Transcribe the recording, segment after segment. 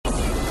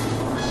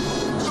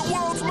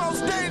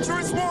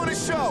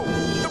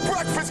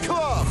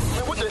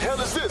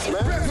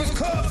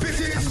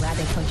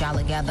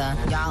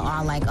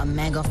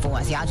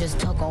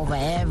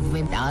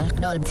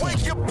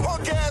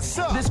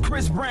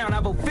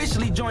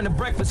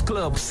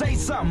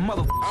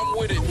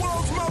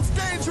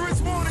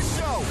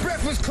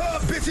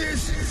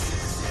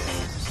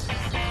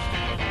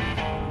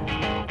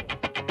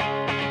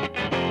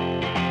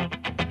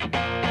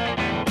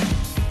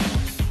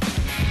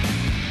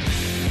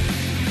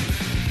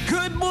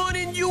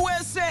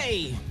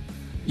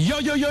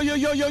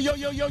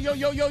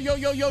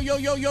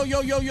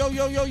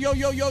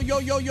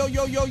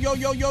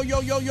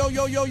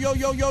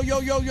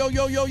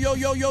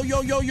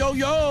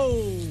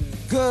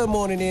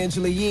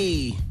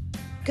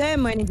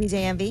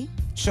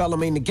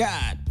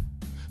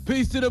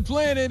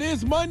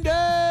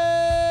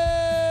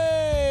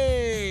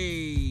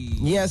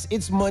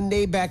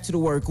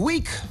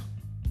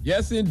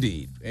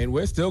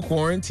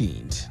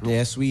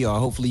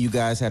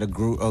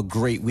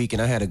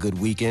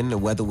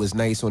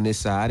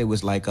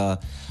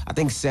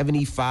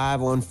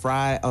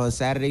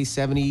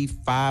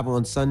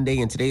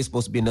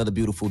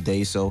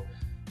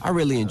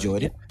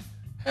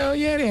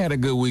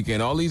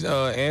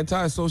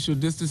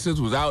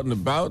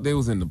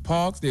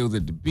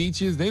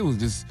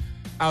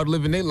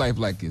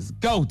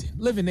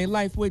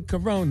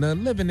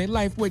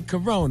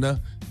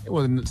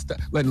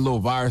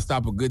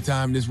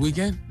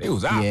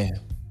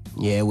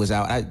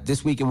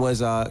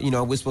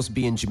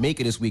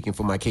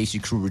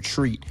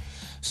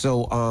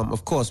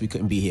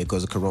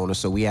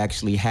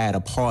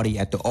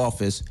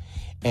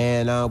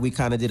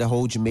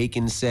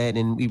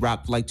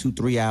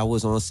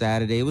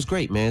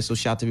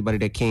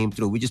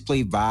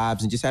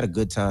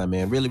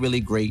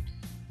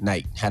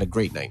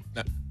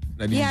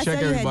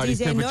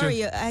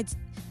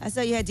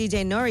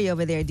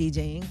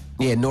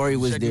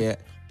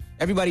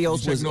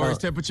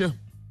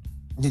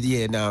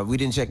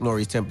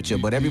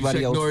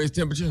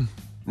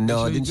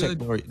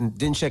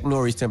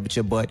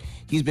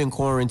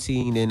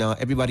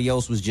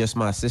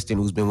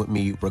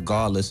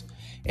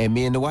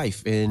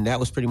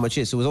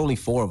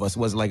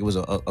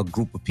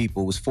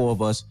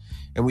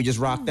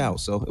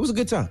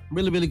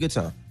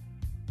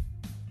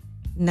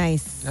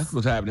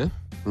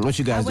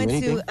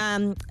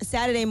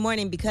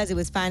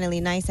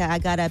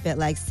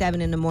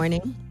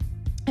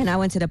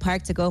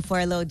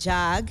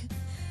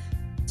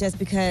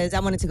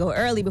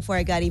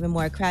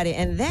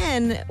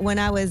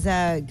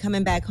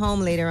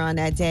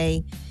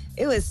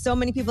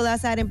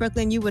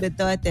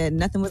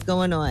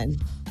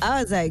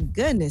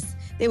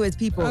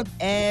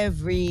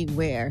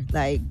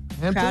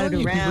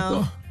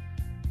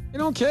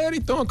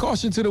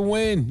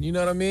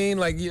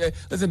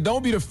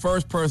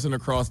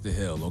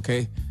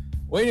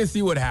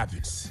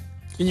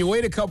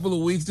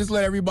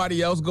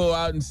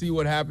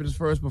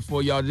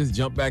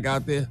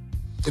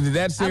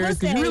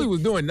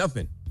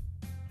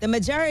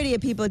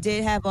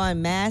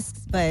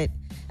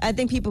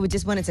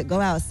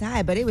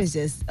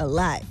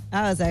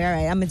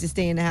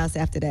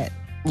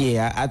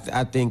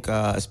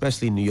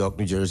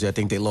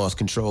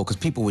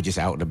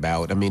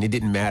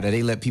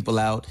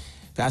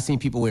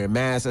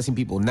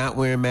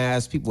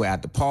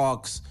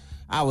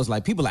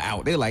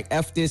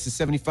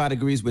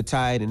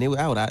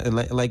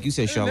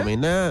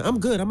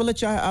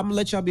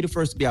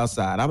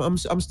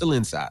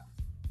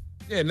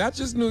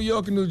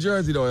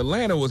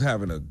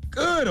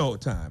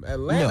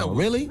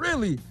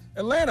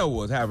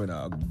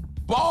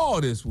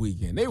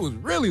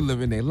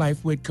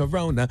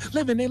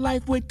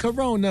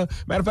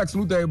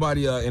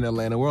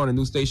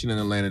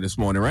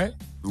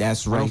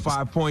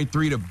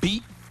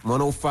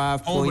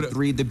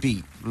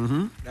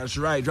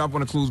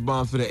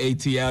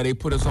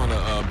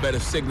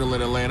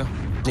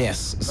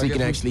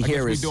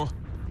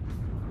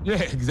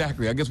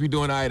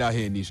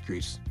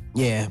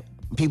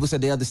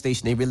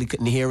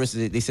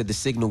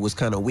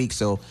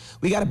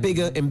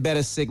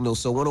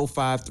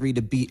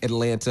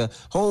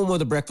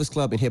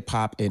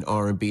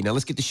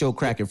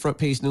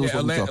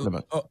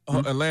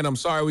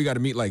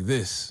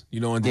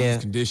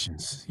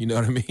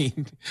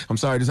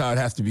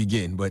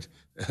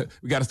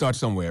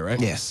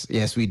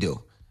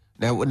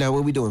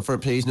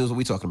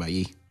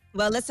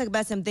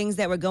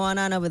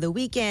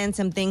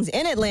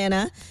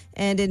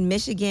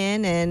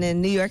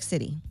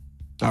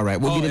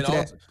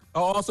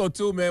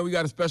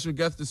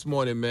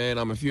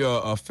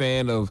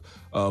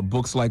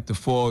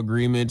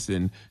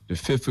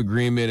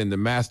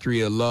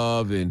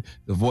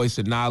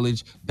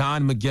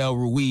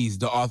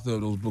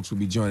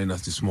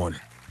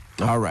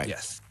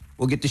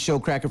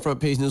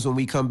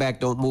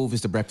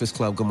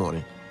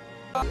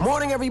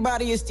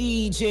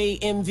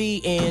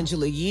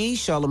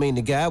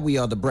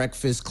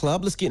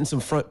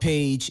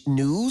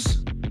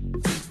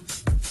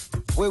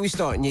Where we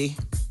starting, Yee?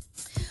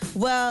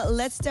 Well,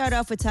 let's start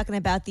off with talking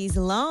about these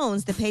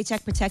loans, the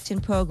Paycheck Protection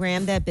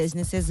Program that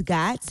businesses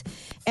got.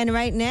 And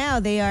right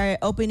now, they are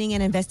opening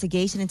an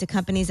investigation into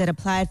companies that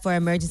applied for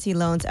emergency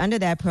loans under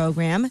that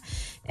program.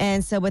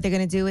 And so what they're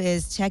going to do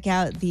is check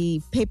out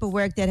the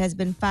paperwork that has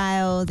been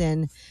filed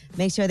and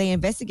make sure they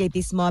investigate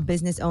these small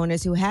business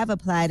owners who have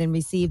applied and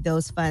received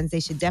those funds.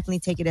 They should definitely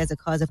take it as a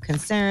cause of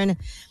concern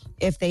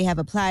if they have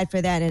applied for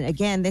that. And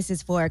again, this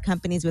is for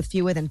companies with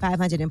fewer than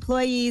 500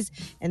 employees.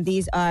 And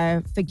these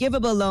are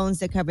forgivable loans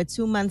that cover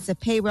 2 months of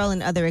payroll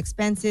and other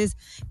expenses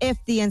if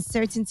the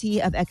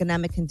uncertainty of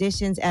economic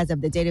conditions as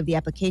of the date of the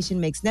application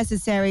makes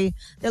necessary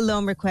the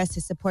loan request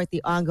to support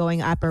the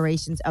ongoing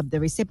operations of the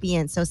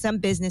recipient. So some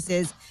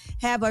businesses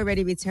have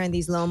already returned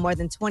these loans. More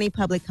than 20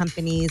 public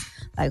companies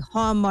like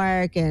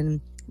Hallmark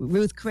and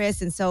Ruth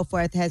Chris and so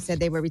forth has said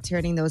they were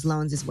returning those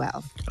loans as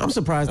well. I'm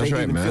surprised they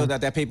even filled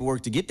out that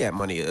paperwork to get that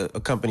money. A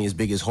company as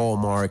big as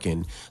Hallmark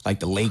and like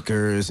the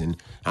Lakers, and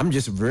I'm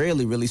just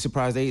really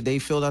surprised they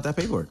filled out that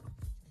paperwork.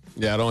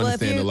 Yeah, I don't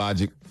understand the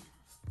logic.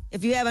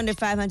 If you have under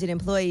 500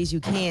 employees, you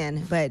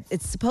can, but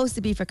it's supposed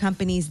to be for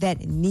companies that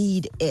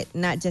need it,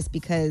 not just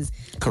because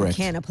you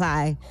can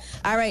apply.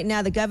 All right,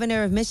 now the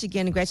governor of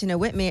Michigan, Gretchen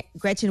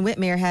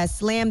Whitmer, has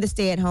slammed the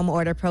stay-at-home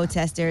order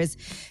protesters.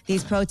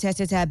 These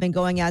protesters have been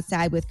going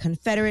outside with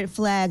Confederate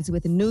flags,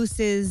 with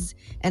nooses,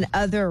 and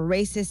other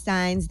racist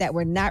signs that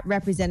were not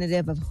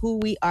representative of who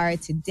we are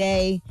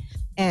today.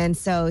 And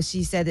so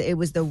she said that it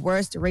was the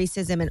worst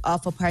racism and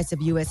awful parts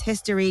of U.S.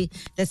 history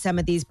that some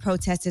of these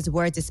protesters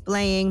were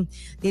displaying.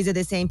 These are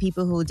the same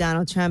people who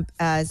Donald Trump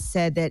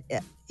said that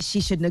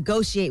she should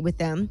negotiate with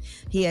them.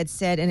 He had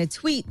said in a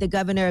tweet, the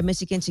governor of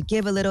Michigan should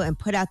give a little and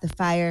put out the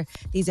fire.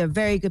 These are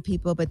very good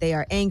people, but they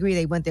are angry.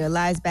 They want their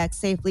lives back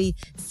safely.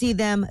 See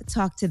them,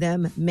 talk to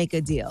them, make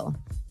a deal.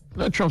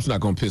 Now, Trump's not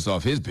going to piss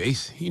off his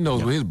base. He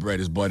knows where his bread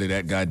is buttered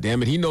at,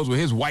 goddammit. He knows where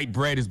his white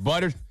bread is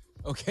buttered.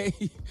 Okay,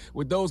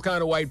 with those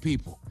kind of white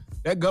people.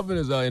 That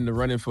governor's in the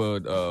running for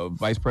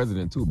vice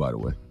president, too, by the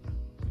way.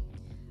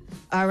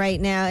 All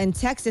right, now in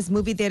Texas,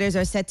 movie theaters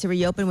are set to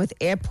reopen with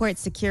airport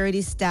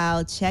security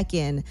style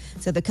check-in.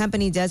 So the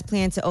company does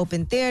plan to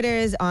open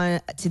theaters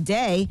on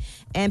today,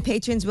 and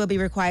patrons will be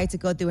required to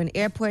go through an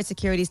airport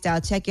security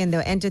style check-in.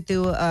 They'll enter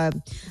through a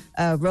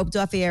roped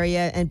off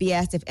area and be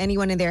asked if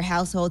anyone in their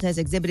household has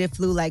exhibited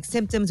flu-like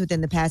symptoms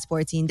within the past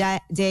 14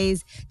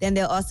 days. Then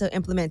they'll also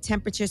implement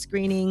temperature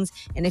screenings,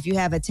 and if you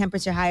have a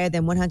temperature higher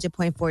than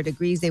 100.4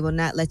 degrees, they will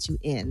not let you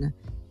in.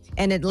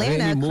 In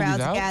Atlanta,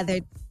 crowds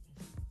gathered.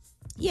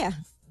 Yeah.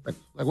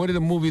 Like what are the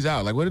movies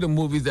out? Like what are the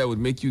movies that would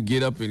make you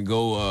get up and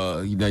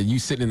go, you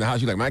sitting in the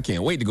house, you're like, man, I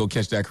can't wait to go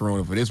catch that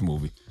Corona for this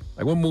movie.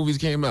 Like what movies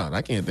came out?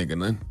 I can't think of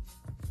none.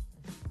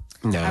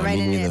 No, all right,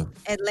 in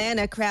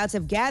Atlanta, crowds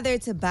have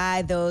gathered to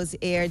buy those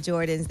Air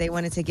Jordans. They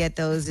wanted to get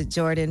those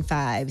Jordan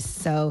 5s.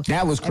 So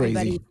that was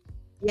crazy.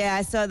 Yeah,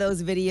 I saw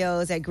those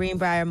videos at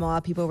Greenbrier Mall.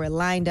 People were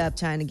lined up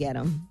trying to get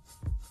them.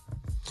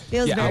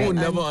 I would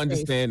never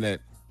understand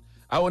that.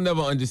 I would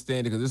never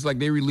understand it because it's like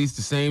they release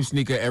the same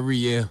sneaker every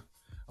year.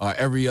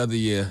 Every other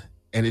year,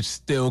 and it's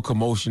still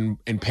commotion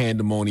and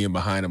pandemonium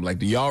behind them. Like,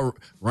 do y'all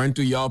run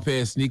through y'all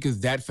pair of sneakers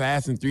that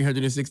fast in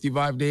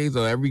 365 days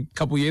or every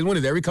couple years? When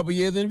is it, every couple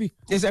years, Envy?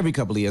 It's every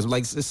couple of years.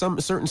 Like, some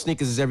certain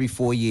sneakers is every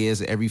 4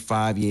 years, every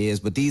 5 years,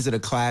 but these are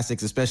the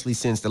classics, especially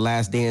since The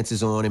Last Dance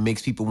is on. It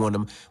makes people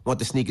want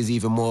the sneakers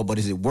even more, but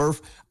is it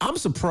worth? I'm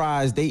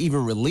surprised they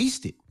even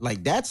released it.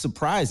 Like, that's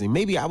surprising.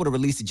 Maybe I would have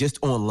released it just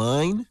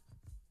online.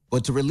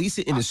 But to release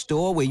it in the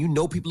store where you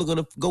know people are going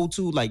to go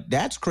to, like,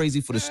 that's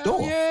crazy for the store.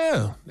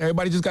 Yeah.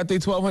 Everybody just got their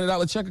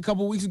 $1,200 check a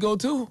couple weeks ago,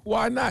 too.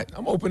 Why not?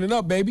 I'm opening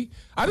up, baby.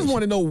 I just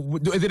want to know,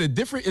 is it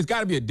it's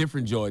got to be a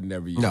different Jordan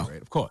every year, right?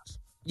 Of course.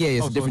 Yeah,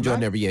 it's a different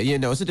Jordan every year. Yeah,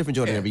 no, it's a different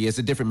Jordan every year. It's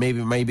a different,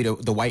 maybe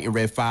the white and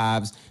red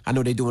 5s. I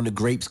know they're doing the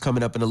grapes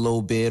coming up in a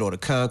little bit, or the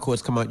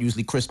Concords come out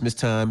usually Christmas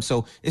time.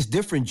 So it's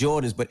different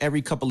Jordans, but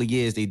every couple of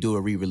years they do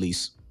a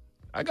re-release.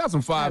 I got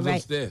some 5s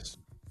upstairs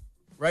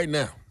right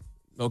now.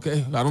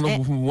 Okay, I don't know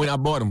when I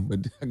bought them,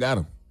 but I got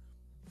them.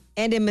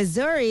 And in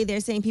Missouri,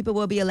 they're saying people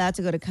will be allowed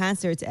to go to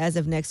concerts as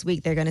of next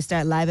week. They're going to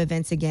start live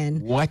events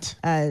again. What?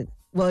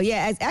 Well,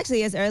 yeah,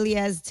 as early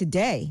as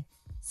today.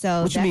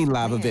 So what you mean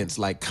live events?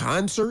 Like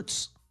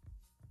concerts?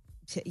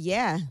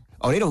 Yeah.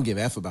 Oh, they don't give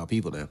a F about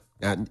people now.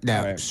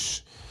 Now, right.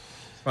 It's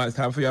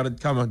time for y'all to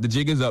come on. The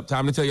jig is up.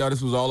 Time to tell y'all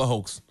this was all a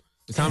hoax.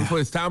 It's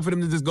time for them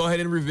to just go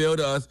ahead and reveal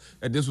to us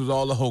that this was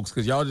all a hoax,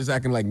 because y'all just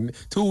acting like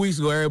 2 weeks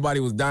ago everybody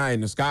was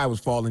dying, the sky was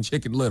falling,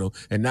 Chicken Little,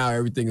 and now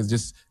everything is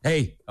just,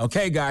 hey,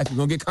 okay, guys, we're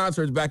going to get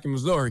concerts back in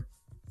Missouri.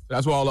 So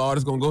that's where all the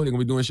artists going to go. They're going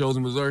to be doing shows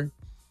in Missouri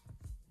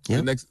in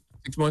the next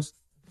 6 months.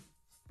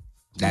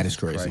 That is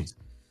crazy. Right.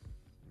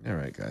 All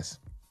right, guys.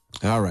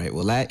 All right,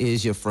 well, that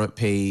is your front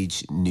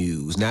page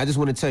news. Now, I just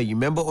want to tell you,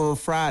 remember on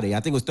Friday, I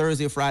think it was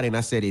Thursday or Friday, and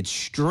I said it's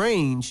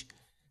strange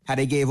how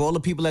they gave all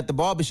the people at the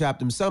barbershop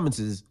them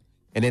summonses.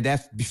 And at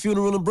that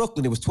funeral in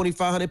Brooklyn, there was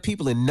 2,500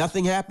 people and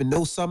nothing happened.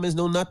 No summons,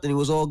 no nothing. It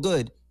was all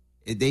good.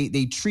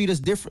 They treat us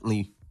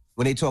differently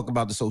when they talk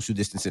about the social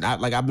distancing.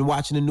 I've been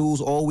watching the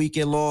news all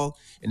weekend long,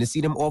 and to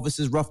see them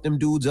officers rough them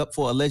dudes up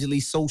for allegedly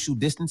social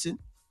distancing.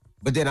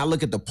 But then I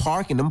look at the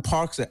park, and them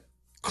parks are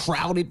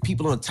crowded,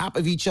 people on top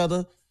of each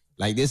other.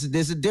 Like, there's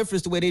a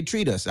difference the way they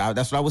treat us.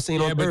 That's what I was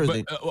saying on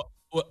Thursday.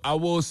 But I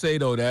will say,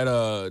 though, that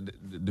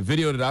the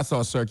video that I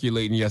saw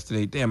circulating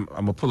yesterday, damn,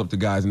 I'm going to pull up the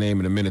guy's name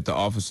in a minute, the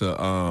officer.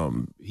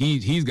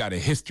 He's got a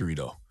history,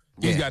 though.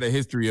 He's got a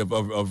history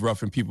of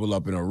roughing people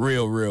up in a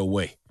real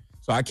way.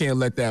 So I can't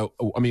let that.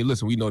 I mean,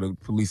 listen, we know the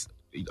police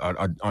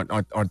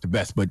aren't the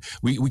best, but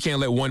we can't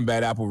let one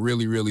bad apple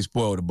really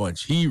spoil the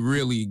bunch. He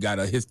really got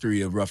a history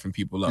of roughing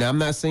people up. Now, I'm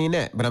not saying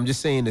that, but I'm just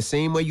saying the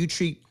same way you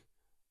treat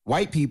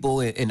white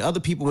people and other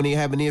people when they're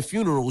having their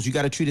funerals, you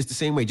got to treat us the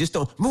same way. Just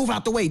don't move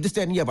out the way, this,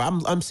 that, and the other.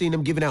 I'm seeing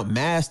them giving out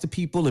masks to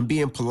people and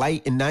being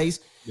polite and nice.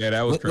 Yeah,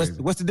 that was crazy.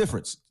 What's the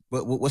difference?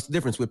 What's the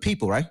difference with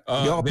people, right?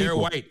 They're people.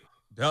 white.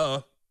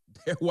 Duh.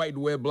 They're white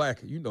and wear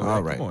black. You know that.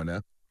 All right. Come on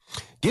now.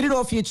 Get it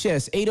off your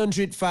chest.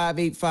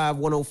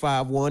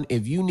 800-585-1051.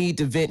 If you need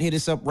to vent, hit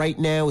us up right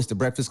now. It's The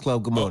Breakfast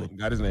Club. Good morning.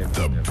 Got his name.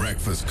 The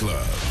Breakfast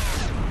Club.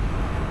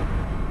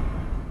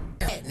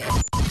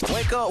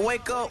 Wake up,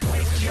 wake up.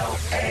 Wake your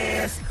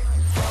ass.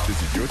 This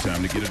is your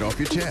time to get it off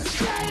your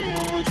chest.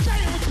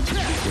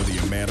 Whether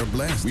you're mad or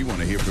blessed, we want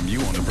to hear from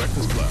you on The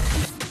Breakfast Club.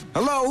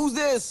 Hello, who's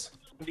this?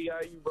 How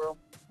you, bro?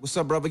 What's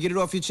up, brother? Get it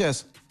off your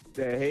chest.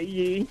 Hey,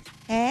 Yee.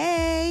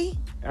 Hey.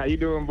 How you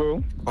doing,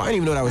 boo? Oh, I didn't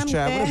even know that was I'm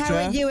Trav. good. What up, How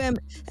Trav? are you?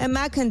 And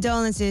my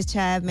condolences,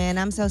 Trav, man.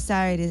 I'm so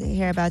sorry to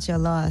hear about your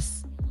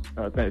loss.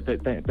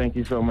 Thank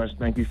you so much.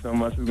 Thank you so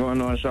much. What's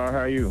going on, Shar? How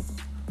are you?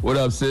 What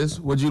up, sis?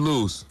 What'd you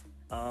lose?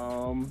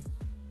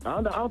 I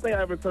don't think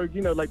I ever told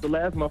you, like the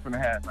last month and a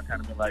half, I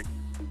kind of been like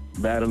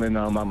battling.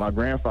 My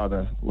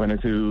grandfather went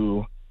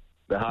into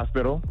the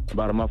hospital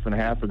about a month and a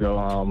half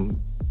ago.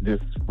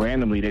 Just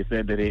randomly, they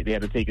said that they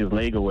had to take his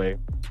leg away.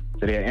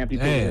 So they had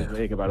amputated his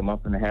leg about a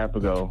month and a half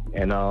ago.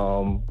 And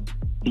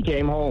he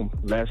came home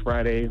last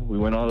Friday. We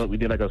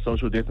did like a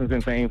social distancing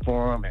thing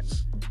for him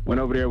and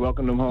went over there,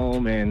 welcomed him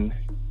home. And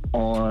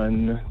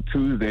on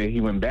Tuesday,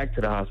 he went back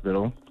to the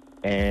hospital.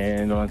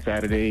 And on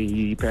Saturday,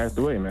 he passed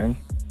away, man.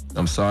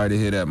 I'm sorry to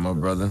hear that, my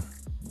brother.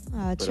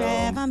 Oh,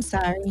 Trav, I'm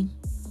sorry.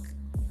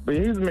 But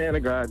he's a man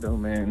of God, though,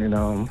 man. And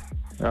I'm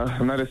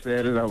not as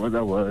sad as I was.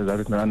 I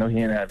just know I know he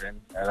in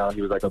heaven. And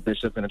he was like a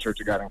bishop in the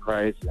Church of God in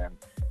Christ. And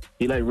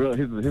he like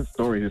his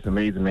story is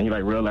amazing, man. He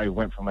like real life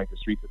went from like the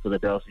streets of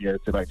Philadelphia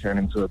to like turn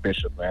into a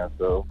bishop, man.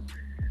 So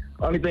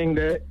only thing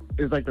that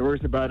is like the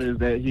worst about it is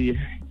that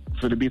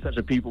to be such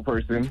a people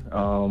person,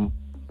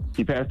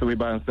 he passed away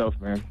by himself,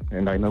 man.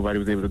 And like nobody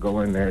was able to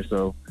go in there.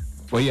 So.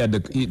 Well,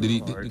 did he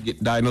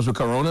get diagnosed with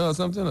corona or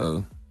something?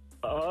 Or?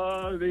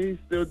 They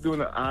still doing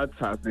the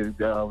autopsy.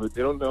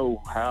 They don't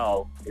know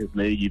how his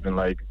leg even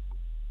like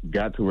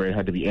got to where it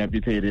had to be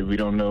amputated. We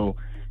don't know.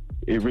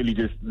 It really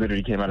just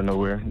literally came out of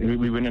nowhere.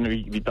 We went in.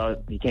 We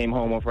thought he came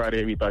home on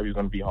Friday. We thought he was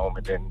going to be home,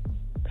 and then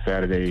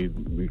Saturday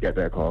we got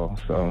that call.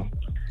 So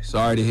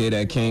sorry to hear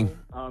that, King.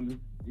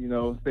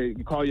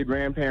 Call your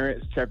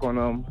grandparents, check on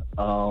them.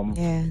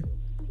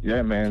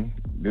 Yeah, man.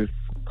 Just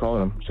call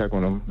them, check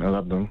on them. I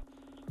love them.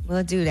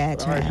 We'll do that,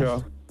 Trav. All right,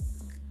 y'all.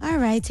 All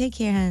right, take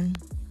care, hon.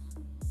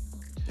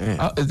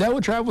 Is that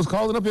what Trav was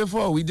calling up here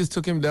for? We just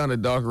took him down a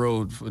dark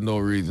road for no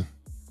reason.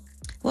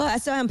 Well, I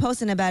saw him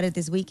posting about it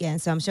this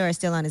weekend, so I'm sure it's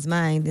still on his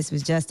mind. This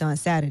was just on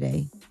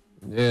Saturday.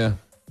 Yeah.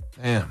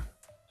 Damn.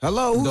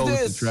 Hello, who's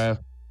this? Trav.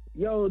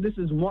 Yo, this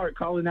is Mark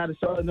calling out of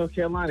Charlotte, North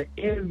Carolina.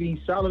 Envy,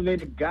 Charlamagne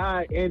the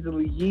Guy,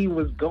 Angela Yee,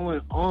 what's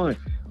going on?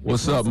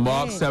 What's up,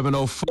 Mark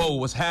 704?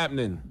 What's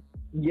happening?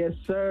 Yes,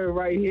 sir.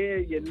 Right here,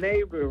 your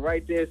neighbor,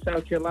 right there,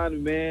 South Carolina,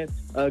 man.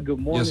 Good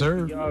morning, yes,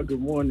 sir. To y'all. Good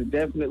morning,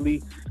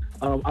 definitely.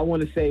 I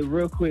want to say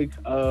real quick,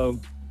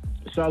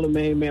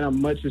 Charlamagne, man, I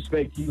much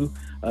respect you.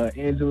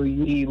 Angela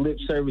Yee, lip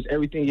service,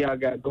 everything y'all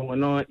got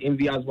going on.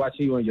 Envy, I was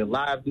watching you on your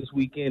live this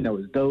weekend. That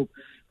was dope.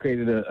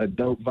 Created a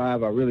dope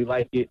vibe. I really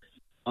like it.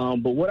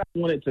 But what I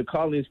wanted to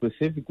call in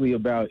specifically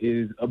about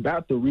is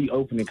about the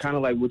reopening, kind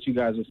of like what you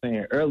guys were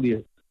saying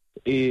earlier,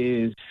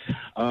 is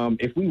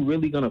if we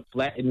really going to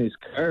flatten this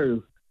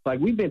curve,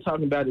 like we've been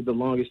talking about it the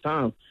longest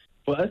time,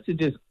 for us to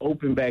just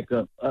open back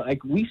up,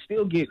 like we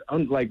still get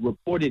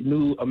reported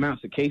new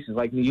amounts of cases.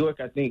 Like New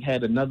York, I think,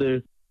 had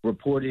another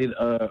reported,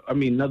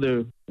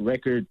 another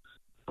record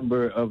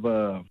number of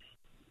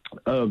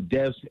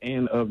deaths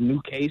and of new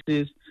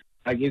cases.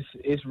 Like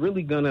it's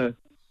really going to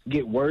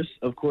get worse,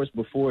 of course,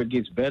 before it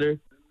gets better.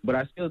 But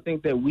I still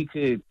think that we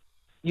could,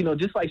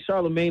 just like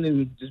Charlamagne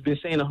and just been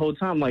saying the whole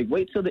time, like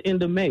wait till the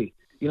end of May.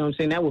 You know what I'm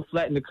saying? That will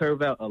flatten the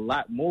curve out a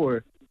lot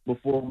more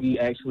before we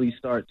actually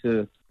start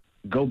to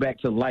go back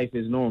to life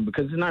as normal,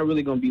 because it's not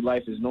really going to be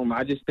life as normal.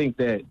 I just think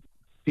that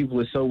people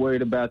are so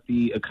worried about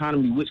the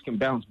economy, which can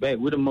bounce back.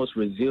 We're the most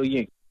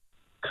resilient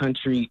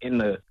country in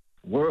the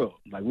world.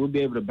 Like we'll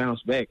be able to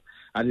bounce back.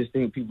 I just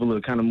think people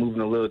are kind of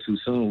moving a little too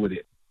soon with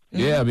it.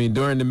 Yeah, I mean,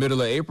 during the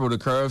middle of April, the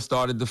curve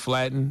started to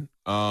flatten.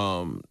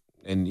 And,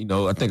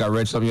 I think I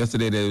read something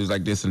yesterday that it was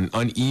like this an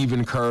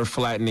uneven curve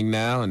flattening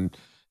now. And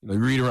you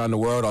read around the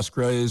world,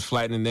 Australia is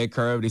flattening their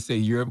curve. They say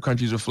Europe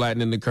countries are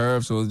flattening the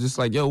curve. So it's just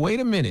like, yo, wait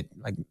a minute.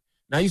 Like,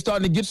 now you're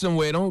starting to get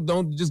somewhere.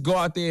 Don't just go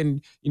out there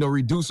and,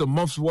 reduce a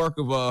month's work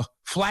of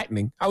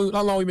flattening. How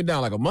long we been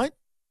down? Like a month?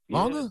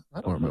 Longer?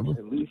 I don't remember.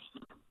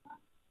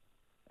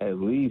 At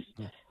least.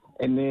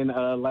 And then,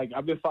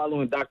 I've been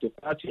following Dr.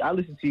 Fauci. I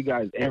listen to you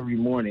guys every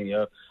morning,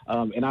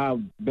 and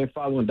I've been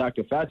following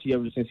Dr. Fauci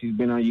ever since he's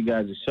been on you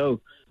guys'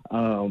 show.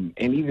 And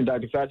even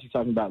Dr. Fauci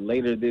talking about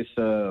later this,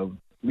 during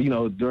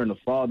the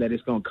fall, that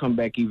it's going to come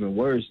back even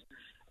worse.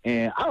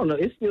 And I don't know,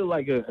 it's still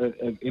like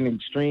an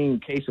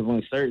extreme case of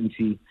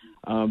uncertainty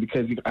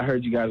because I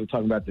heard you guys were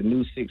talking about the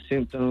new 6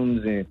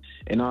 symptoms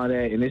and all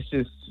that. And it's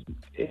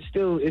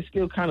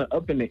still kind of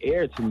up in the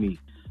air to me.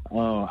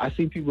 I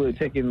see people are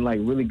taking like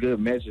really good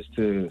measures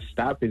to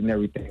stop it and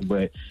everything,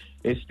 but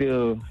it's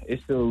still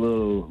a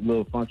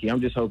little funky.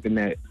 I'm just hoping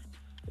that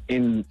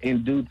in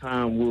due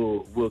time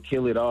we'll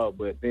kill it all.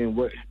 But then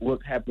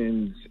what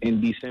happens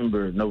in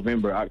December,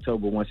 November,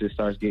 October once it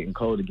starts getting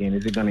cold again?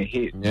 Is it going to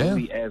hit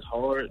really as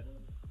hard?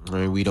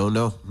 We don't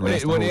know.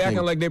 They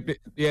acting like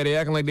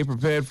they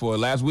prepared for it.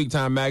 Last week,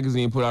 Time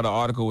Magazine put out an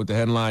article with the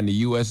headline: "The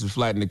U.S. is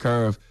flattening the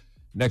curve.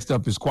 Next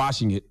up is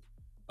squashing it."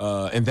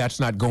 And that's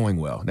not going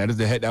well. That was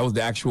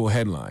the actual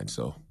headline.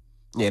 So,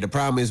 yeah, the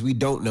problem is we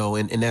don't know,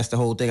 and that's the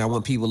whole thing. I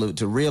want people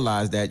to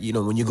realize that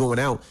when you're going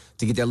out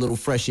to get that little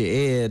fresher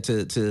air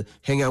to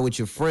hang out with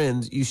your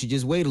friends, you should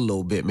just wait a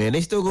little bit, man.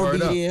 They still gonna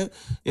be here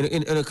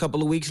in a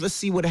couple of weeks. Let's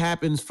see what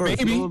happens first.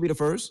 Maybe. You don't want to be the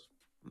first.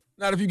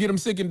 Not if you get them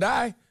sick and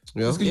die.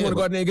 Just because you want to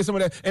go out there and get some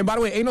of that. And by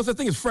the way, ain't no such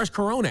thing as fresh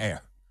Corona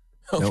air.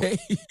 Okay,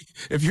 nope.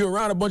 If you're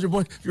around a bunch of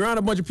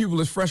people,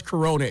 it's fresh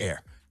Corona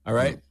air. All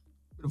right,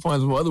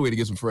 find some other way to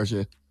get some fresh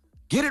air.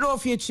 Get it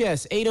off your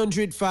chest.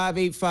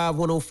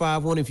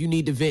 800-585-1051. If you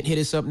need to vent, hit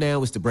us up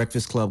now. It's The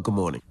Breakfast Club. Good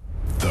morning.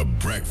 The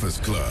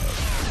Breakfast Club.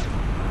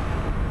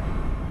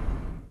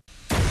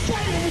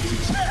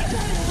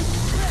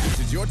 This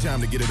is your time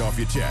to get it off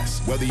your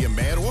chest, whether you're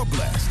mad or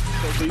blessed.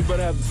 So you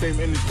better have the same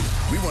energy.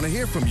 We want to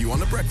hear from you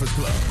on The Breakfast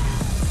Club.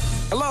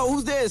 Hello,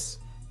 who's this?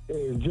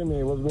 Hey,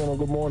 Jimmy, what's going on?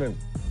 Good morning.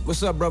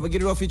 What's up, brother?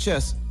 Get it off your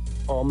chest.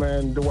 Oh,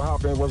 man, what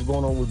happened? What's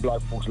going on with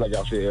black folks, like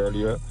I said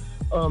earlier?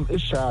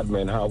 It's sad,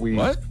 man, how we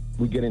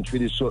getting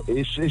treated so.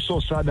 It's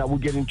so sad that we're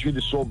getting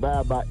treated so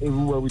bad by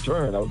everywhere we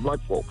turn. As black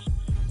folks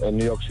in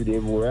New York City,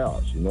 everywhere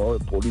else.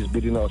 Police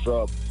beating us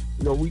up.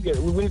 We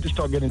need to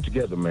start getting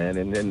together, man,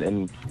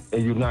 and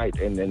unite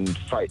and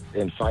fight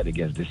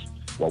against this.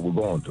 What we're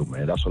going through,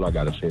 man. That's all I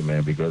gotta say,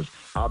 man. Because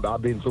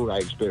I've been through. I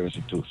experienced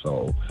it too.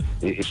 So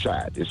it's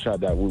sad. It's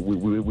sad that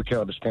we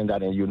can't understand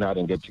that and unite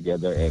and get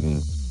together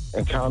and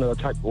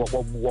counterattack what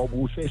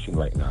we're facing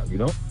right now.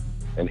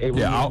 And we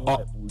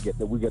get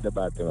the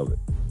bad thing of it.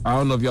 I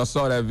don't know if y'all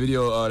saw that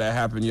video that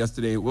happened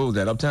yesterday. What was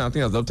that? Uptown? I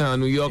think it was Uptown,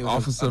 New York.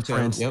 Officer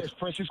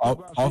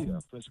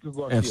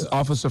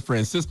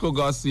Francisco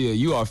Garcia.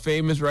 You are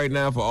famous right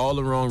now for all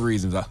the wrong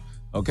reasons.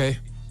 Okay?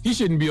 He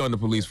shouldn't be on the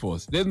police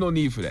force. There's no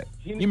need for that.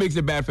 He makes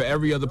it bad for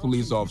every other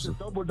police officer.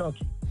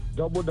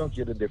 Double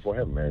donkey today for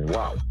him, man.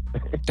 Wow.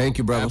 Thank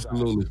you, brother.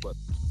 Absolutely.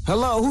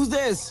 Hello, who's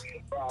this?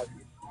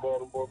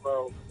 Baltimore,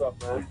 Maryland.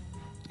 What's up, man?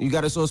 You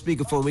got us on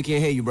speakerphone. We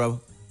can't hear you, brother.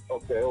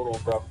 Okay, hold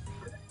on, bro.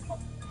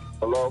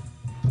 Hello?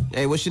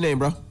 Hey, what's your name,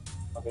 bro?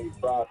 My name is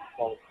Bob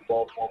from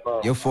Baltimore,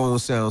 Maryland. Your phone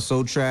sounds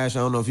so trash. I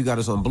don't know if you got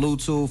us on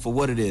Bluetooth or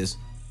what it is.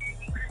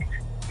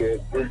 Yeah,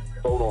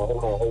 hold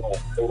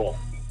on.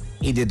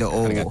 He did the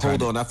old,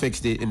 hold on, I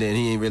fixed it, and then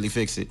he ain't really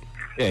fix it.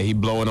 Yeah, he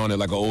blowing on it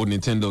like an old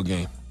Nintendo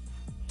game.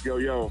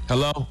 Yo.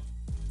 Hello?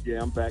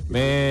 Yeah, I'm back.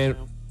 Man,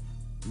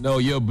 no,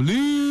 your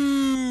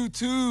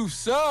Bluetooth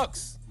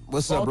sucks.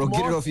 What's up, bro?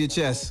 Get it off your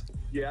chest.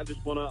 Yeah, I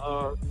just want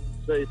to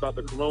say about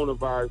the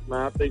coronavirus,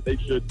 man. I think they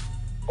should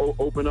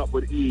open up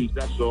with ease.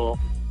 That's all.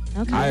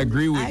 Okay. I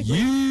agree with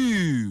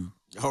you.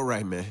 All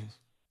right, man.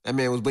 That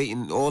man was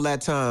waiting all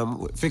that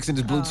time, fixing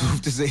his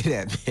Bluetooth to say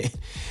that, man.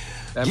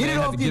 That get man it had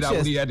off to get your out chest.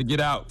 when he had to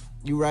get out.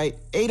 You right.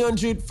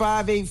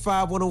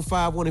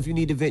 800-585-1051. If you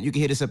need to vent, you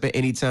can hit us up at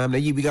any time. Now,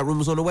 we got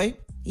rumors on the way?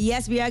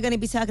 Yes, we are going to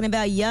be talking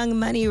about Young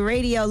Money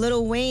Radio.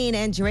 Lil Wayne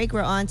and Drake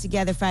were on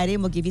together Friday,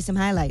 and we'll give you some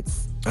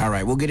highlights. All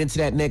right, we'll get into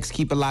that next.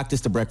 Keep it locked.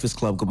 It's The Breakfast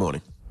Club. Good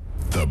morning.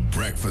 The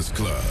Breakfast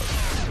Club.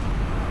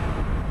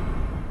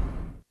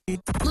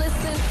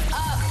 Listen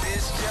up.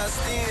 It's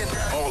just in.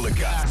 All the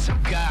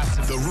gossip.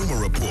 The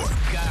Rumor Report.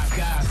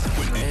 Gossip.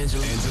 With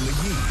Angela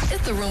Yee.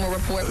 It's the Rumor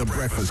Report. The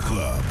Breakfast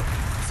Club.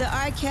 So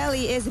R.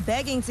 Kelly is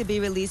begging to be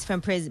released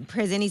from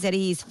prison. He said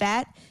he's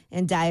fat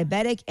and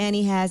diabetic and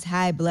he has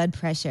high blood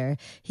pressure.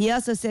 He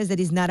also says that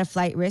he's not a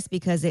flight risk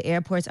because the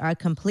airports are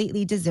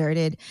completely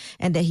deserted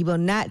and that he will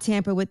not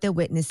tamper with the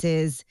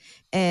witnesses.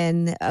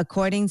 And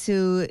according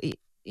to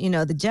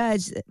the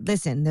judge,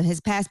 listen,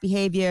 his past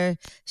behavior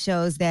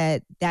shows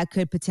that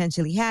could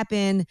potentially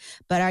happen,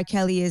 but R.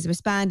 Kelly is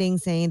responding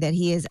saying that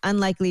he is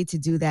unlikely to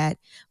do that.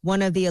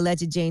 One of the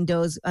alleged Jane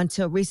Does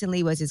until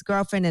recently was his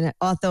girlfriend, and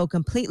although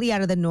completely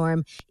out of the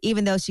norm,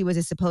 even though she was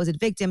a supposed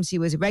victim, she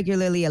was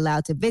regularly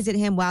allowed to visit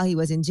him while he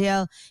was in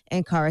jail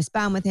and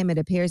correspond with him. It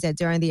appears that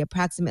during the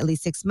approximately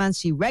 6 months,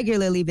 she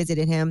regularly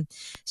visited him.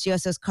 She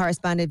also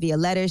corresponded via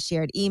letters,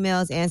 shared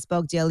emails, and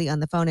spoke daily on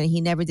the phone, and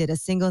he never did a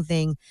single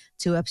thing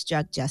to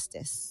obstruct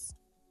justice.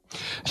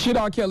 Should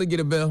R. Kelly get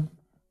a bail?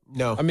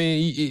 No. I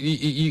mean,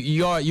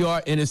 you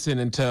are innocent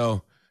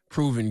until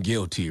proven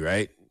guilty,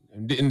 right?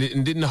 And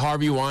didn't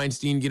Harvey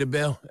Weinstein get a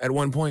bail at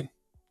one point?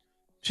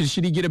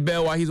 Should he get a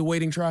bail while he's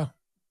awaiting trial?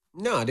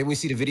 No. Didn't we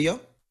see the video?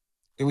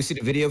 Didn't we see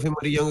the video of him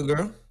with a younger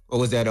girl? Or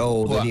was that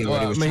old? Well, he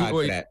was tried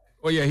for that?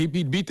 Well, yeah, he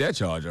beat that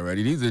charge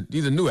already.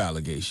 These are new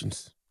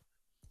allegations.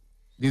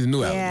 These are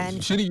new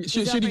allegations. Should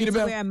he get a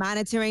bail? Wear a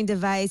monitoring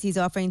device. He's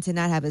offering to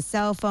not have a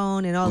cell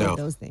phone and all of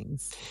those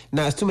things.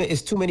 No,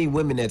 it's too many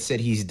women that said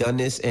he's done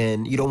this,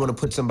 and you don't want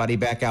to put somebody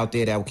back out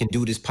there that can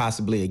do this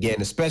possibly again,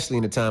 especially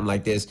in a time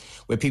like this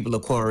where people are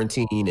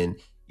quarantined, and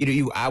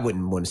I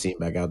wouldn't want to see him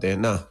back out there.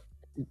 No.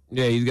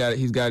 Yeah,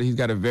 he's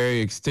got a very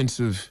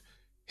extensive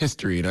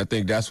history, and I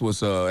think that's what's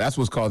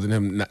causing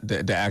him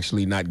to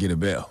actually not get a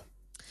bail.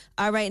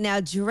 All right, now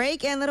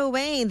Drake and Lil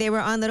Wayne, they were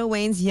on Lil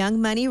Wayne's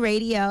Young Money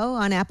Radio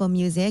on Apple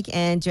Music,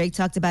 and Drake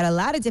talked about a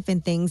lot of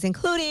different things,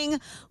 including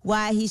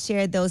why he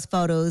shared those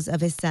photos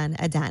of his son,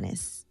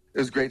 Adonis. It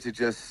was great to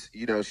just,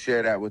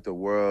 share that with the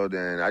world,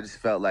 and I just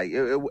felt like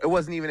it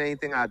wasn't even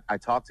anything I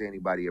talked to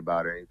anybody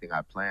about or anything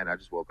I planned. I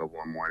just woke up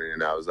one morning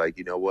and I was like,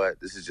 you know what,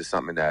 this is just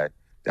something that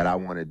I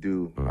want to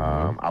do.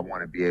 I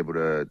want to be able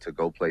to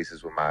go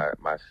places with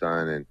my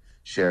son and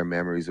share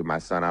memories with my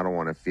son. I don't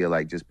want to feel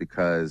like just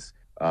because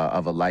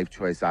of a life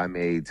choice I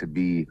made to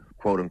be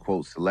quote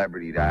unquote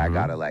celebrity that I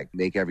gotta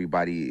make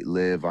everybody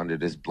live under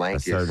this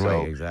blanket.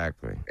 Way,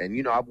 exactly.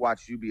 And I've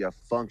watched you be a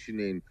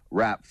functioning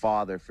rap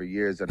father for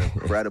years, an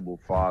incredible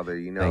father,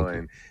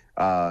 and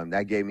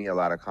that gave me a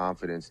lot of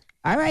confidence.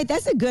 All right,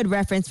 that's a good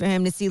reference for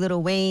him to see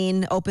Lil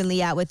Wayne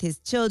openly out with his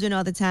children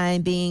all the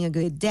time, being a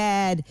good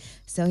dad.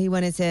 So he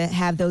wanted to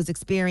have those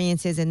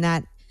experiences and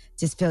not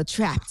just feel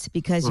trapped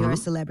because you're a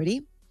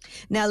celebrity.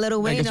 Now,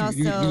 Lil Wayne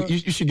also... You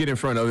should get in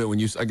front of it when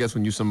you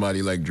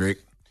somebody like Drake.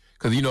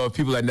 Because, if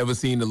people had never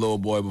seen the little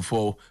boy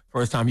before,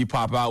 first time you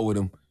pop out with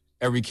him,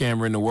 every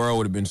camera in the world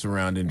would have been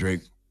surrounding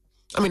Drake.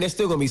 I mean, they're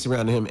still going to be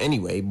surrounding him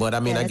anyway. But, I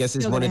mean, I guess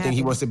it's one of the things.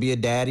 He wants to be a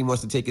dad. He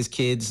wants to take his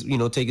kids,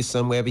 take his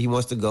son wherever he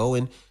wants to go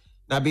and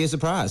not be a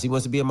surprise. He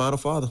wants to be a model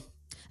father.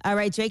 All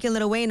right, Drake and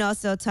Lil Wayne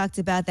also talked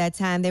about that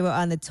time they were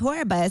on the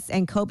tour bus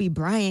and Kobe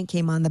Bryant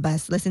came on the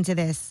bus. Listen to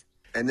this.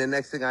 And then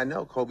next thing I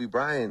know, Kobe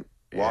Bryant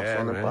walks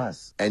on the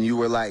bus. And you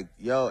were like,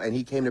 yo, and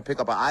he came to pick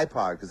up an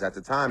iPod because at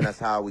the time, that's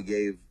how we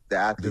gave the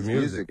athletes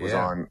music was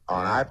on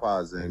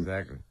iPods. And,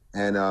 exactly.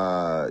 And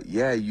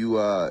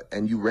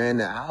you ran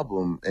the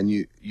album and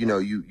you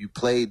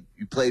played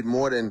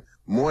more than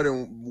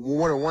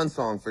one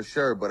song for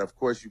sure. But of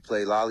course you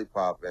played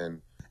Lollipop.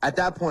 And at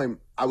that point,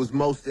 I was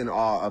most in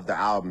awe of the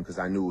album because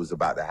I knew it was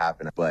about to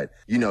happen. But,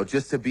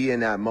 just to be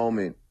in that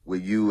moment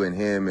with you and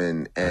him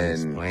and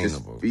just,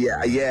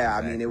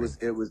 I mean, it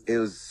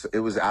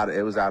was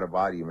out of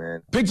body,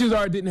 man. Pictures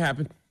art didn't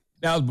happen.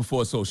 That was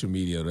before social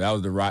media. That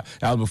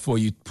was before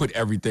you put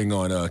everything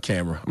on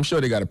camera. I'm sure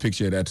they got a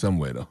picture of that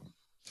somewhere though.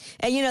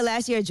 And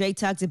last year Drake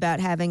talked about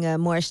having a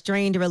more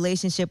strained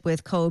relationship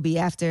with Kobe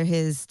after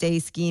his stay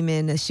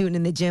scheming, shooting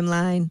in the gym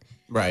line.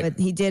 Right. But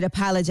he did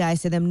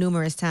apologize to them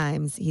numerous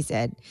times, he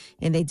said,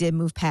 and they did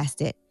move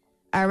past it.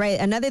 All right.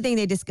 Another thing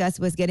they discussed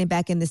was getting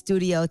back in the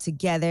studio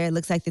together. It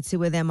looks like the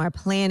two of them are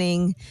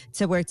planning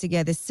to work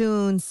together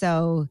soon.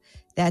 So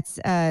that's,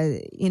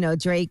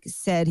 Drake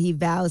said he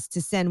vows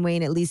to send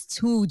Wayne at least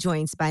 2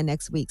 joints by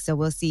next week. So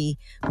we'll see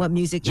what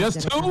music is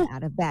going to come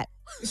out of that.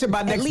 He said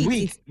by next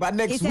week. By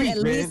next week, man.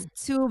 At least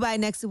 2 by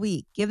next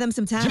week. Give them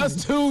some time.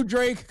 Just 2,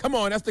 Drake. Come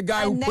on. That's the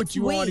guy who put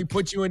you on. He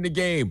put you in the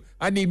game.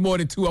 I need more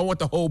than 2. I want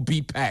the whole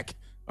beat pack.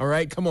 All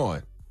right? Come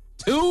on.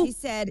 2?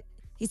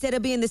 He said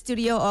he'll be in the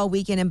studio all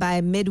weekend, and by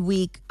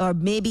midweek or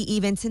maybe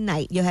even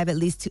tonight, you'll have at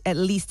least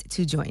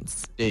 2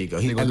 joints. There you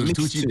go. They're gonna do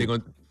Tucci.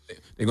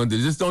 They're gonna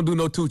just don't do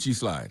no Tucci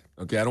slide.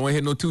 Okay, I don't want to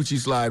hit no Tucci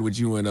slide with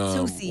you and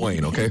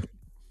Wayne. Okay,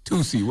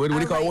 Tucci. What do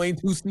you call Wayne?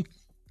 Tucci.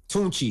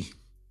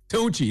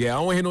 Tucci. Yeah, I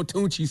don't want to hit no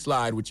Tucci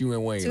slide with you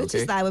and Wayne.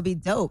 Tucci slide would be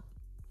dope.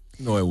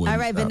 No, it wouldn't. All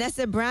right,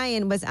 Vanessa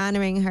Bryan was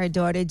honoring her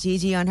daughter,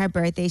 Gigi, on her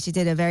birthday. She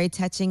did a very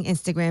touching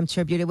Instagram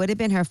tribute. It would have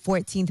been her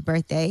 14th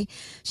birthday.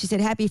 She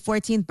said, happy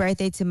 14th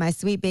birthday to my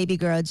sweet baby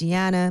girl,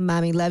 Gianna.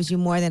 Mommy loves you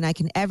more than I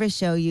can ever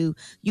show you.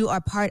 You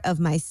are part of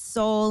my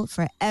soul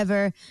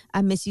forever.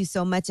 I miss you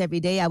so much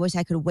every day. I wish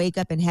I could wake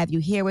up and have you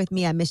here with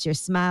me. I miss your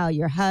smile,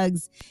 your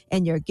hugs,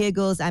 and your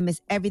giggles. I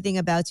miss everything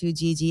about you,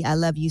 Gigi. I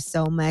love you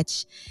so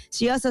much.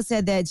 She also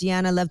said that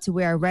Gianna loved to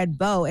wear a red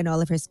bow in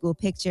all of her school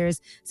pictures.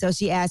 So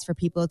she asked for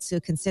people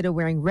to consider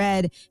wearing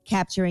red,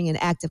 capturing an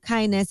act of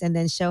kindness, and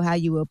then show how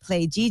you will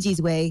play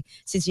Gigi's way,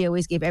 since she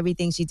always gave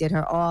everything, she did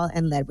her all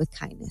and led with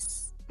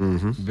kindness.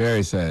 Mm-hmm.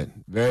 Very sad.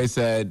 Very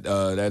sad.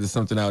 That is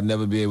something I would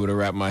never be able to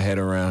wrap my head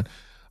around.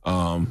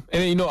 And,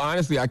 you know,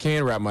 honestly, I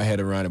can wrap my head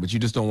around it, but you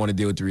just don't want to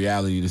deal with the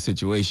reality of the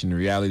situation. The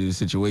reality of the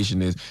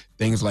situation is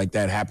things like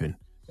that happen.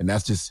 And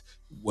that's just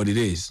what it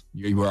is.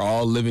 You are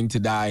all living to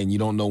die, and you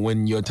don't know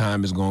when your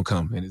time is going to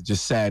come. And it's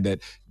just sad that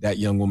that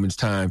young woman's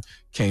time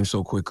came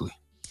so quickly.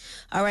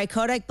 All right,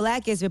 Kodak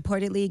Black is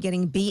reportedly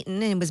getting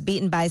beaten and was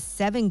beaten by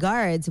 7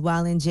 guards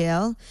while in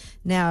jail.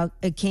 Now,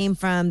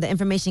 the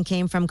information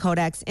came from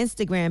Kodak's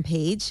Instagram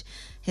page.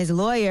 His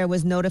lawyer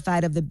was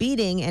notified of the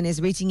beating and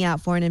is reaching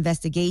out for an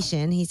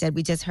investigation. He said,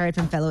 we just heard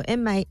from fellow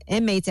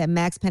inmates at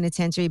Max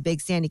Penitentiary, Big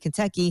Sandy,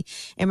 Kentucky.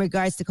 In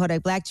regards to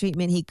Kodak Black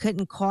treatment, he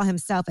couldn't call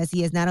himself as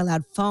he is not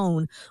allowed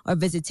phone or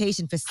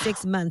visitation for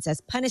 6 months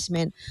as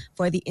punishment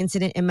for the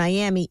incident in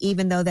Miami,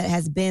 even though that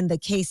has been the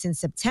case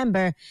since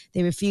September.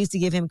 They refused to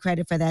give him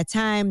credit for that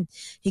time.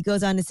 He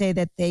goes on to say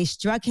that they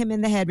struck him in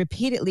the head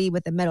repeatedly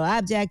with a metal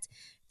object.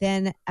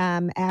 Then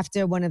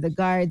after one of the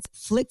guards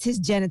flicked his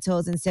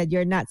genitals and said,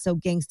 you're not so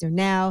gangster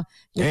now.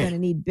 You're going to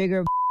need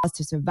bigger balls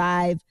to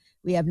survive.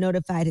 We have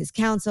notified his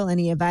counsel, and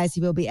he advised he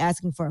will be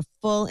asking for a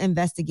full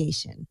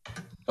investigation.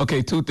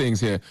 Okay, 2 things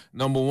here.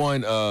 Number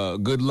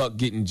 1, good luck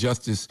getting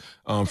justice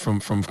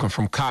from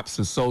cops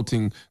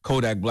assaulting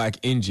Kodak Black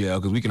in jail,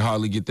 because we can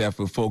hardly get that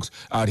for folks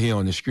out here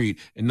on the street.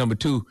 And number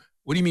 2,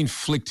 what do you mean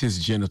flicked his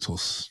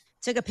genitals?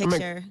 Took a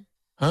picture.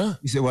 Huh?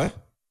 You said what?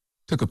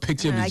 Took a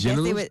picture of his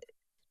genitals?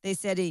 They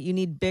said you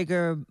need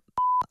bigger,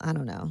 I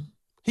don't know.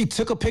 He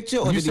took a picture,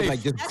 or did he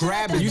like just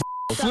grab it?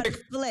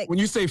 Flick. When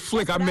you say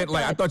flick, I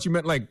thought you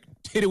meant like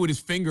hit it with his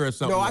finger or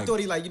something. No, I thought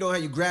he like, you know how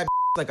you grab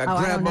like I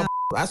grab my.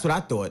 That's what I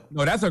thought.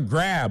 No, that's a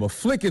grab. A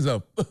flick is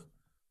like a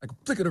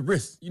flick of the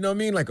wrist. You know what I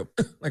mean? Like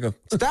a.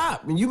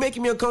 Stop! You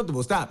making me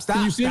uncomfortable. Stop!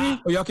 Can you see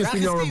me? Oh, y'all can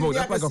see me on remote.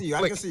 That's like a flick.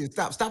 I can see you.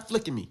 Stop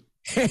flicking me.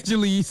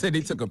 Angela Yee said they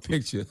took a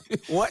picture.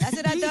 What? That's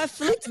what I thought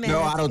flicked, man.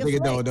 No, I don't think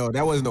it. No,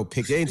 that wasn't no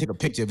picture. They didn't take a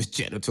picture of his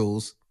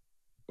genitals.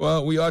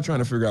 Well, we are trying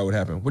to figure out what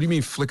happened. What do you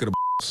mean flick of the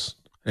balls?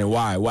 And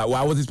why?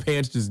 Why was his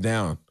pants just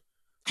down?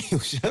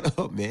 Shut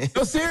up, man.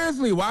 No,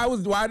 seriously. Why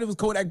was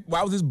Kodak?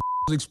 Why was his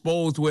balls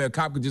exposed to where a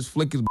cop could just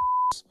flick his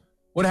balls?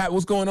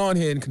 What's going on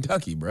here in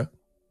Kentucky, bro?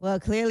 Well,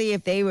 clearly,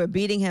 if they were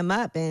beating him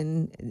up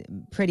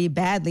and pretty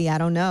badly, I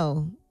don't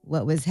know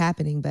what was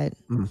happening, but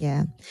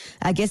yeah,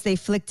 I guess they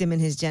flicked him in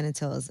his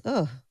genitals.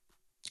 Oh,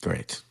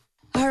 great.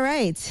 All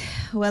right.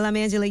 Well, I'm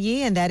Angela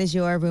Yee, and that is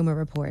your rumor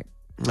report.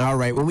 All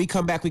right. When we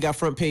come back, we got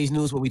front page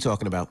news. What are we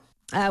talking about?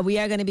 We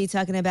are going to be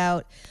talking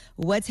about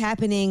what's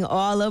happening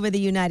all over the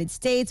United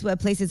States, what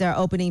places are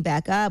opening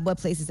back up, what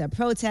places are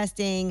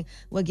protesting.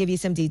 We'll give you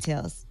some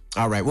details.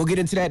 All right. We'll get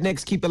into that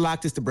next. Keep it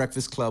locked. It's The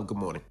Breakfast Club. Good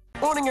morning.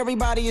 Morning,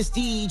 everybody. It's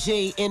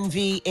DJ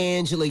NV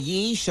Angela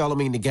Yee,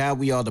 Charlamagne the Guy.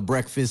 We are The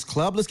Breakfast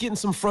Club. Let's get in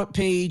some front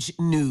page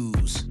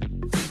news.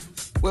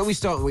 Where we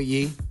starting with,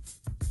 Yee?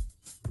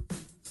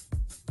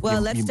 Well,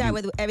 let's start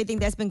with everything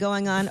that's been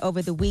going on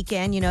over the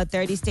weekend.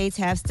 30 states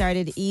have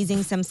started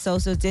easing some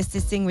social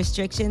distancing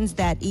restrictions.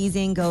 That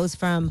easing goes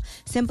from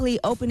simply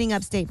opening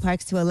up state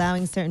parks to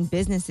allowing certain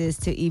businesses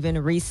to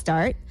even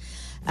restart.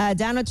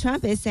 Donald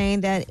Trump is saying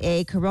that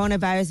a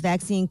coronavirus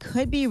vaccine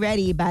could be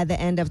ready by the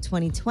end of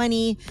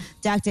 2020.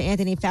 Dr.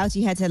 Anthony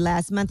Fauci had said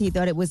last month he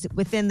thought it was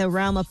within the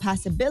realm of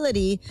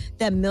possibility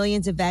that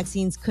millions of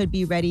vaccines could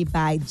be ready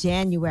by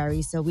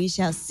January. So we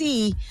shall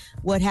see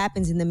what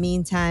happens in the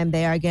meantime.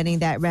 They are getting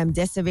that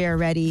remdesivir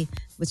ready,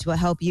 which will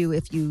help you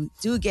if you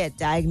do get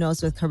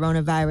diagnosed with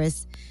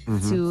coronavirus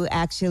to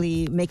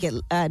actually make it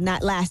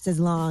not last as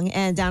long.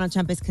 And Donald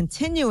Trump is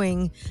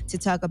continuing to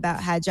talk about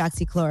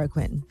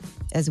hydroxychloroquine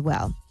as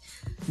well.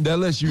 That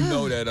lets you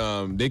know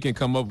that they can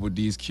come up with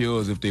these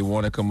cures if they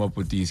want to come up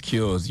with these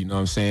cures, you know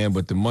what I'm saying?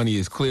 But the money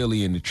is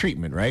clearly in the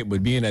treatment, right?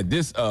 But being that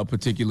this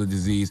particular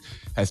disease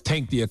has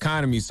tanked the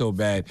economy so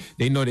bad,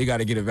 they know they got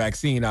to get a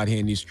vaccine out here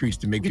in these streets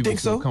to make people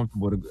feel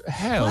comfortable.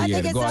 Hell well,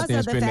 yeah, to go out there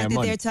and spend that money. I think it's also the fact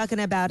that they're talking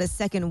about a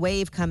second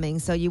wave coming,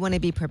 so you want to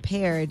be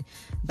prepared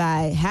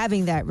by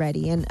having that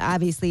ready. And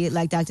obviously,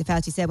 like Dr.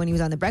 Fauci said when he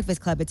was on The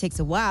Breakfast Club, it takes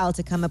a while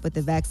to come up with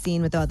the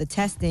vaccine with all the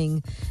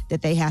testing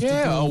that they have to do.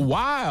 Yeah, a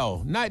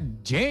while, not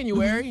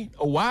January.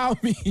 A while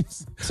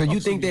means. So you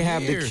think they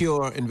have the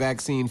cure and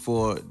vaccine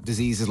for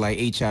diseases like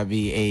HIV,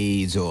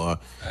 AIDS, or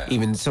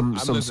even some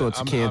sorts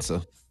of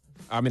cancer?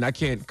 I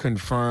can't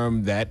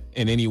confirm that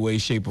in any way,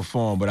 shape, or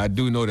form, but I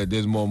do know that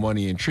there's more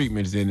money in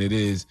treatments than it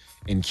is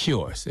in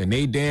cures. And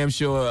they damn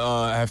sure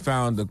have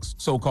found the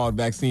so-called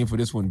vaccine for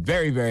this one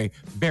very, very,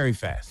 very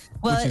fast.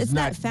 Well, which is it's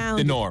not found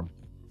the norm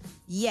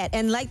yet.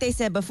 And like they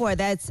said before,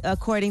 that's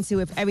according to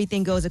if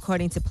everything goes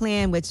according to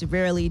plan, which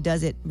rarely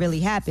does it really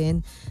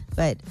happen.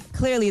 But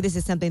clearly, this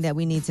is something that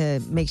we need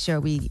to make sure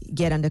we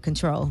get under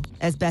control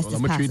as best as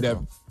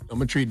possible. I'm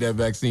gonna treat that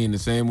vaccine the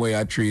same way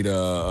I treat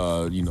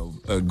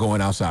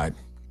going outside.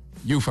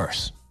 You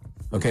first,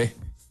 okay?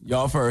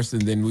 Y'all first,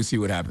 and then we'll see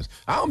what happens.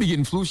 I don't be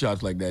getting flu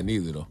shots like that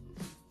neither, though.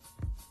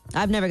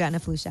 I've never gotten a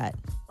flu shot.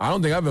 I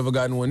don't think I've ever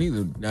gotten one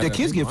either. The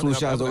kids get flu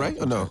shots, though, right?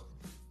 Or no?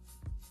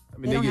 I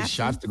mean, they get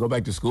shots to go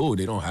back to school.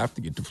 They don't have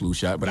to get the flu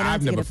shot, but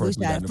I've never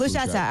personally gotten the flu shot.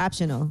 Flu shots are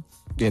optional.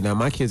 Yeah, now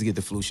my kids get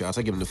the flu shots.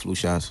 I give them the flu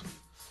shots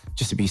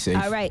just to be safe.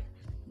 All right.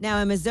 Now,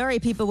 in Missouri,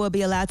 people will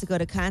be allowed to go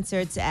to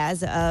concerts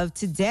as of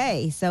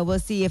today. So we'll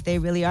see if they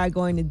really are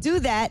going to do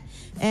that.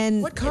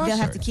 And they'll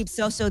have to keep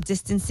social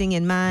distancing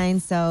in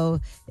mind. So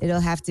it'll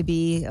have to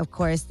be, of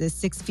course, the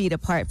 6 feet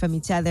apart from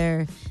each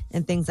other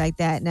and things like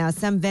that. Now,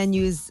 some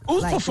venues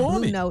like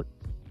Blue Note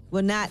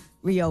will not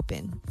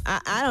reopen.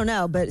 I don't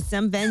know, but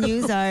some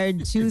venues are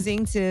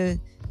choosing to,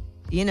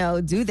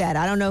 do that.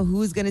 I don't know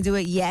who's going to do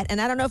it yet.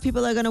 And I don't know if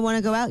people are going to want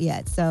to go out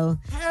yet. So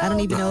I don't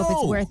even know if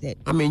it's worth it.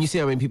 I mean, you see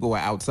how many people are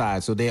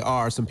outside. So there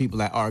are some people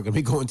that are going to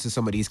be going to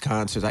some of these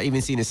concerts. I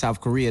even seen in South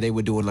Korea, they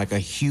were doing like a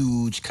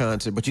huge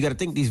concert. But you got to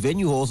think these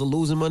venue halls are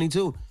losing money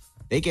too.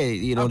 They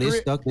can't, they're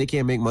stuck. They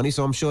can't make money.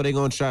 So I'm sure they're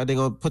going to try. They're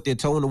going to put their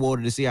toe in the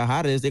water to see how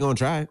hot it is. They're going to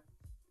try it.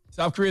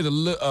 South Korea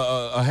is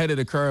ahead of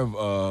the curve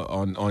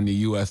on the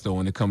U.S., though,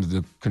 when it comes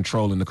to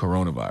controlling the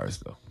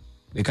coronavirus, though.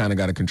 They kind of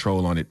got a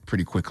control on it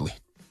pretty quickly.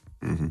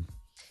 Mm-hmm.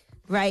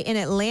 Right. In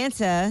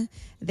Atlanta,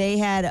 they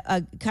had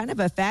a kind of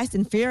a Fast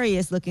and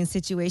Furious looking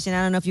situation.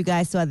 I don't know if you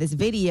guys saw this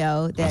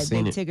video that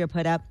Big Tigger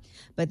put up,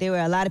 but there were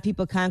a lot of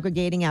people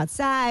congregating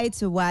outside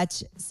to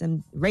watch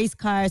some race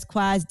cars,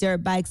 quads,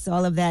 dirt bikes,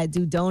 all of that,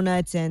 do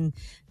donuts and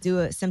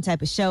do some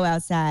type of show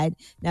outside.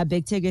 Now,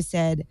 Big Tigger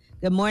said,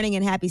 "Good morning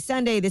and happy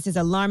Sunday. This is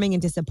alarming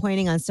and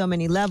disappointing on so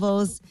many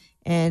levels,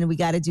 and we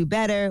got to do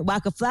better."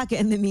 Waka Flocka,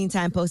 in the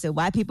meantime, posted,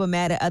 "Why people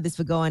mad at others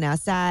for going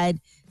outside?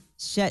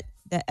 Shut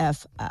the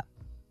F up."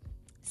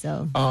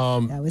 So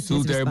that was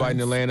salute to everybody in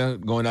Atlanta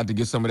going out to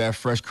get some of that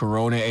fresh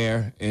Corona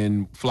air.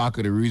 And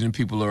Flocka, the reason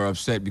people are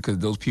upset because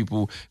those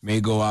people may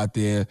go out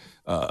there,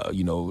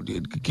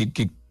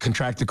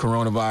 contract the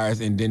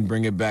coronavirus and then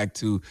bring it back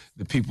to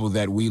the people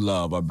that we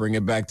love, or bring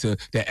it back to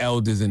the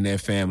elders in their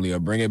family, or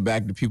bring it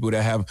back to people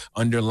that have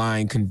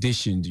underlying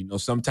conditions.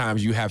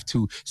 Sometimes you have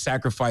to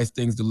sacrifice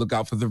things to look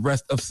out for the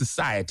rest of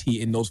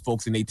society, and those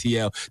folks in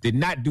ATL did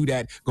not do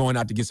that going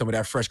out to get some of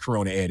that fresh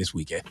Corona air this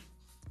weekend.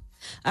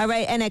 All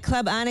right, and at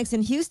Club Onyx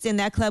in Houston,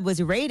 that club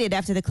was raided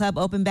after the club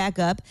opened back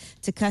up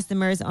to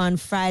customers on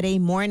Friday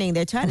morning.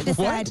 They're trying to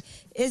decide,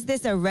 is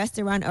this a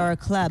restaurant or a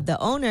club? The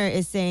owner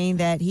is saying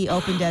that he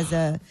opened as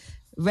a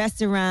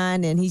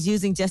restaurant and he's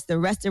using just the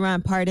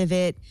restaurant part of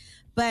it.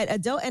 But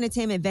adult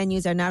entertainment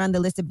venues are not on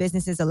the list of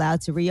businesses allowed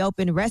to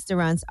reopen.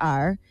 Restaurants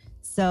are.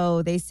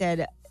 So they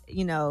said,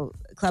 Club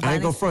Onyx. I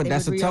ain't gonna front.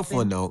 That's a tough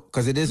one, though,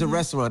 because it is a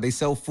restaurant. They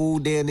sell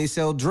food there and they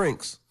sell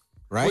drinks,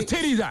 right? Was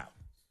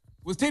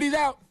titties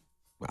out?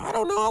 I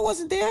don't know. I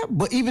wasn't there.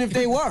 But even if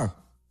they were,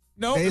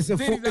 no, it's a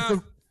food.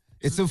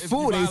 It's a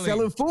food. They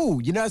selling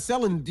food. You're not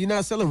selling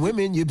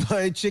women. You're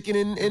buying chicken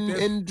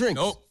and drinks.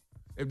 Nope.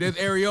 If there's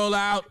areola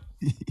out,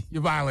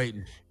 you're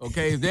violating.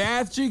 Okay. If their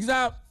ass cheeks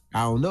out,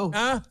 I don't know.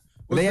 Huh?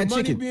 Was they had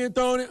money chicken being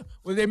thrown in?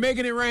 Was they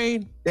making it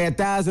rain? They had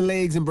thighs and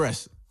legs and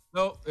breasts.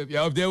 No.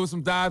 If there was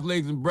some thighs,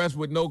 legs, and breasts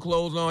with no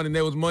clothes on, and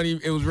there was money,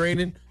 it was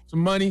raining. Some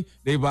money,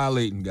 they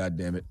violating. God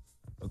damn it.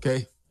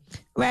 Okay.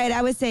 Right.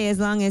 I would say as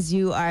long as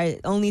you are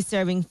only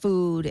serving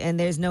food and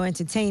there's no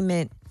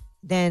entertainment,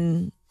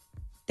 then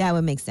that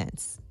would make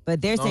sense.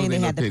 But they're saying they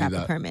had the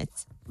proper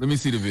permits. Let me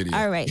see the video.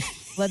 All right.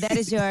 Well, that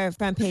is your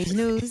front page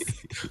news.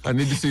 I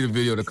need to see the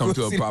video to come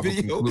to a proper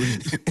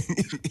conclusion.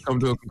 Come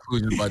to a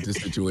conclusion about this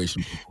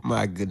situation.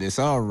 My goodness.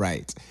 All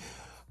right.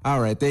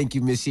 Thank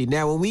you, Miss She.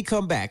 Now, when we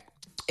come back,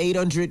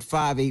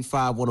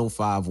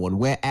 800-585-1051,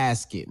 we're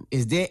asking,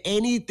 is there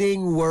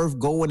anything worth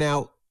going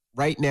out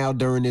right now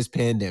during this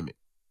pandemic?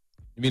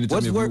 You mean to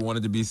tell me if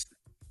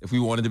we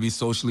wanted to be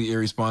socially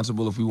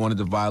irresponsible, if we wanted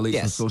to violate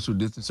some social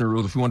distancing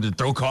rules, if we wanted to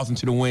throw caution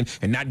to the wind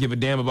and not give a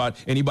damn about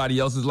anybody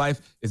else's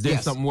life, is there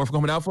something worth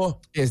going out for?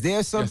 Is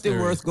there something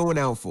worth going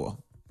out for?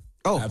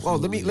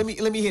 Let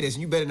me hear this.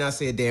 You better not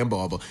say a damn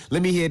barber.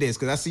 Let me hear this,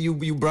 because I see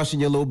you brushing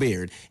your little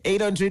beard.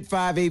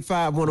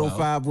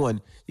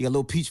 800-585-1051. You got a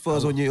little peach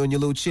fuzz on your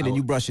little chin and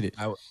you brushing it.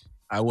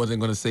 I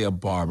wasn't going to say a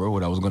barber.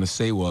 What I was going to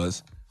say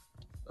was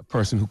a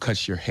person who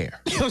cuts your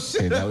hair.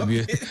 Okay, that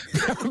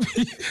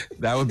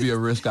would be a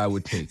risk I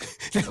would take.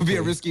 That would be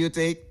a risk you would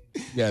take?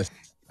 Yes.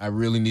 I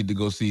really need to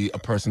go see a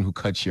person who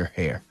cuts your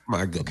hair.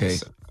 My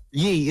goodness. Okay.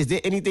 Yee, is there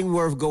anything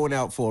worth going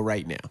out for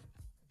right now?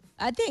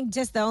 I think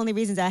just the only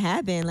reasons I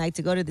have been like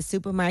to go to the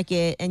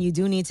supermarket, and you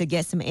do need to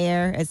get some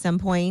air at some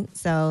point.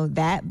 So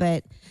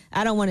but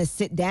I don't want to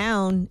sit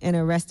down in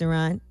a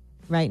restaurant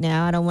right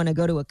now. I don't want to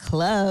go to a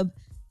club.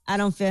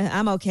 I'm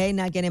okay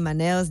not getting my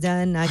nails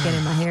done, not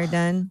getting my hair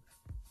done.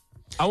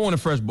 I want a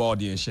fresh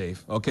baldy and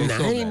shave. Okay,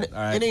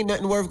 it ain't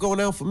nothing worth going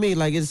out for me.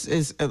 Like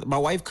it's my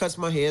wife cuts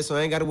my hair, so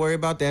I ain't got to worry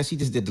about that. She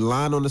just did the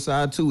line on the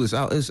side too. It's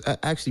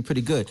actually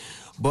pretty good.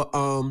 But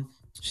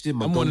she did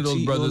my. I'm one of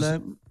those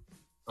brothers.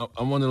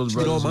 I'm one of those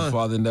brothers whose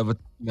father never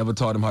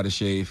taught him how to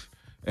shave,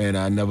 and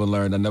I never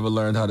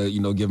learned how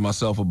to give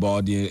myself a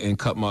baldy and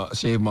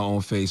shave my own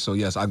face. So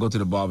yes, I go to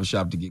the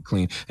barbershop to get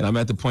clean, and I'm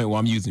at the point where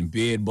I'm using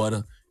beard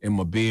butter in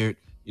my beard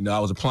You know, I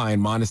was applying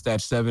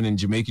Monistat 7 and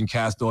Jamaican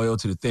castor oil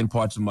to the thin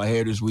parts of my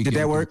hair this weekend.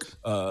 Did that work?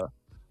 I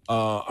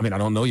mean, I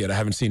don't know yet. I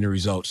haven't seen the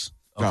results.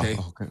 Okay.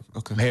 Oh,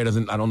 okay. My hair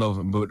doesn't, I don't know,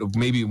 but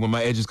maybe when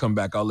my edges come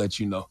back, I'll let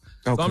you know.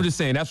 Okay. So I'm just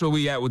saying, that's where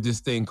we at with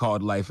this thing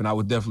called life, and I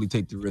would definitely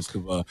take the risk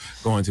of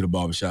going to the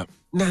barbershop.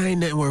 Nah,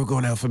 ain't nothing worth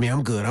going out for me.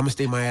 I'm good. I'm going to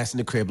stay my ass in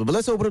the crib. But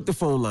let's open up the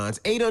phone lines.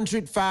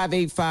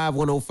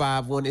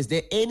 800-585-1051. Is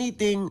there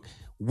anything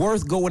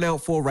worth going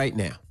out for right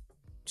now?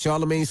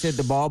 Charlamagne said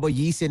the barber.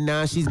 Yee said,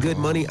 nah, she's good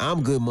money.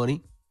 I'm good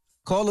money.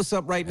 Call us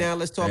up right now.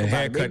 Let's talk about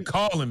haircut it.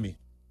 calling me.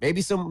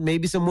 Maybe some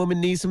women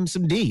need some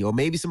D, or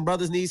maybe some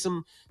brothers need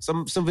some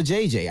for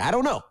JJ. I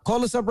don't know.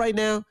 Call us up right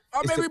now.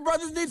 Or maybe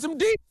brothers need some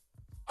D.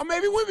 Or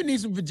maybe women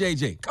need some for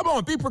JJ. Come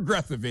on, be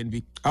progressive,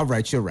 Envy. All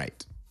right, you're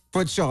right.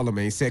 But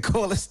Charlamagne said,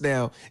 call us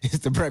now. It's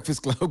the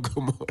Breakfast Club. Good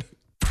morning.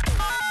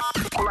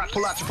 Pull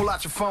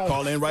out your phone.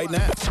 Call in right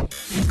now.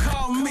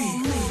 Call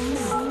me.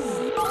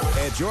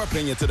 Add your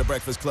opinion to the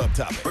Breakfast Club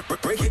topic.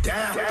 Break it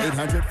down.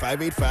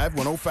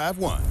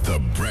 800-585-1051. The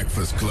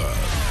Breakfast Club.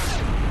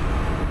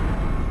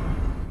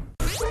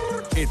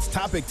 It's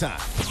topic time.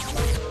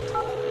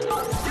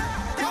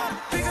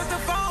 Pick up the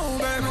phone,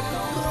 baby.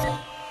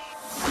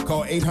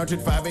 Call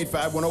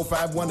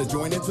 800-585-1051 to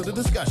join into the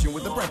discussion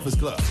with the Breakfast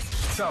Club.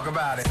 Talk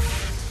about it.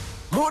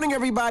 Morning,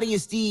 everybody.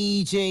 It's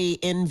DJ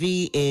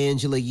Envy,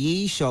 Angela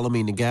Yee,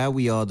 Charlamagne the Guy.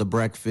 We are the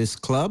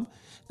Breakfast Club.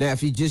 Now,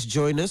 if you just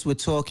joined us, we're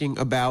talking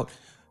about,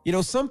 you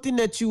know, something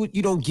that you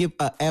don't give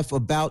a F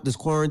about. This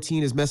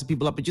quarantine is messing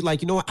people up, but you're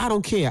like, you know what? I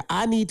don't care.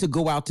 I need to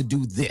go out to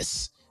do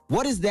this.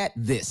 What is that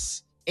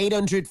this?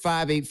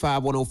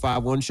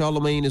 800-585-1051.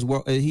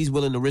 Charlamagne he's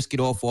willing to risk it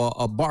all for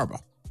a barber.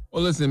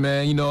 Well, listen,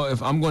 man, you know,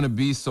 if I'm going to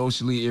be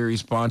socially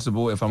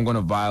irresponsible, if I'm going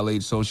to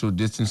violate social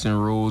distancing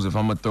rules, if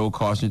I'm going to throw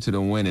caution to the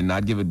wind and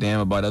not give a damn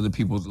about other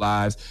people's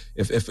lives,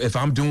 if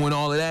I'm doing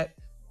all of that,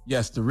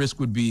 yes, the risk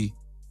would be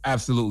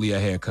absolutely a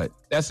haircut.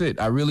 That's it.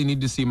 I really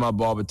need to see my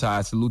barber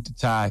tie. Salute to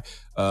Ty.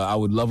 I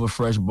would love a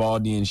fresh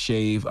Baldian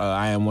shave.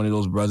 I am one of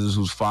those brothers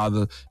whose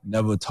father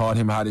never taught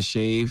him how to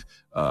shave.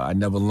 I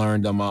never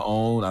learned on my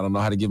own. I don't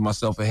know how to give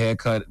myself a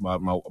haircut. My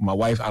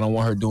wife, I don't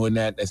want her doing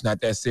that. That's not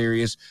that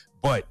serious.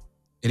 But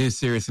it is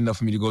serious enough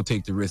for me to go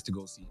take the risk to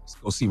go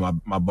see my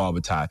barber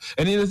tie.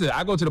 And then listen,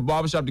 I go to the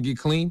barbershop to get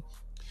clean.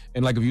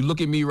 And like, if you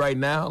look at me right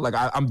now, like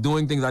I'm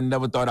doing things I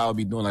never thought I would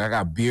be doing. Like I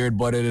got beard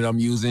butter that I'm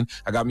using.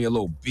 I got me a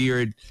little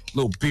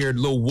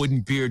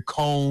wooden beard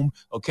comb.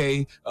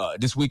 Okay.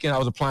 This weekend I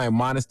was applying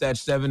Monistat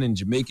 7 and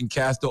Jamaican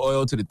castor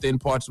oil to the thin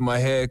parts of my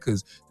hair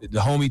because the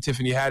homie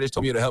Tiffany Haddish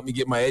told me to help me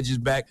get my edges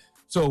back.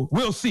 So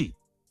we'll see.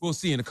 We'll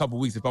see in a couple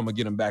weeks if I'm gonna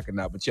get them back or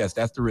not. But yes,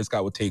 that's the risk I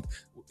would take,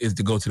 is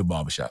to go to the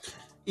barbershop.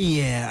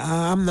 Yeah,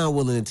 I'm not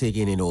willing to take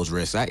any of those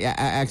risks. I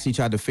actually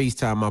tried to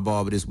FaceTime my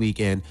barber this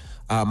weekend.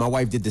 My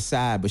wife did the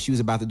side, but she was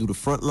about to do the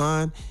front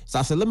line. So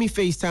I said, let me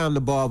FaceTime the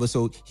barber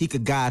so he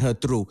could guide her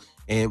through.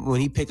 And when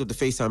he picked up the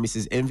FaceTime, he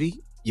says,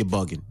 Envy, you're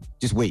bugging.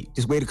 Just wait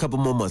a couple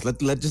more months.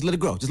 Just let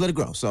it grow.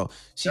 So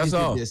she That's just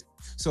all. did this.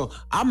 So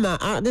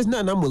there's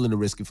nothing I'm willing to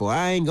risk it for.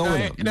 I ain't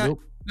going out. Nope.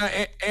 Now,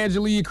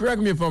 Angela, you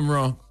correct me if I'm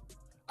wrong.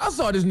 I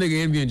saw this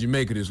nigga Envy in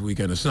Jamaica this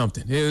weekend or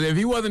something. If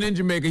he wasn't in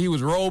Jamaica, he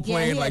was role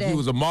playing like he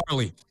was a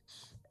Marley.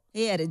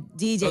 He had a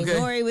DJ. Okay.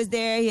 Nori was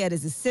there. He had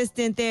his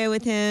assistant there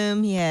with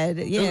him. He had,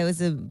 it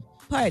was a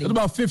party. It was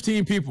about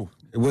 15 people.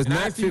 It was And I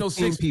not actually know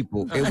 15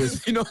 people. It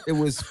was it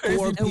was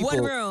 4 people. In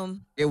one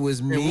room. It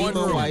was me, one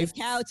my room. wife.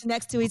 Couch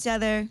next to each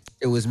other.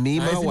 It was me, I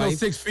my actually know wife.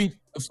 6 feet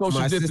of social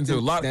my distancing.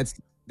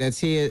 assistant that's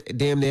here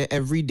damn near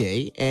every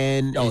day,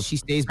 and she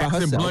stays by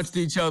Passing herself. blunts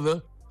to each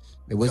other.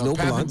 There was no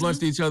passing blunts. blunts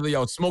to each other.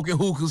 Y'all smoking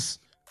hookahs.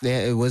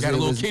 Yeah, it was Got a it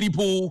little was, kiddie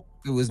pool.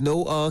 It was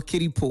no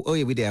kiddie pool. Oh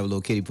yeah, we did have a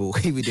little kiddie pool.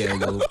 We did have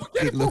a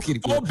little kiddie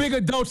pool. 4 big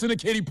adults in the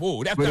kiddie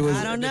pool. That's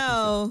I don't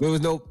know. There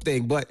was no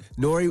thing, but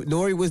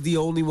Nori was the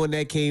only one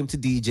that came to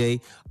DJ.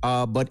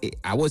 But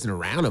I wasn't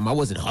around him. I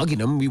wasn't hugging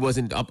him. He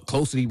wasn't up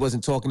close. He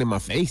wasn't talking in my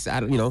face.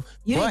 I don't, You but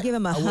didn't give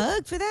him a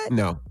hug for that?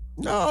 No.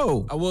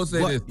 I will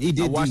say this. He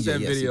did I watched DJ, that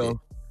yes, he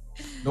video.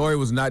 did. Nori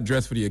was not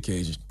dressed for the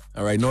occasion.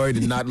 All right, Nori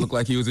did not look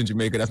like he was in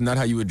Jamaica. That's not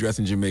how you would dress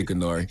in Jamaica,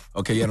 Nori.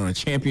 Okay, he had on a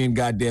champion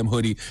goddamn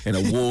hoodie and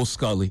a wool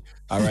scully.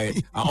 All right,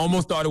 I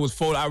almost thought it was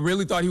photo. I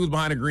really thought he was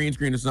behind a green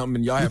screen or something,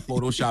 and y'all had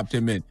photoshopped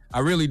him in. I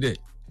really did.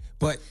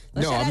 But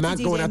Well, no, shout I'm out not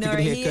to going DJ out to get a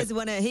Nori. haircut.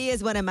 He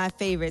is one of my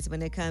favorites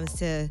when it comes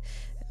to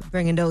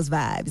bringing those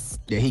vibes.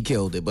 Yeah, he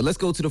killed it. But let's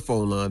go to the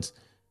phone lines.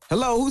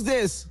 Hello, who's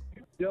this?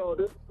 Yo,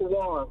 this is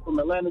Juan from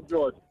Atlanta,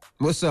 Georgia.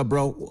 What's up,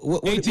 bro?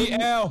 What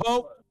ATL,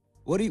 Hope.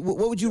 What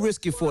would you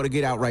risk it for to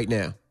get out right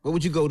now? What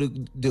would you go to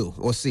do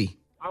or see?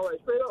 All right,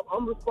 straight up,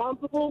 I'm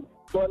responsible.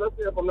 But let's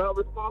say if I'm not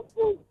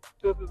responsible,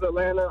 since it's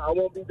Atlanta, I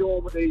won't be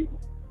doing what they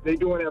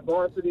doing at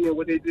Varsity and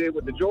what they did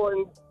with the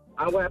Jordans.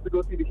 I'm gonna have to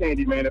go see the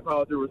Candyman if I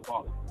was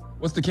irresponsible.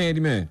 What's the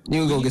Candyman?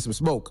 You gonna go get some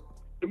smoke?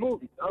 The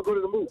movie. I'll go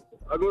to the movie.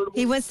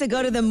 He wants to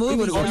go to the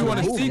movie. Oh, you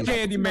want to see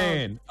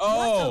Candyman?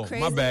 Oh,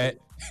 my bad.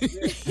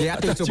 Yeah, I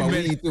thought I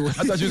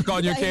thought you was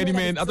calling you a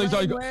Candyman. I thought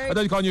you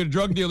were calling you a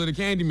drug dealer, the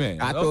Candyman.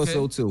 I thought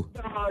so too.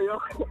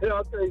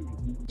 Y'all crazy.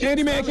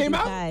 Candyman came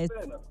out? It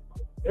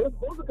was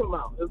supposed to come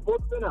out. It's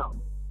supposed to been out.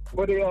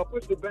 But they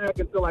pushed it back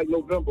until like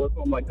November or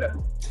something like that.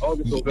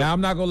 August, November. Now,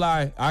 I'm not going to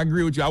lie. I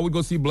agree with you. I would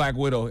go see Black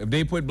Widow. If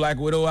they put Black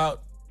Widow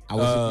out,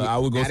 I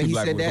would go see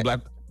Black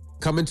Widow.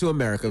 Coming to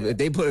America.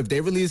 If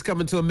they release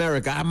Coming to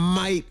America, I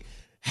might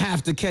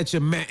have to catch a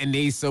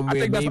matinee somewhere. I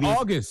think that's maybe.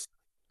 August.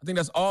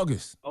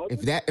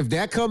 If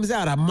that comes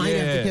out, I might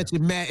have to catch a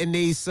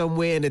matinee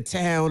somewhere in a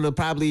town, or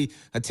probably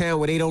a town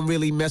where they don't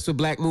really mess with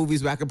black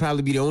movies, but I could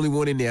probably be the only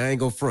one in there. I ain't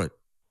gonna front.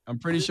 I'm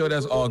pretty sure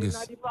that's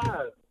August.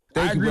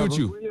 I agree with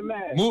you.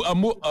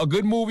 A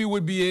good movie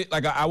would be it.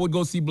 Like I would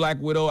go see Black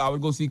Widow. I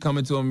would go see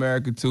Coming to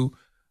America too.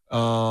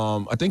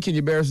 I think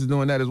Kenya Barris is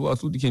doing that as well.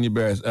 Salute to Kenya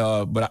Barris.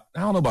 But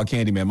I don't know about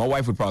Candyman. My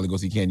wife would probably go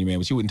see Candyman,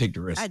 but she wouldn't take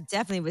the risk. I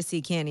definitely would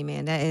see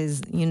Candyman. That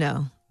is,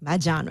 my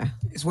genre.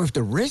 It's worth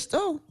the risk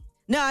though.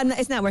 No,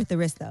 it's not worth the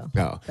risk though.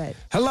 No. But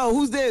hello,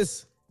 who's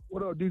this?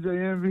 What up,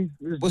 DJ Envy?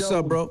 What's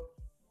up, bro?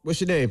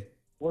 What's your name?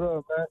 What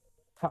up, man?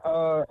 Hey,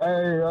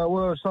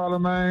 what up,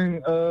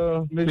 Charlamagne?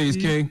 Peace,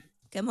 King.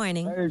 Good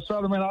morning. Hey,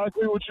 Charlamagne, I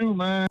agree with you,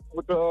 man.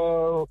 With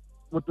the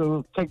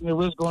taking the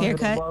risk going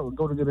to the barber,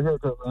 go to get a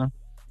haircut, man.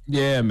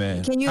 Yeah,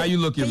 man. How you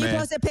looking,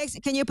 man?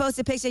 Can you post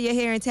a picture of your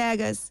hair and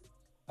tag us?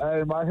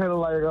 Hey, my hair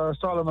like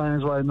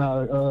Charlamagne's right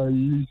now.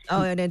 And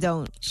then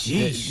don't.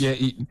 Jeez. Your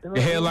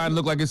hairline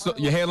look like it's.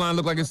 Your hairline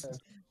look like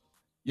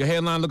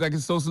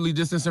it's socially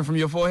distancing from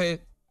your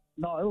forehead.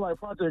 No, it look like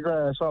Project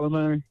Grass,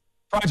 Charlamagne.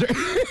 Project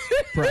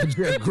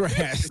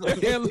Grass.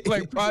 It look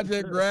like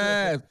Project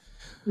Grass.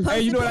 Hey,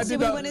 you know what I did?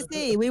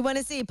 We want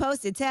to see.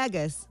 Post it. Tag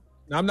us.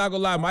 I'm not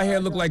gonna lie. My hair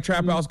looked like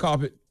Trap House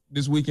carpet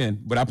this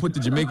weekend, but I put the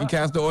Jamaican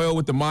castor oil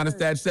with the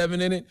Monistat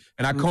 7 in it,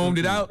 and I combed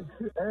it out,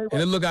 and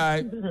it looked all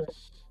right.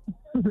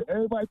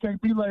 Everybody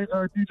can't be like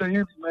DJ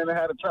Envy, man. They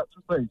had a trap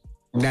toothpaste.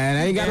 Nah,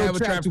 they ain't got no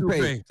trap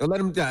toothpaste. So let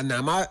them down.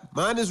 Nah,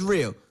 mine is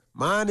real.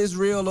 Mine is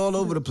real all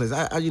over the place.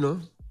 I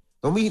don't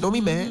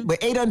be mad. But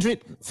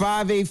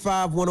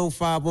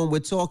 800-585-1051. We're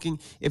talking.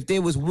 If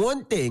there was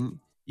one thing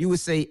you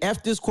would say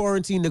F this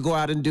quarantine to go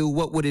out and do,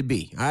 what would it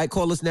be? All right,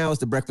 call us now. It's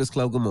the Breakfast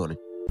Club. Good morning.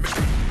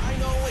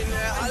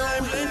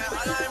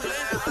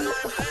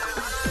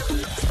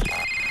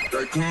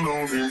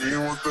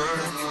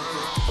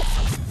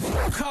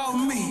 Call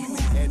me.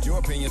 Add your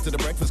opinions to the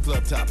Breakfast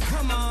Club topic.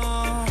 Come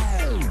on.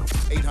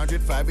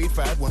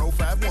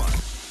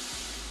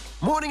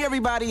 800-585-1051. Morning,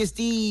 everybody. It's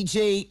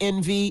DJ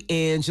Envy,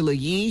 Angela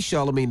Yee,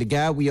 Charlamagne the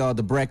Guy. We are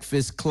the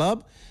Breakfast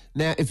Club.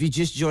 Now, if you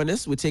just joined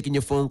us, we're taking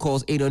your phone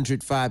calls,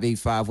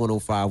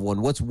 800-585-1051.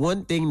 What's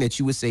one thing that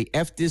you would say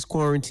F this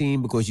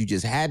quarantine because you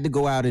just had to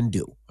go out and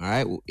do? All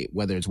right?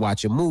 Whether it's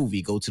watch a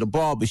movie, go to the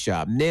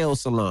barbershop, nail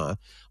salon,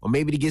 or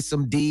maybe to get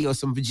some D or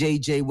some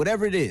JJ,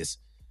 whatever it is.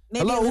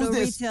 Maybe hello, a who's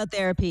this? retail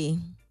therapy.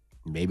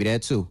 Maybe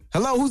that too.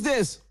 Hello, who's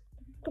this?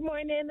 Good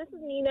morning. This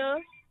is Nina.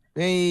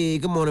 Hey,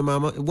 good morning,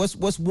 Mama.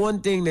 What's one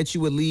thing that you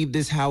would leave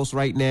this house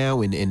right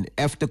now and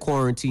F the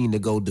quarantine to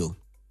go do?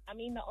 I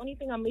mean, the only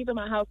thing I'm leaving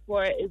my house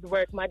for is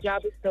work. My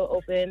job is still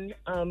open.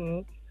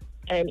 And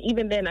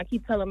even then, I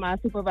keep telling my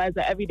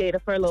supervisor every day to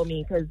furlough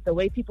me because the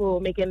way people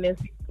are making this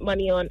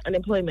money on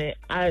unemployment,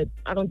 I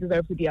don't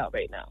deserve to be out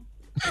right now.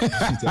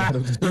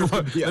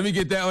 Let me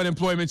get that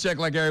unemployment check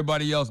like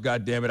everybody else.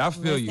 God damn it, I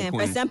feel you,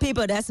 Queen. For some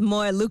people, that's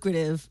more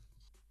lucrative.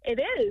 It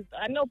is.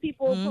 I know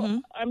people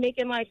who are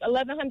making like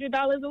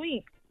 $1,100 a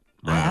week.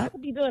 I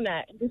could be doing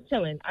that, just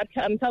chilling.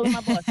 I'm telling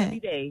my boss every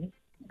day.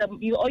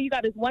 All you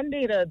got is one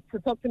day to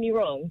talk to me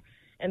wrong,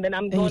 and then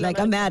I'm going like,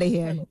 I'm out of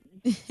here.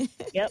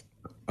 Yep.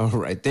 All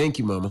right, thank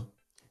you, Mama.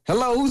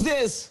 Hello, who's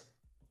this?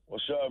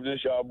 What's up?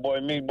 This y'all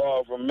boy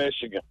Meatball from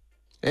Michigan.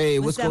 Hey,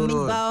 what's up, going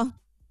Meatball? on?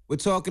 We're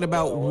talking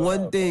about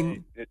one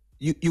thing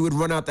you would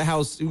run out the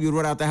house. You would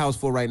run out the house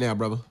for right now,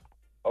 brother.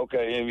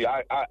 Okay, Envy.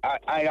 I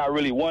ain't got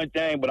really one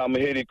thing, but I'm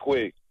gonna hit it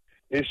quick.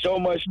 There's so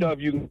much stuff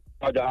you can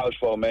out the house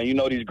for, man. You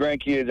know these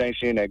grandkids ain't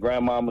seeing their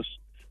grandmamas.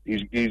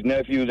 These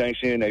nephews ain't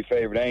seeing their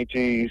favorite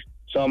aunties.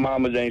 Some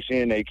mamas ain't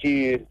seeing their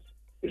kids.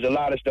 There's a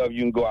lot of stuff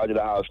you can go out to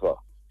the house for.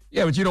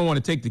 Yeah, but you don't want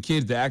to take the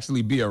kids to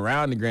actually be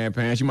around the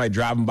grandparents. You might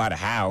drive them by the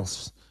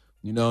house.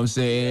 You know what I'm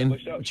saying?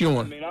 Yeah, but you don't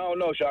want. I mean, I don't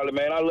know,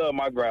 Charlamagne. I love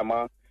my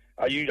grandma.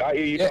 I hear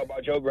you talk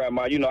about your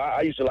grandma. You know,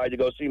 I used to like to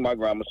go see my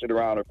grandma, sit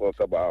around her for a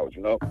couple hours,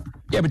 you know?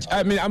 Yeah, but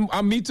I mean,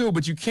 I'm me too,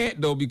 but you can't,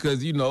 though,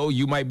 because, you know,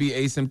 you might be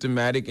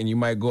asymptomatic and you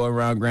might go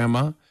around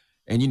grandma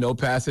and, you know,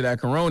 pass her that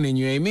corona and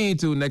you ain't mean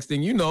to. Next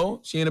thing you know,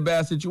 she in a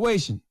bad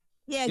situation.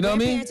 Yeah, you know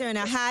grandparents are in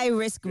a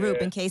high-risk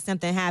group in case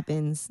something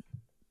happens.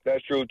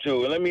 That's true,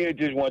 too. And let me hit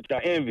this one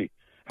time. Envy,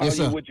 how are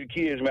you with your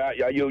kids, man?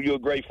 You're a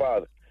great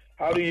father.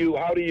 How do you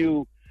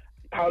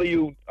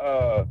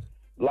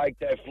like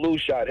that flu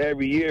shot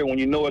every year when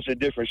you know it's a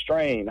different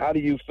strain? How do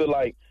you feel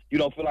like you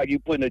don't feel like you're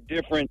putting a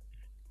different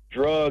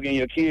drug in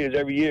your kids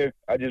every year?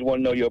 I just want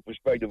to know your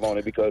perspective on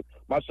it because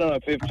my son,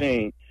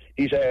 15,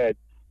 he's had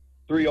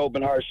 3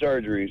 open heart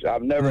surgeries.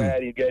 I've never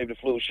had he gave the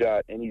flu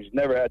shot, and he's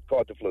never had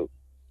caught the flu.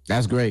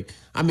 That's great.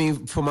 I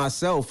mean, for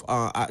myself,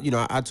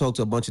 I talk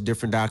to a bunch of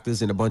different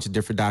doctors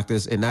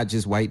and not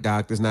just white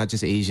doctors, not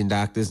just Asian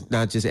doctors,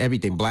 not just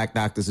everything, black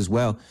doctors as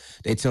well.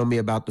 They tell me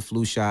about the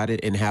flu shot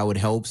and how it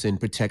helps and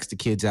protects the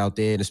kids out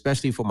there. And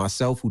especially for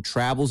myself who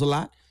travels a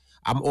lot,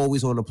 I'm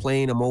always on a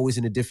plane. I'm always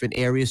in a different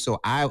area. So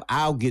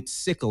I'll get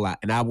sick a lot,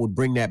 and I would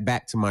bring that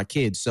back to my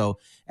kids. So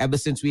ever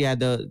since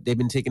they've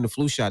been taking the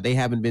flu shot, they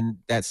haven't been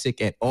that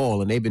sick at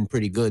all, and they've been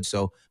pretty good.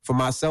 So for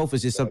myself,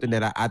 it's just something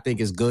that I think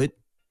is good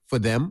for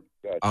them.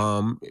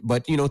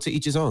 But to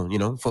each his own.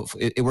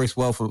 It works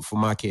well for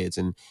my kids,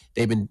 and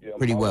they've been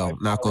pretty well.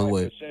 Knock on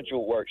wood.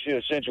 Essential work. She's an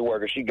essential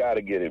worker. She got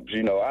to get it.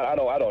 I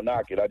don't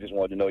knock it. I just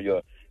wanted to know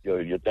your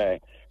thing.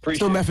 There's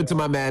no method to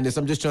my madness.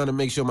 I'm just trying to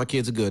make sure my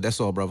kids are good.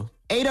 That's all, brother.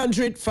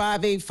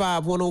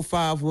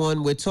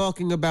 800-585-1051. We're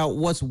talking about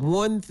what's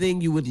one thing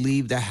you would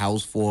leave the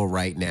house for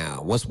right now.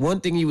 What's one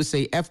thing you would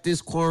say, F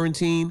this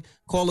quarantine?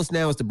 Call us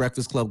now. It's The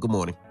Breakfast Club. Good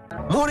morning.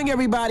 Morning,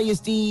 everybody.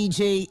 It's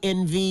DJ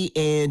NV,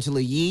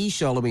 Angela Yee,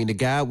 Charlamagne the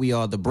Guy. We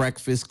are The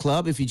Breakfast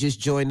Club. If you just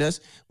joined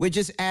us, we're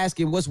just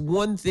asking, what's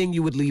one thing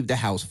you would leave the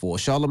house for?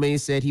 Charlamagne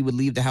said he would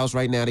leave the house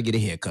right now to get a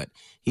haircut.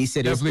 He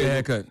said his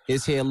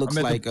hair looks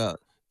like a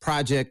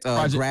Project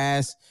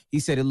Grass. He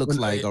said it looks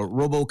like a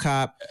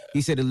RoboCop.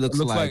 He said it looks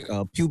like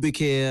pubic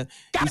hair.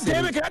 God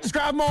damn it! Can I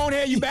describe my own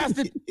hair, you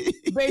bastard?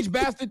 You beige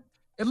bastard.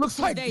 It looks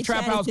like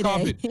trap house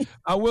carpet.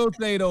 I will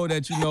say though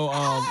that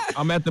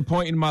I'm at the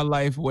point in my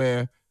life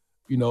where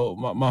my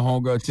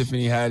homegirl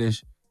Tiffany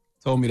Haddish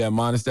told me that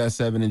Monistat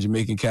 7 and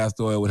Jamaican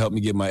castor oil would help me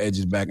get my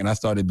edges back, and I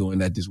started doing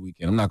that this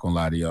weekend. I'm not gonna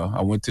lie to y'all.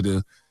 I went to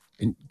the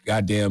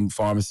goddamn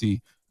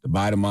pharmacy to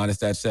buy the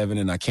Monistat 7,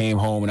 and I came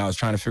home and I was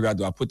trying to figure out,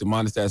 do I put the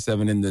Monistat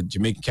 7 in the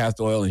Jamaican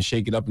castor oil and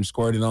shake it up and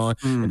squirt it on?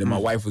 Mm-hmm. And then my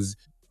wife was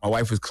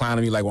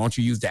clowning me like, why don't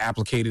you use the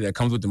applicator that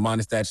comes with the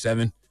Monistat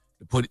 7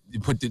 to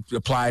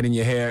apply it in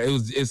your hair?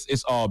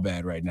 It's all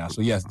bad right now.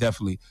 So yes,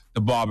 definitely the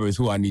barber is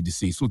who I need to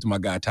see. Salute to my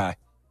guy Ty.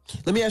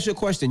 Let me ask you a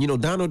question.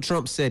 Donald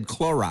Trump said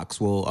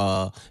Clorox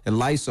and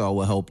Lysol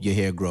will help your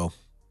hair grow.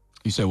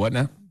 You said what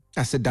now?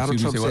 I said Donald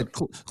Trump said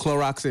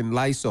Clorox and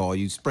Lysol.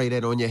 You spray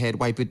that on your head,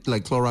 wipe it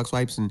like Clorox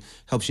wipes, and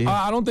helps your hair.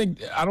 I don't think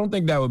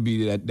that would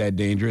be that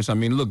dangerous. I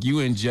mean, look,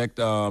 you inject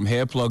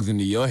hair plugs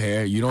into your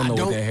hair. You don't know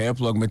what that hair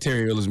plug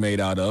material is made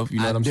out of. You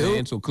know what I'm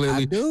saying? So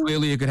clearly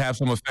it could have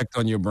some effect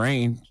on your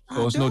brain.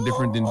 So it's no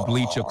different than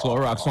bleach or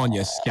Clorox on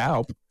your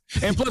scalp.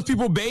 And plus,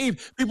 people bathe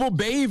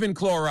in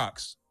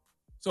Clorox.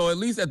 So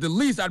at the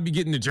least, I'd be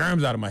getting the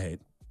germs out of my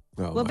head.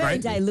 Very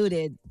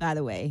diluted, by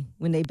the way,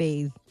 when they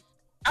bathe.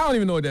 I don't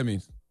even know what that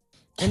means.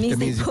 It means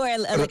they pour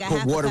like a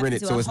half water in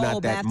it, so it's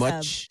not that bathtub.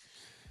 much.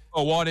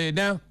 Oh, water it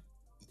down?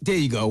 There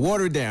you go.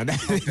 Water it down.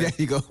 There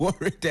you go.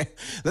 Water it down.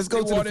 Let's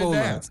go to the phone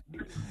lines.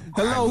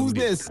 Hello, who's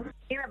this?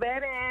 Here,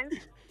 baby.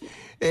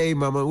 Hey,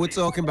 mama. We're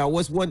talking about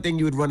what's one thing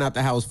you would run out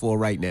the house for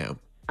right now?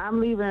 I'm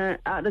leaving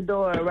out the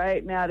door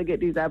right now to get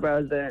these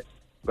eyebrows done.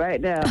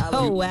 Right now.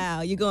 Oh, wow.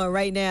 You're going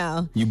right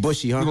now. You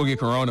bushy, huh? You gonna get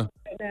corona.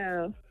 Right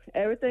now.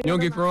 Everything. You don't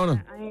get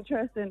corona? I ain't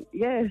trusting.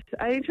 Yes,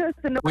 I ain't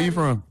trusting. Where you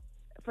from?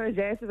 From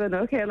Jacksonville,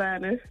 North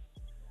Carolina.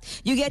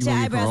 You get your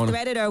eyebrows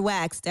threaded or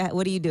waxed?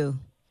 What do you do?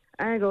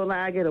 I ain't gonna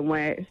lie, I get them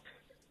waxed.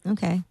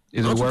 Okay.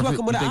 Is it worth it? Pluck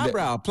them with an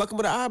eyebrow. Pluck them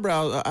with an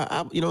eyebrow.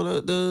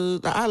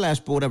 The eyelash,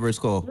 whatever it's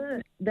called.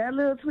 Look, that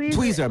little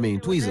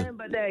tweezer. Tweezer.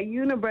 But that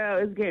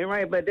unibrow is getting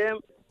right. But them.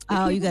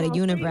 Oh, you got a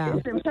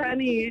unibrow.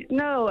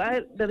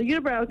 The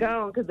unibrow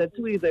gone because the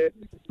tweezer.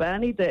 But I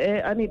need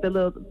the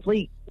little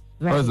fleet.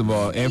 Right. First of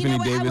all, Anthony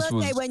Davis I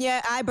will say, when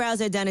your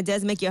eyebrows are done, it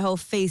does make your whole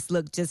face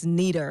look just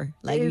neater.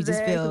 Like you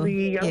just feel.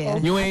 Yeah.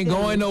 You ain't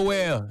going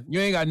nowhere. You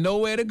ain't got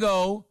nowhere to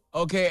go.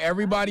 Okay,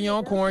 everybody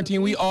on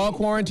quarantine. We all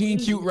quarantine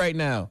cute right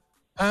now.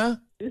 Huh?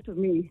 This is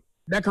me.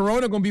 That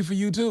corona gonna be for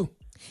you too.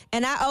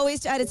 And I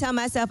always try to tell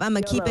myself I'm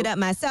going to keep it up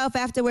myself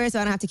afterwards, so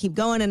I don't have to keep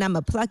going, and I'm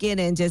going to pluck it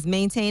and just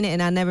maintain it,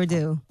 and I never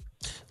do.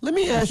 Let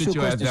me ask you a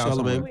question,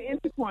 Charlamagne. We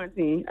into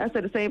quarantine. I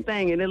said the same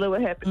thing, and then look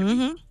what happened.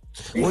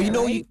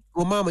 Mm-hmm.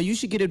 Well, Mama, you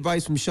should get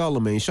advice from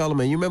Charlamagne.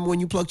 Charlamagne, you remember when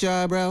you plucked your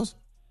eyebrows?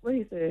 What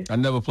he said? I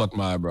never plucked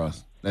my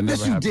eyebrows.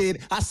 Yes, you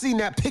did. I seen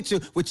that picture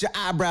with your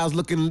eyebrows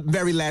looking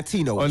very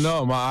Latino. Oh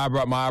no, my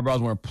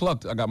eyebrows weren't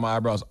plucked. I got my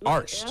eyebrows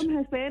arched. I'm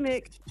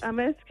Hispanic. I'm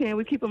Mexican.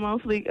 We keep them on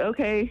fleek.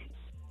 Okay.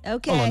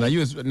 Okay.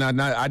 Hold on,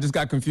 now I just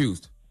got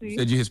confused. You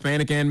said you're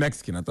Hispanic and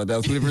Mexican. I thought that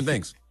was two different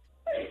things.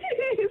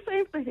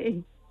 Same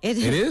thing. It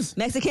is?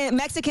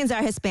 Mexicans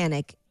are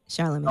Hispanic,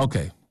 Charlamagne.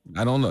 Okay.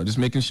 I don't know. Just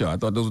making sure. I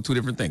thought those were two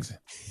different things.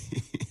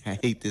 I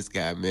hate this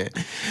guy, man.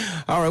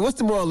 All right. What's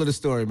the moral of the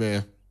story,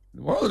 man?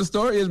 The moral of the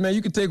story is, man,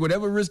 you can take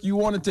whatever risk you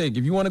want to take.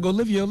 If you want to go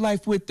live your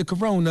life with the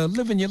corona,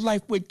 living your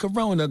life with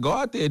corona, go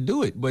out there,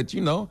 do it. But,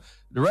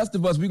 the rest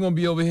of us, we're going to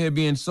be over here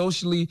being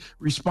socially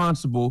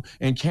responsible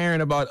and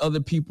caring about other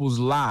people's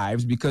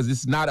lives because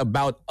it's not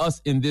about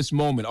us in this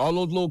moment. All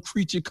those little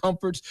creature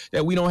comforts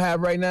that we don't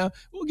have right now,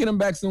 we'll get them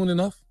back soon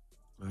enough.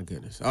 My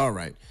goodness. All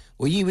right.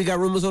 Well, we got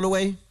rumors on the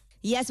way?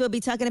 Yes, we'll be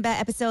talking about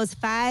episodes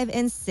 5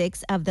 and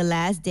 6 of The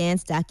Last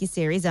Dance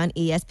docuseries on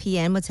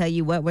ESPN. We'll tell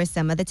you what were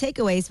some of the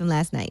takeaways from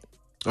last night.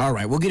 All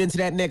right, we'll get into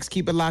that next.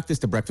 Keep it locked. It's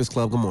The Breakfast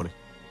Club. Good morning.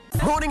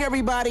 Morning,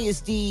 everybody.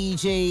 It's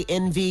DJ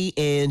Envy,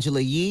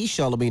 Angela Yee,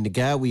 Charlamagne the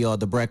God. We are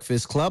The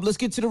Breakfast Club. Let's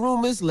get to the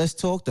rumors. Let's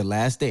talk The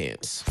Last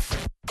Dance.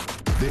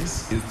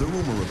 This is The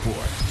Rumor Report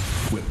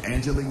with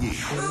Angela Yee.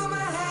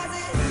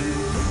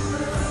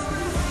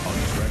 On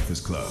The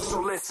Breakfast Club.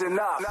 So listen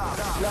up.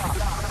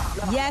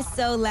 Yes,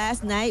 so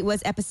last night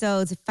was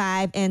episodes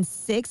 5 and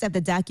 6 of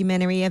the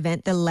documentary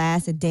event, The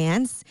Last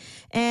Dance.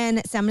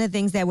 And some of the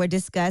things that were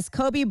discussed,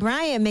 Kobe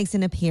Bryant makes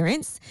an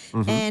appearance.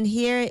 And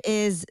here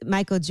is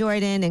Michael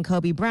Jordan and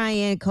Kobe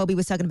Bryant. Kobe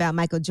was talking about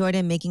Michael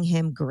Jordan making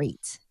him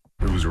great.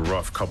 It was a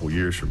rough couple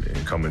years for me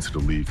coming into the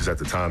league because at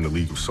the time the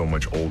league was so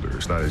much older.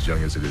 It's not as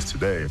young as it is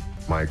today.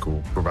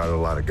 Michael provided a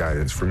lot of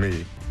guidance for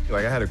me.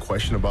 Like I had a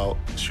question about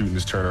shooting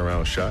this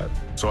turnaround shot.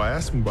 So I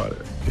asked him about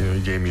it. You know,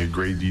 he gave me a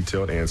great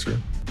detailed answer.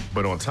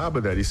 But on top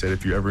of that, he said,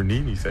 if you ever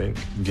need anything,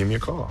 give me a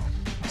call.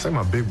 It's like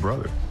my big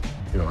brother.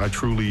 You know, I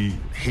truly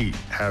hate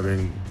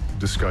having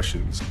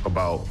discussions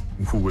about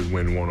who would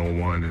win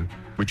one-on-one. And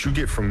what you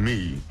get from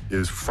me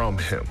is from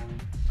him.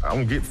 I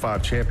don't get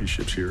 5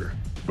 championships here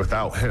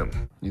without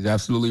him. He's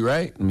absolutely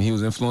right. I mean, he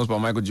was influenced by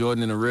Michael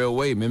Jordan in a real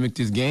way, mimicked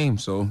his game.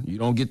 So you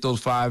don't get those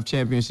 5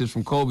 championships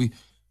from Kobe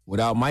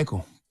without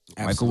Michael.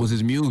 Absolutely. Michael was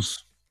his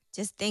muse.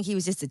 Just think he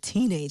was just a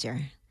teenager.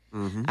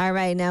 All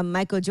right, now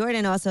Michael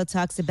Jordan also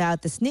talks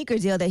about the sneaker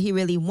deal that he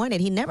really wanted.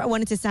 He never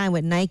wanted to sign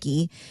with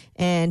Nike,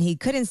 and he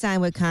couldn't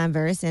sign with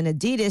Converse, and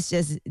Adidas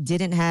just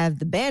didn't have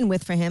the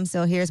bandwidth for him,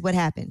 so here's what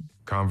happened.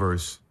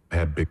 Converse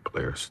had big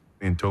players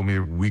and told me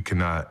we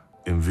cannot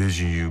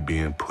envision you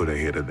being put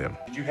ahead of them.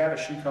 Did you have a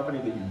shoe company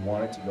that you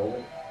wanted to go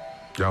with?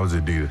 That was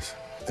Adidas.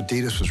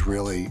 Adidas was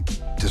really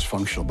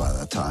dysfunctional by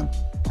that time,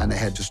 and they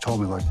had just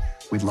told me, like,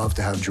 we'd love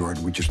to have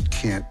Jordan, we just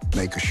can't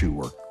make a shoe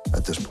work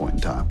at this point in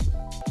time.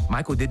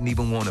 Michael didn't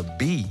even want to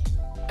be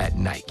at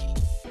Nike.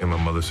 And my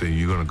mother said,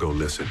 you're going to go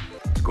listen.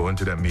 Go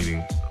into that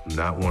meeting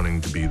not wanting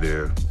to be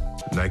there.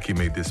 Nike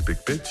made this big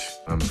pitch.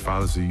 My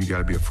father said, you got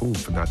to be a fool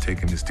for not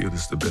taking this deal.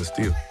 This is the best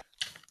deal.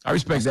 I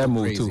respect that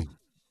move, too.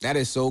 That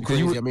is so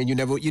crazy. I mean,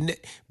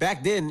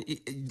 back then,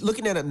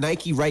 looking at a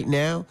Nike right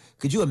now,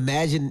 could you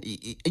imagine,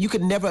 you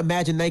could never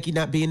imagine Nike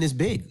not being this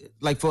big.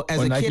 Like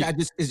as a kid,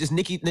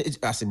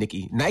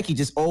 Nike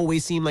just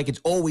always seemed like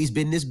it's always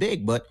been this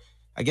big, but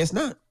I guess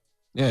not.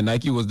 Yeah,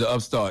 Nike was the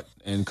upstart,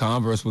 and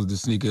Converse was the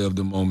sneaker of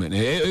the moment.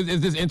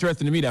 It's just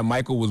interesting to me that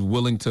Michael was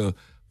willing to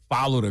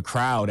follow the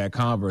crowd at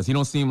Converse. He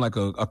don't seem like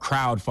a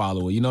crowd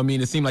follower. You know what I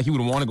mean? It seemed like he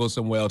would want to go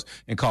somewhere else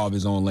and carve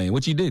his own lane,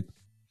 which he did.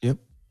 Yep.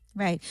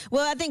 Right.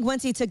 Well, I think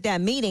once he took that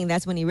meeting,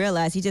 that's when he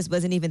realized he just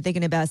wasn't even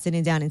thinking about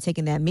sitting down and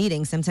taking that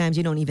meeting. Sometimes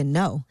you don't even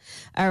know.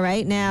 All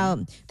right.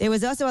 Now, there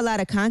was also a lot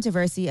of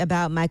controversy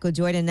about Michael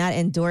Jordan not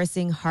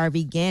endorsing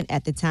Harvey Gantt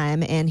at the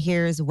time, and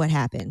here's what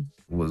happened.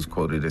 Was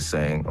quoted as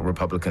saying,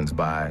 Republicans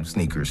buy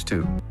sneakers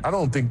too. I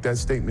don't think that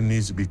statement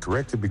needs to be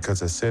corrected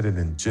because I said it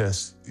in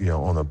jest,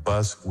 on a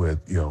bus with,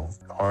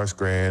 Horace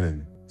Grant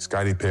and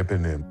Scottie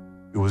Pippen, and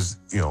it was,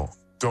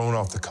 thrown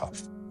off the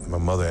cuff. My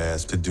mother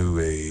asked to do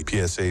a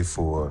PSA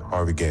for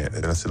Harvey Gantt,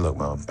 and I said, look,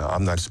 Mom,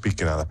 I'm not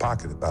speaking out of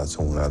pocket about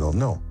someone I don't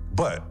know,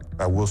 but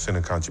I will send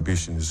a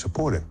contribution to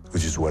support him,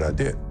 which is what I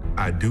did.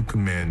 I do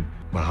commend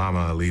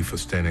Muhammad Ali for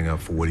standing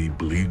up for what he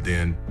believed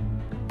in,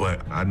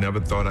 but I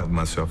never thought of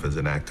myself as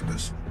an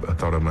activist. I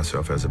thought of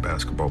myself as a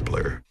basketball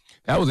player.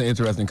 That was an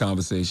interesting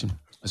conversation,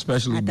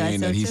 especially being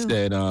that he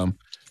said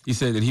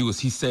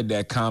he said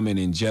that comment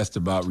in jest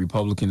about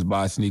Republicans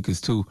buy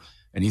sneakers too,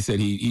 and he said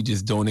he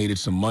just donated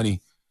some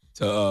money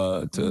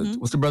to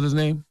what's the brother's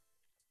name?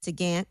 To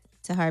Gantt,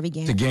 to Harvey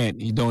Gantt. To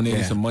Gantt, he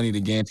donated some money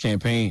to Gantt's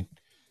campaign.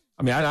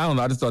 I mean, I don't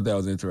know. I just thought that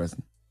was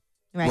interesting.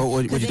 Right. Well,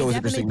 what you thought was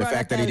interesting? The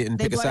fact that he didn't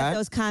pick a side.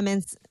 Those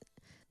comments.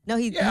 No,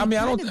 he.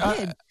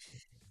 Yeah,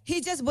 He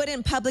just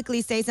wouldn't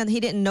publicly say something. He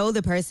didn't know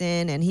the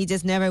person, and he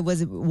just never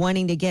was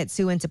wanting to get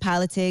too into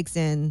politics.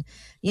 And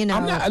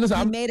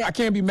I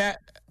can't be mad.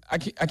 I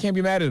can't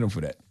be mad at him for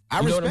that. I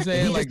respect what I'm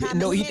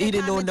saying. He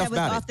didn't know enough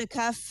about it. Off the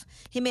cuff.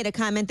 He made a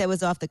comment that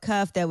was off the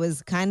cuff that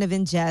was kind of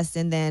in jest,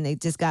 and then it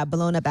just got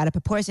blown up out of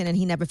proportion, and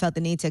he never felt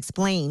the need to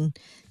explain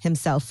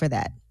himself for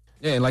that.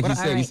 Yeah, like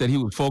he said he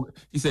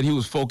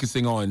was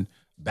focusing on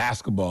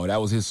basketball.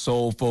 That was his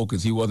sole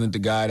focus. He wasn't the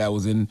guy that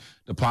was in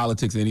the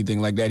politics or anything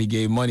like that. He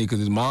gave money because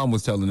his mom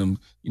was telling him,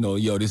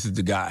 yo, this is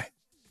the guy.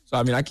 So,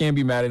 I mean, I can't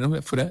be mad at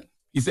him for that.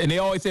 He said, and they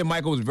always said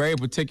Michael was very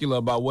particular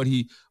about what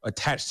he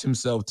attached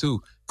himself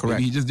to. Correct.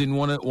 Maybe he just didn't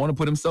want to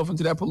put himself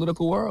into that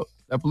political world,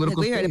 that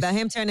political space. We heard about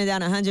him turning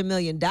down $100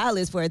 million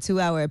for a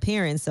 2-hour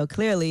appearance. So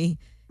clearly,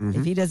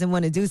 if he doesn't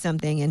want to do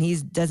something and he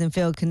doesn't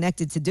feel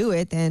connected to do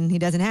it, then he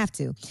doesn't have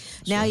to.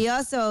 Now, he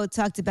also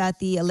talked about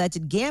the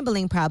alleged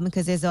gambling problem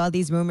because there's all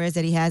these rumors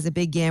that he has a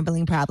big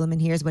gambling problem.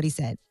 And here's what he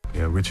said.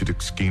 Yeah, Richard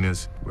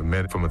Esquinas, we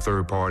met from a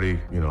third party.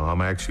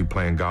 I'm actually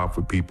playing golf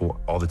with people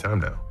all the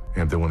time now.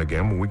 And if they want to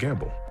gamble, we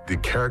gamble. The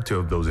character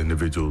of those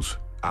individuals,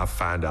 I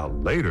find out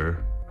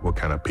later what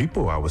kind of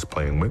people I was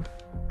playing with.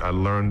 I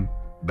learned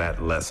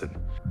that lesson.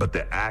 But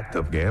the act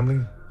of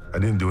gambling, I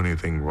didn't do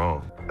anything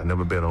wrong. I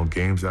never bet on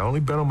games. I only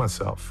bet on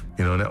myself,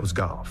 and that was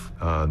golf.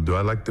 Do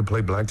I like to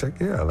play blackjack?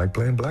 Yeah, I like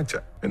playing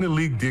blackjack. And the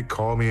league did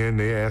call me in.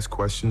 They asked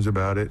questions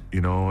about it,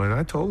 and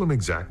I told them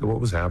exactly what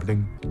was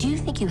happening. Do you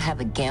think you have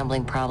a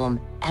gambling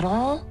problem at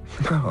all?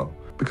 No,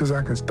 because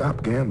I can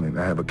stop gambling.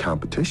 I have a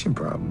competition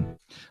problem.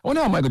 I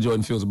wonder how Michael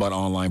Jordan feels about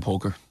online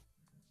poker.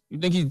 You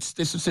think he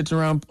sits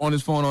around on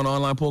his phone on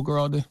online poker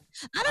all day?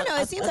 I don't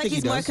know. It seems like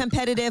he's more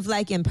competitive,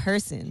 like in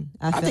person.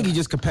 I think he's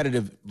just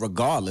competitive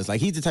regardless. Like,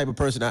 he's the type of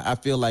person I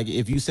feel like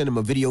if you send him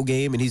a video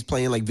game and he's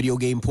playing like video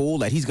game pool,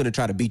 like he's going to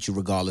try to beat you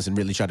regardless and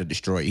really try to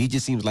destroy you. He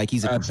just seems like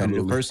he's a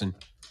competitive person.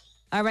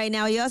 All right.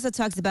 Now, he also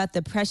talks about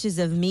the pressures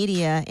of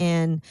media,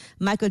 and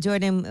Michael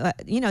Jordan,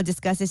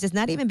 discusses just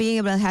not even being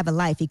able to have a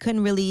life. He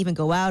couldn't really even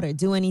go out or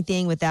do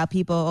anything without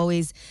people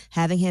always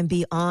having him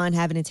be on,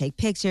 having to take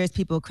pictures,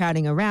 people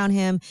crowding around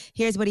him.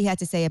 Here's what he had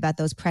to say about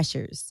those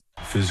pressures.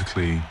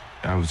 Physically,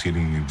 I was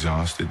getting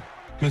exhausted.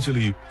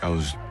 Mentally, I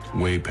was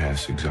way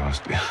past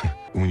exhausted.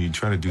 When you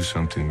try to do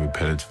something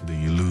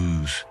repetitively, you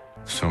lose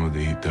some of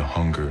the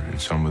hunger and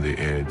some of the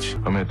edge.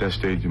 I'm at that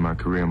stage in my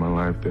career, in my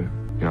life, that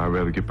I'd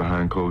rather get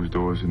behind closed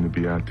doors than to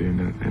be out there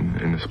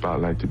in the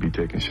spotlight to be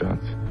taking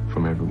shots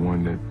from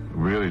everyone that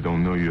really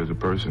don't know you as a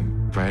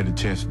person. If I had the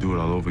chance to do it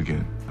all over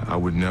again, I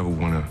would never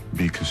want to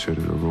be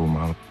considered a role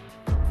model.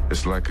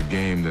 It's like a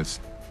game that's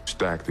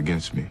stacked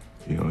against me.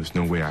 There's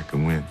no way I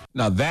can win.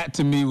 Now, that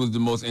to me was the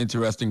most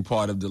interesting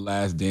part of The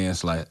Last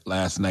Dance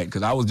last night,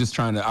 because I was just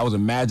I was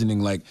imagining,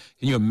 can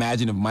you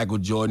imagine if Michael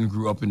Jordan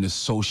grew up in the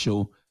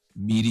social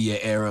media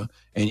era,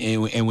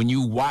 and when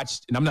you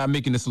watched, and I'm not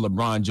making this a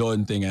LeBron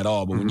Jordan thing at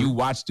all, but when you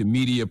watch the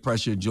media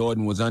pressure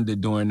Jordan was under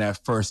during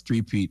that first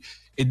three-peat,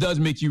 it does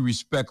make you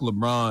respect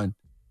LeBron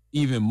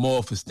even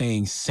more for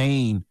staying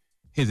sane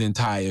his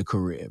entire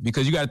career,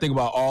 because you got to think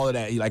about all of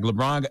that. Like,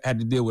 LeBron had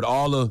to deal with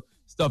all the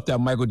stuff that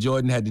Michael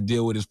Jordan had to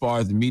deal with as far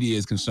as the media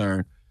is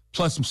concerned,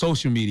 plus some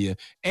social media,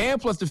 and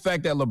plus the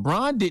fact that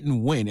LeBron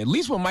didn't win. At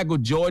least when Michael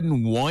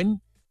Jordan won,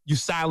 you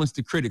silenced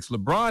the critics.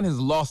 LeBron has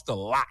lost a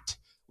lot,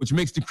 which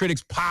makes the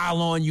critics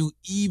pile on you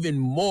even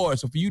more.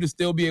 So for you to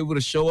still be able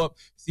to show up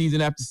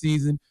season after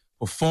season,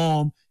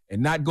 perform,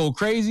 and not go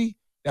crazy,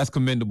 that's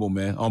commendable,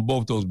 man, on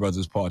both those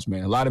brothers' parts,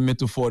 man. A lot of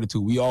mental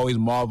fortitude. We always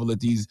marvel at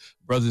these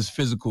brothers'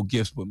 physical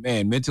gifts, but,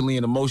 man, mentally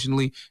and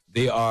emotionally,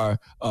 they are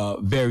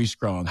very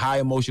strong. High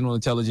emotional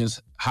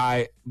intelligence,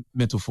 high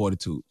mental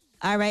fortitude.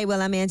 All right,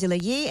 well, I'm Angela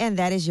Yee, and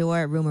that is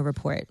your Rumor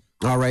Report.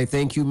 All right,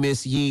 thank you,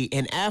 Miss Yee.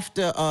 And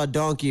after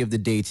Donkey of the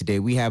Day today,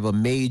 we have a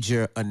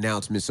major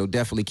announcement, so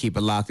definitely keep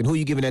it locked. And who are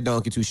you giving that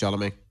donkey to,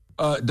 Charlamagne?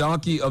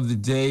 Donkey of the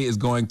Day is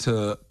going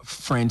to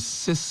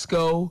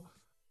Francisco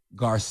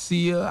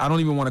Garcia. I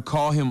don't even want to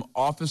call him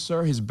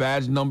officer. His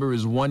badge number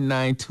is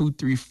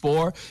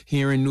 19234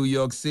 here in New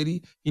York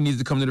City. He needs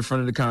to come to the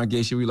front of the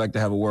congregation. We'd like to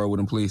have a word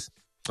with him, please.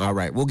 All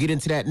right, we'll get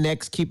into that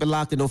next. Keep it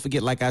locked, and don't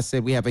forget, like I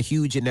said, we have a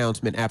huge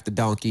announcement after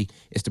Donkey.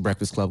 It's The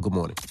Breakfast Club. Good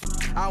morning.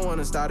 I want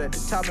to start at the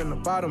top and the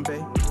bottom,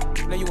 babe.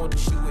 Now you want the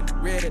shoe with the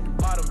red at the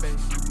bottom, babe.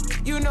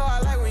 You know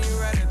I like when you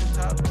right at the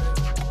top, babe.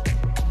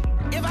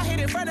 If I hit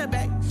it front and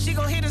back, she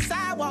gon' hit the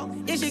sidewalk.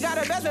 If she got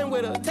her best friend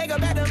with her, take her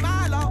back to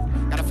my law.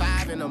 Got a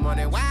 5 in the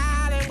morning, wildin'.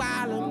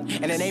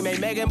 And her name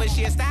ain't Megan, but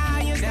she a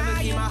stallion. Never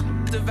keep my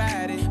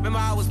divided. Remember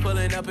I was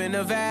pulling up in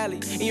the valley.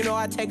 And you know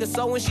I take her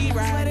so when she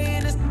ride. Sweater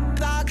in the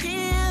dark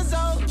in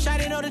zone.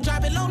 Shawty know to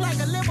drop it low like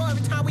a limo.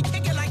 Every time we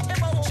kick it like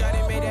tempo.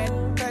 Shawty made that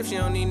clap, she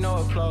don't need no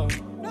applause.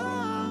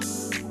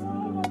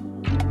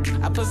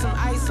 I put some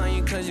ice on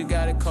you cause you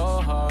got it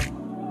cold hard.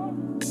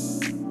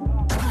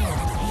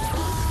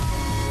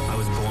 I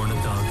was born a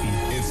donkey.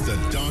 It's the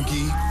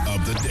Donkey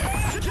of the Day.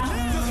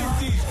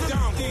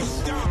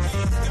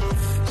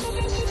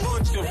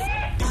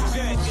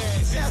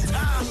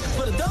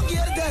 For the donkey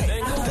of the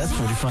day. That's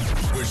pretty fun.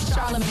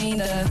 Charlamagne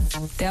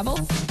the devil?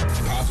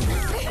 Possibly.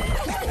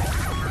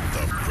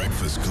 The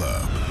Breakfast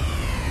Club.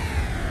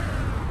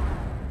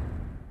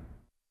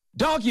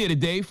 Donkey of the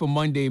Day for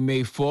Monday,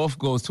 May 4th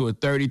goes to a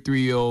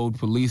 33-year-old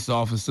police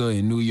officer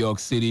in New York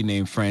City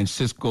named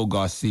Francisco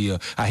Garcia.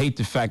 I hate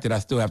the fact that I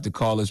still have to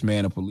call this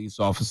man a police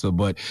officer,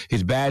 but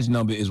his badge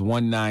number is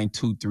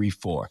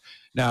 19234.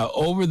 Now,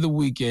 over the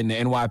weekend, the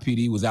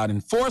NYPD was out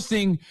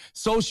enforcing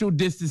social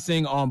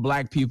distancing on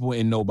black people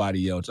and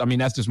nobody else. I mean,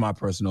 that's just my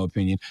personal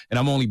opinion, and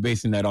I'm only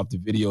basing that off the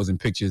videos and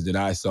pictures that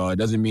I saw. It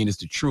doesn't mean it's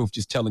the truth,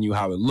 just telling you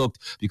how it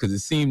looked, because it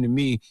seemed to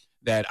me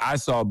that I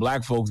saw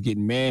black folks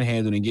getting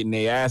manhandled and getting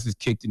their asses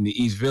kicked in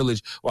the East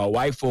Village while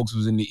white folks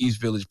was in the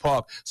East Village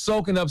Park,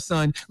 soaking up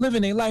sun,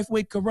 living their life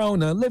with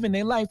corona,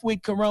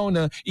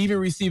 even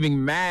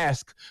receiving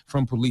masks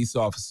from police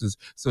officers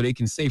so they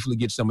can safely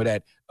get some of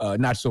that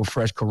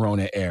not-so-fresh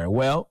corona air.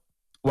 Well,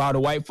 while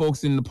the white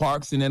folks in the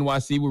parks in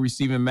NYC were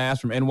receiving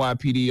masks from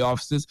NYPD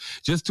officers,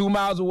 just 2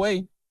 miles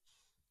away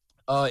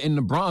in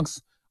the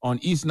Bronx, on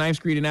East 9th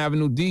Street and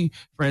Avenue D,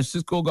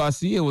 Francisco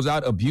Garcia was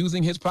out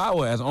abusing his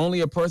power as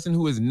only a person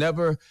who has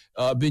never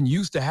been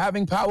used to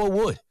having power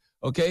would.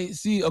 Okay,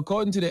 see,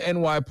 according to the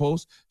NY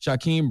Post,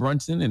 Shaquem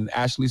Brunson and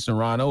Ashley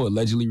Serrano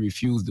allegedly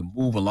refused to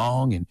move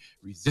along and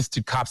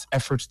resisted cops'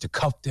 efforts to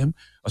cuff them.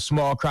 A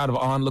small crowd of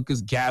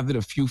onlookers gathered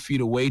a few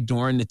feet away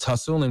during the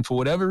tussle, and for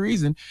whatever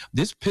reason,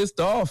 this pissed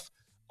off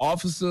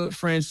Officer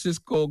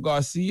Francisco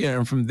Garcia,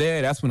 and from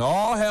there, that's when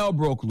all hell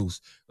broke loose.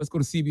 Let's go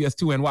to CBS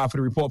 2 NY for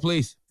the report,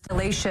 please.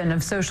 Escalation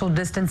of social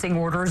distancing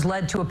orders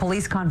led to a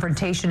police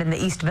confrontation in the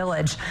East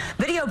Village.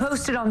 Video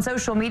posted on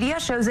social media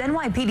shows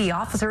NYPD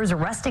officers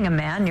arresting a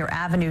man near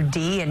Avenue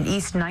D and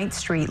East 9th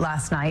Street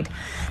last night.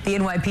 The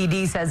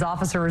NYPD says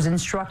officers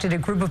instructed a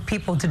group of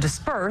people to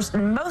disperse,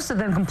 and most of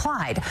them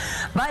complied.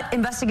 But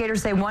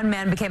investigators say one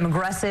man became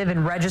aggressive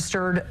and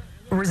resisted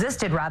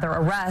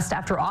arrest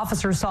after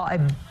officers saw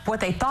what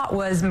they thought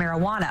was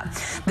marijuana.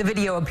 The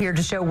video appeared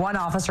to show one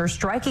officer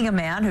striking a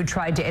man who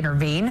tried to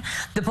intervene.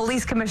 The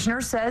police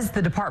commissioner says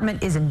the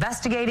department is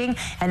investigating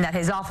and that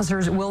his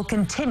officers will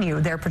continue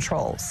their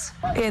patrols.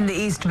 In the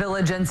East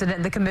Village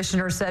incident, the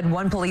commissioner said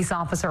one police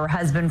officer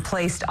has been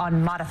placed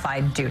on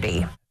modified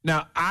duty.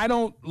 Now, I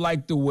don't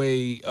like the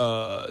way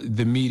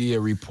the media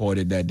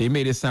reported that. They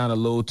made it sound a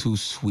little too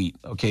sweet,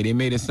 okay? They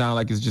made it sound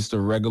like it's just a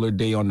regular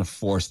day on the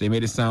force. They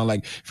made it sound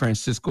like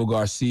Francisco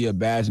Garcia,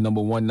 badge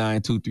number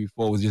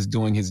 19234, was just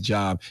doing his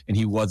job, and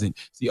he wasn't.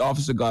 See,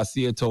 Officer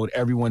Garcia told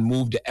everyone,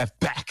 move the F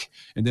back.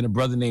 And then a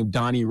brother named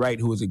Donnie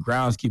Wright, who was a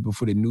groundskeeper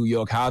for the New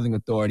York Housing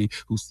Authority,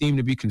 who seemed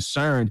to be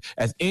concerned,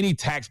 as any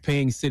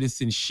tax-paying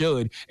citizen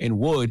should and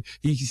would,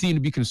 he seemed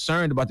to be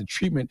concerned about the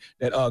treatment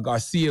that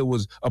Garcia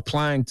was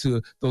applying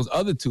to those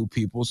other two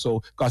people.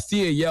 So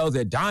Garcia yells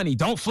at Donnie,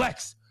 don't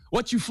flex.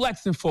 What you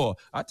flexing for?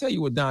 I'll tell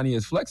you what Donnie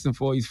is flexing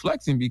for. He's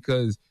flexing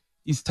because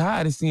he's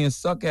tired of seeing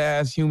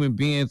suck-ass human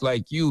beings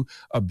like you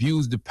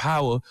abuse the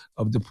power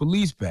of the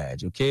police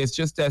badge, okay? It's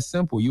just that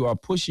simple. You are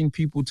pushing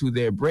people to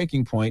their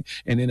breaking point,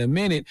 and in a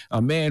minute, a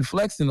man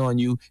flexing on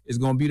you is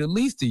going to be the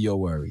least of your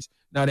worries.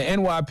 Now, the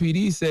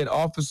NYPD said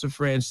Officer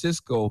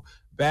Francisco,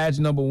 badge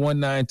number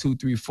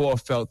 19234,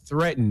 felt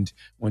threatened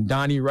when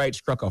Donnie Wright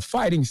struck a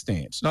fighting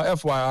stance. Now,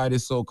 FYI,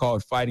 this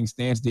so-called fighting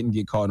stance didn't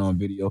get caught on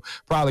video,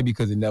 probably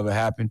because it never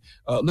happened.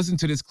 Listen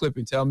to this clip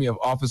and tell me if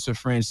Officer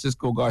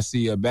Francisco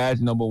Garcia, badge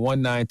number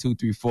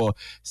 19234,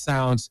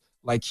 sounds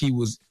like he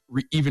was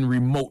even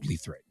remotely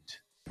threatened.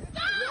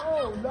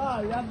 No,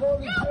 nah, y'all go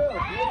to jail.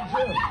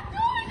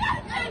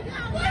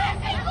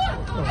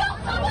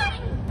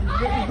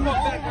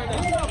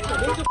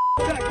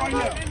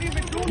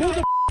 Move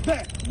the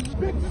back.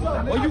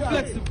 What you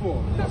flexing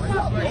for? Don't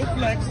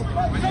flex.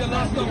 Where's your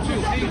last stuff too?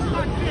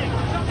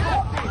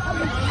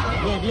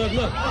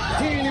 Look.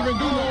 He ain't even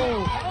do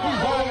no.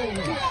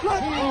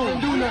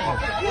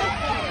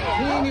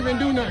 He ain't even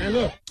do nothing.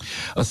 Look.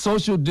 A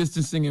social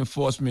distancing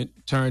enforcement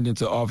turned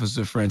into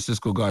Officer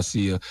Francisco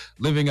Garcia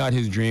living out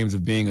his dreams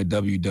of being a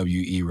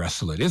WWE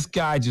wrestler. This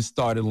guy just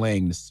started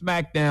laying the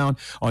smackdown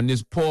on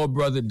this poor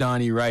brother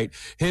Donnie Wright,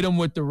 hit him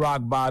with the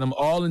rock bottom,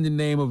 all in the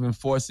name of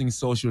enforcing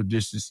social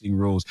distancing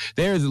rules.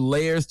 There's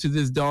layers to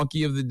this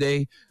donkey of the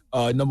day.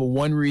 Number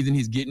one reason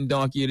he's getting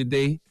donkey of the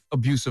day,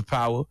 abuse of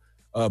power,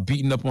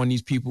 beating up on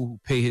these people who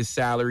pay his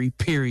salary,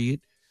 period.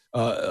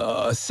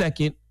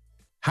 Second,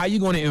 how you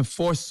going to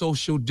enforce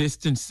social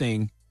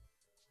distancing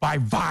by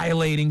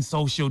violating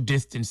social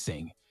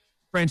distancing?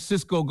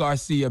 Francisco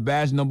Garcia,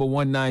 badge number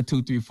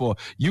 19234.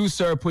 You,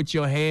 sir, put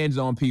your hands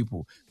on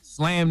people,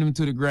 slammed them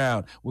to the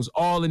ground, was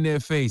all in their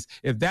face.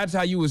 If that's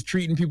how you was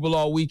treating people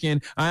all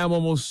weekend, I am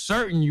almost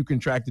certain you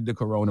contracted the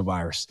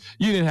coronavirus.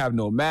 You didn't have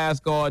no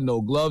mask on,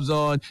 no gloves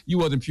on. You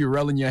wasn't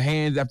Purelling your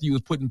hands after you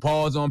was putting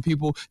paws on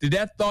people. Did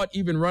that thought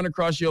even run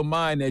across your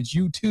mind that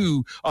you,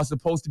 too, are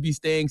supposed to be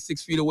staying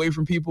 6 feet away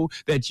from people,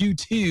 that you,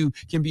 too,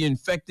 can be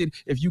infected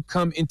if you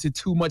come into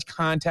too much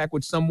contact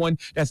with someone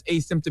that's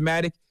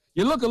asymptomatic?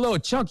 You look a little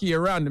chunky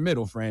around the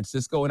middle,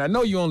 Francisco, and I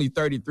know you're only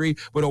 33,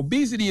 but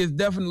obesity is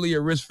definitely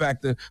a risk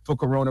factor for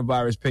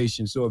coronavirus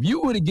patients. So if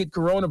you were to get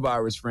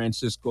coronavirus,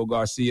 Francisco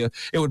Garcia,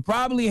 it would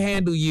probably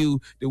handle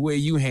you the way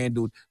you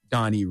handled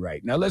Donnie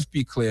Wright. Now, let's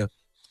be clear.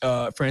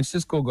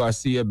 Francisco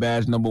Garcia,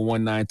 badge number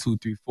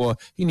 19234,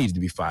 he needs to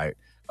be fired.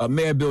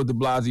 Mayor Bill de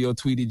Blasio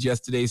tweeted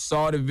yesterday,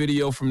 saw the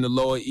video from the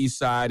Lower East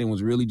Side and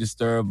was really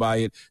disturbed by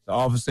it. The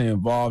officer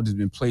involved has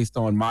been placed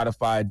on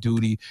modified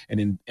duty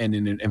and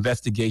an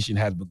investigation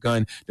has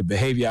begun. The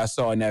behavior I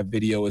saw in that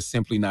video is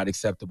simply not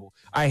acceptable.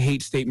 I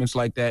hate statements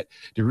like that.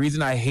 The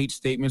reason I hate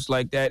statements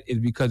like that is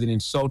because it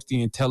insults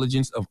the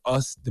intelligence of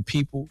us, the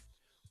people.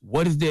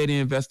 What is there to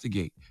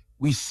investigate?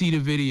 We see the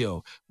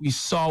video. We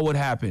saw what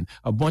happened.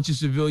 A bunch of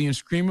civilians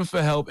screaming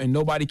for help, and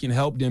nobody can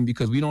help them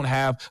because we don't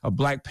have a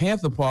Black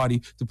Panther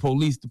Party to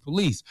police the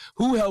police.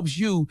 Who helps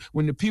you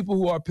when the people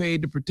who are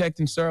paid to protect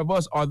and serve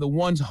us are the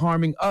ones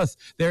harming us?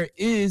 There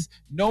is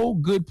no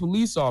good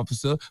police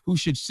officer who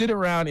should sit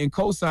around and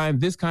co-sign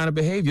this kind of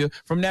behavior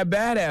from that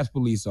badass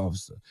police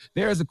officer.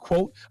 There is a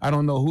quote, I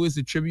don't know who it's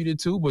attributed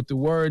to, but the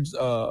words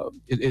are,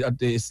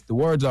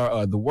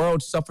 the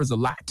world suffers a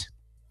lot.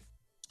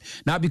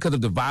 Not because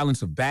of the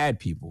violence of bad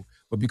people,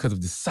 but because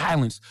of the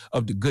silence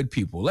of the good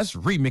people. Let's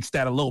remix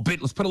that a little bit.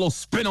 Let's put a little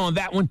spin on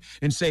that one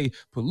and say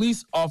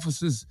police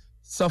officers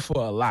suffer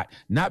a lot,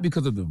 not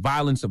because of the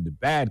violence of the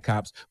bad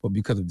cops, but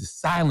because of the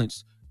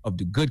silence of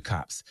the good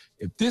cops.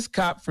 If this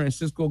cop,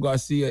 Francisco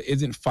Garcia,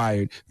 isn't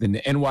fired, then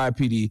the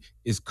NYPD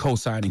is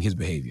co-signing his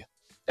behavior.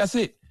 That's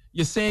it.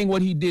 You're saying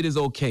what he did is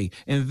okay.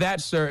 And that,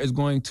 sir, is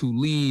going to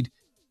lead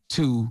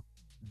to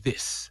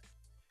this.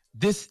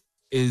 This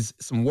is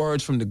some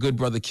words from the good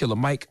brother Killer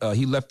Mike.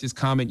 He left his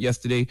comment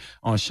yesterday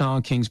on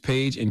Sean King's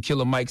page, and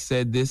Killer Mike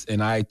said this,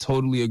 and I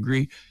totally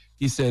agree.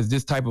 He says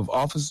this type of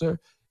officer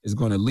is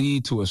going to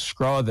lead to a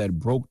straw that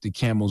broke the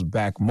camel's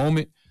back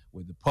moment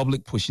where the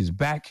public pushes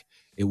back.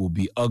 It will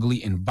be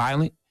ugly and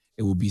violent.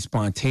 It will be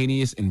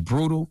spontaneous and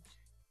brutal.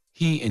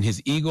 He and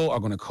his ego are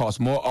going to cost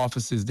more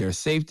officers their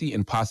safety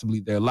and possibly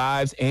their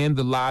lives and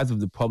the lives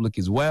of the public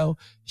as well.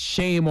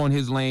 Shame on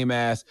his lame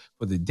ass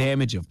for the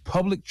damage of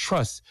public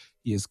trust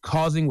he is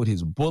causing with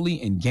his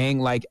bully and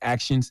gang-like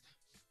actions.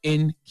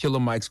 In Killer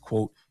Mike's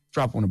quote,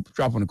 drop on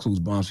the clues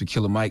bombs for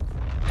Killer Mike.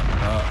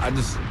 I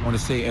just want to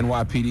say,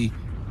 NYPD,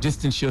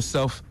 distance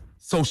yourself.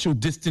 Social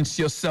distance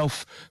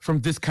yourself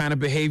from this kind of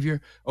behavior.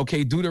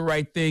 Okay, do the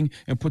right thing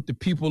and put the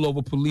people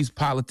over police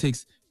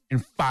politics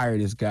and fire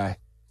this guy.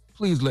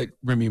 Please let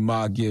Remy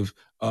Ma give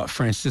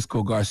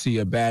Francisco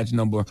Garcia badge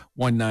number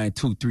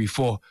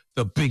 19234,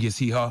 the biggest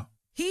hee-haw.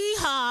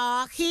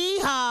 Hee-haw,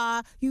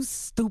 hee-haw. You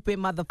stupid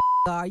motherfucker.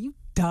 Are you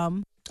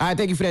dumb? All right,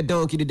 thank you for that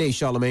donkey today,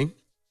 Charlamagne.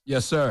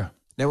 Yes, sir.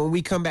 Now, when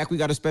we come back, we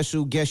got a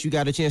special guest you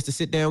got a chance to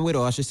sit down with,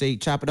 or I should say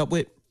chop it up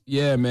with.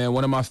 Yeah, man,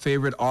 one of my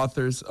favorite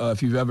authors.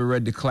 If you've ever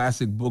read the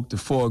classic book, The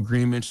Four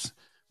Agreements,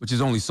 which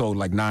has only sold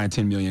like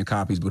 9-10 million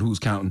copies, but who's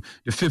counting?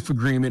 The Fifth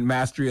Agreement,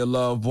 Mastery of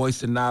Love,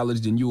 Voice of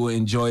Knowledge, then you will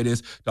enjoy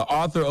this. The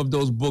author of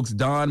those books,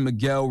 Don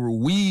Miguel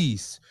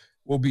Ruiz,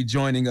 will be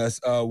joining us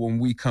when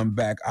we come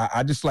back.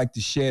 I just like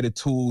to share the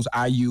tools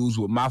I use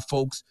with my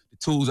folks, the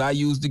tools I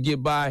use to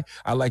get by.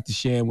 I like to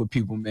share them with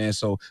people, man.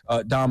 So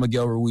Don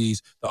Miguel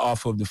Ruiz, the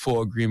author of The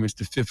Four Agreements,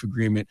 The Fifth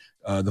Agreement,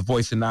 The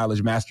Voice of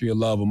Knowledge, Mastery of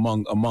Love,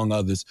 among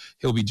others,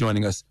 he'll be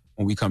joining us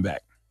when we come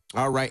back.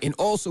 All right. And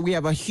also, we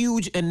have a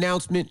huge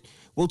announcement.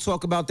 We'll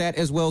talk about that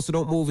as well, so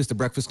don't move. It's The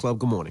Breakfast Club.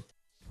 Good morning.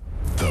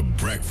 The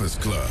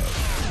Breakfast Club.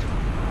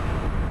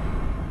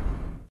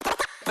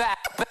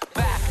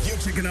 You're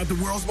checking out the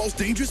world's most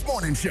dangerous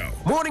morning show.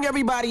 Morning,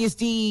 everybody. It's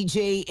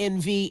DJ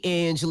NV,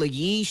 Angela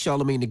Yee,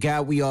 Charlamagne the Guy.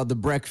 We are The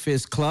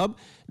Breakfast Club.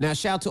 Now,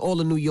 shout out to all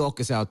the New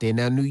Yorkers out there.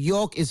 Now, New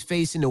York is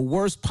facing the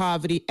worst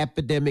poverty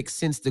epidemic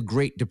since the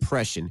Great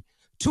Depression.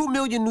 2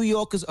 million New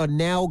Yorkers are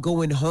now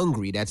going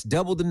hungry. That's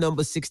double the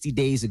number 60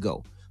 days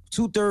ago.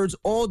 2/3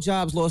 all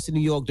jobs lost in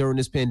New York during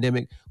this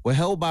pandemic were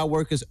held by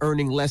workers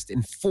earning less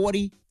than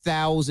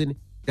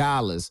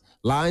 $40,000.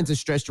 Lines are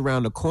stretched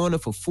around the corner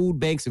for food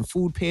banks and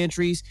food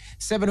pantries.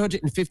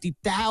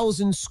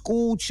 750,000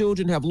 school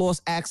children have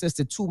lost access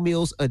to 2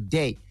 meals a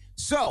day.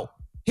 So,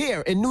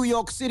 here in New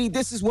York City,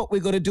 this is what we're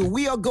going to do.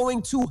 We are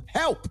going to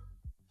help.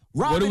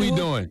 What are we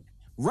doing?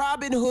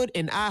 Robin Hood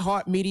and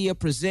iHeartMedia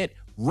present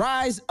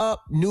Rise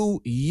Up New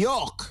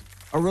York,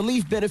 a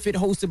relief benefit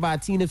hosted by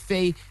Tina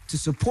Fey to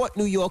support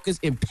New Yorkers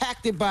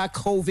impacted by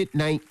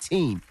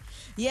COVID-19.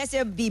 Yes,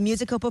 there'll be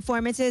musical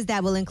performances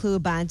that will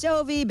include Bon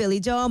Jovi, Billy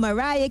Joel,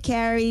 Mariah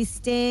Carey,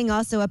 Sting.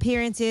 Also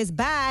appearances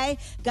by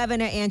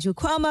Governor Andrew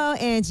Cuomo,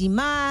 Angie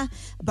Ma,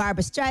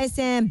 Barbara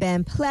Streisand,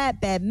 Ben Platt,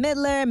 Bette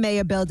Midler,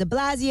 Mayor Bill de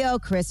Blasio,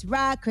 Chris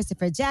Rock,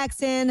 Christopher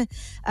Jackson,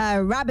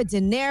 Robert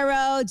De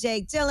Niro,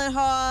 Jake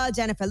Gyllenhaal,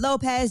 Jennifer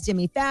Lopez,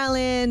 Jimmy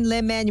Fallon,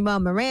 Lin-Manuel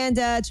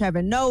Miranda,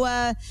 Trevor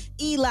Noah,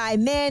 Eli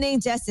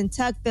Manning, Justin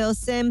Tuck, Phil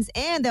Simms,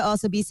 and there'll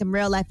also be some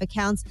real-life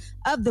accounts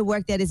of the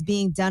work that is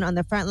being done on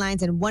the front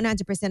lines, and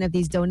 100% of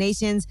these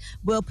donations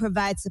will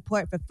provide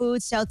support for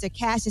food, shelter,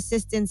 cash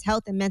assistance,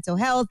 health and mental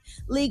health,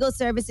 legal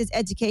services,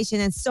 education,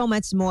 and so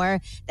much more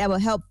that will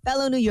help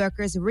fellow New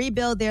Yorkers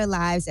rebuild their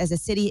lives as the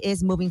city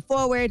is moving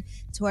forward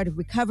toward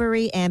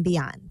recovery and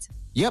beyond.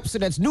 Yep, so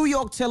that's New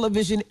York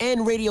television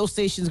and radio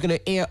stations going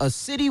to air a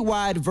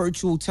citywide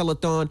virtual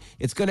telethon.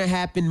 It's going to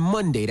happen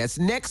Monday. That's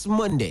next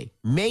Monday,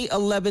 May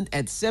 11th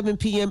at 7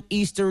 p.m.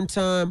 Eastern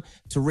Time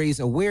to raise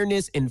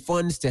awareness and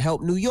funds to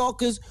help New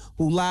Yorkers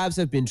whose lives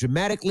have been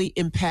dramatically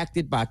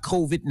impacted by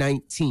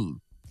COVID-19.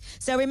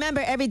 So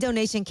remember, every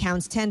donation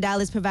counts.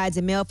 $10 provides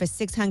a meal for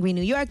 6 hungry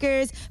New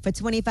Yorkers. For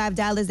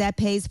 $25, that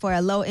pays for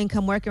a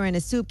low-income worker in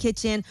a soup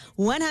kitchen.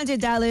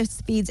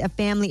 $100 feeds a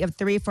family of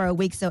 3 for a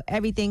week, so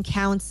everything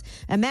counts.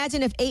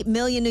 Imagine if 8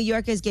 million New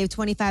Yorkers gave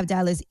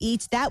 $25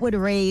 each. That would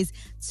raise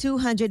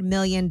 $200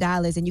 million,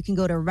 and you can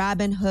go to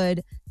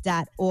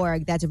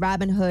robinhood.org. That's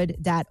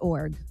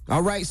robinhood.org.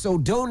 All right, so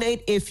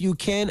donate if you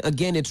can.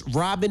 Again, it's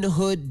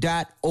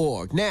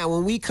robinhood.org. Now,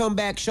 when we come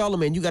back,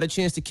 Charlamagne, you got a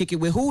chance to kick it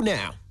with who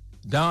now?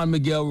 Don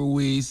Miguel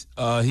Ruiz.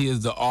 He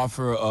is the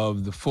author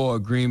of The Four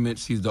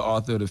Agreements. He's the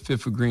author of The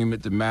Fifth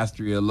Agreement, The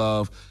Mastery of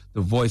Love,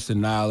 The Voice of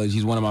Knowledge.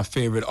 He's one of my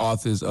favorite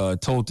authors.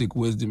 Toltec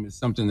wisdom is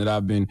something that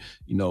I've been,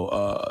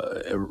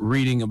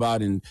 reading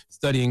about and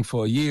studying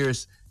for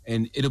years.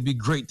 And it'll be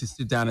great to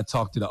sit down and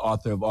talk to the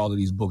author of all of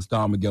these books,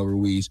 Don Miguel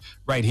Ruiz,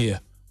 right here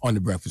on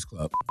The Breakfast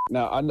Club.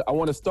 Now, I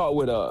want to start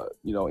with,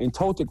 in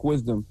Toltec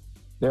wisdom,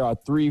 there are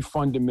 3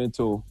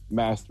 fundamental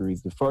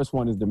masteries. The first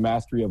one is the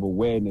mastery of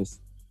awareness.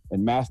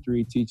 And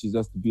mastery teaches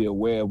us to be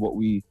aware of what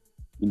we,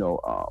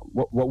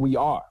 what we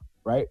are,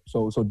 right?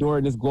 So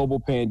during this global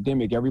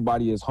pandemic,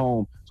 everybody is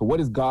home. So what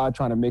is God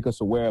trying to make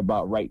us aware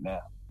about right now?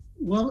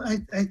 Well, I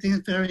think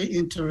it's very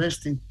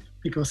interesting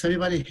because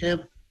everybody have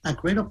a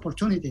great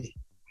opportunity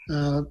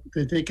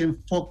that they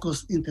can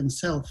focus in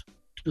themselves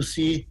to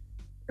see,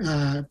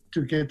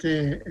 to get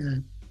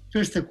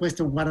first the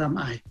question, what am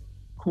I?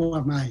 Who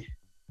am I?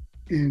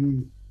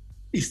 And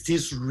is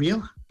this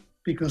real?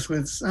 Because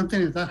when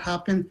something like that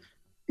happens,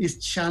 it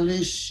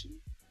challenges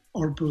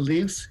our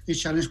beliefs, it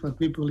challenges what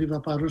we believe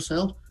about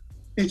ourselves,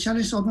 it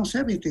challenges almost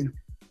everything.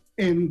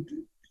 And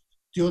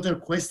the other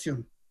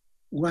question,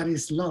 what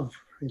is love,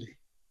 really?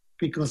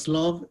 Because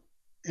love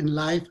and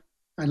life,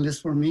 unless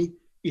for me,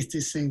 is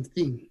the same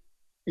thing.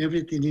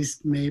 Everything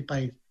is made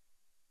by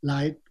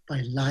light,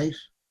 by life,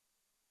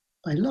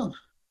 by love.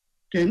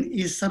 Then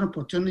it's an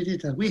opportunity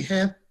that we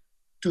have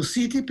to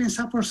see deep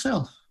inside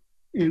ourselves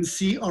and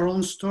see our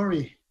own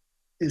story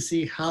and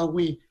see how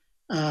we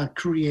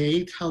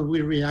create, how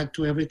we react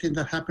to everything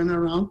that happens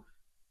around.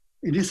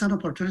 It is an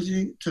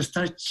opportunity to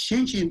start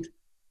changing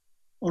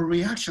our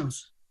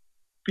reactions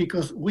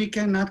because we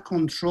cannot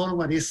control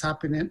what is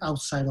happening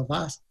outside of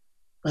us,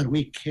 but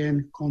we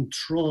can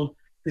control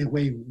the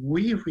way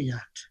we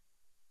react.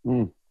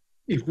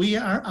 If we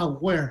are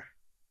aware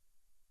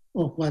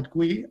of what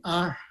we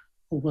are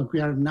or what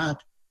we are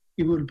not,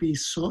 it will be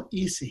so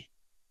easy.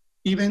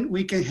 Even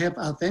we can have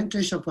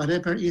advantage of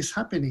whatever is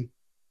happening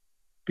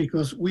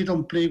because we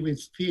don't play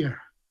with fear.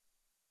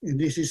 And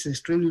this is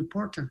extremely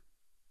important.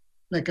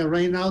 Like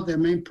right now, the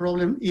main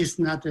problem is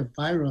not the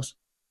virus,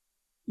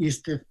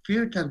 it's the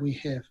fear that we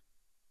have,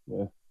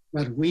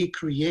 what we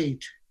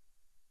create.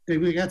 That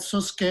we got so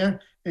scared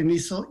and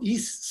it's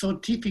so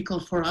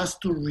difficult for us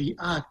to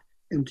react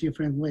in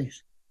different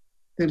ways.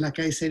 Then, like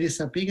I said, it's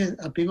a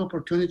big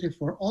opportunity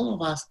for all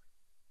of us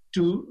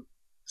to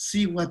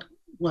see what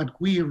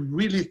we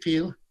really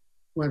feel,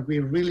 what we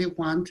really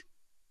want,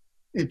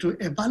 and to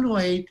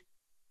evaluate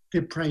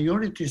the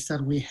priorities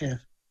that we have.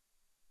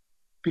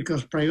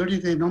 Because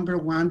priority number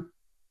 1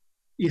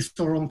 is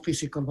our own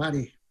physical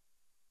body.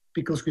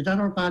 Because without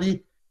our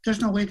body,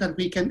 there's no way that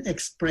we can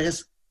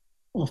express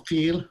or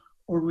feel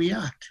or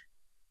react.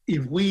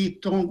 If we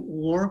don't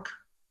work,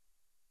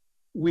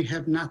 we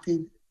have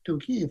nothing to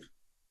give.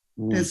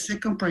 The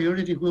second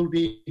priority will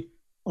be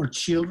our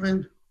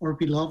children, our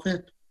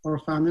beloved, our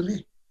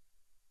family,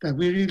 that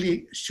we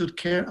really should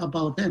care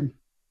about them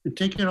and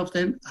take care of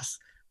them as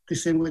the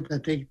same way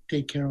that they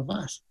take care of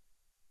us.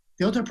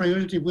 The other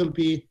priority will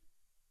be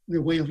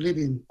the way of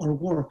living, our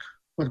work,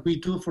 what we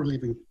do for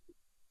living,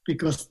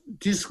 because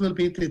this will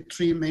be the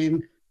 3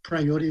 main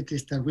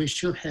priorities that we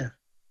should have.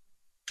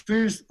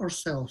 First,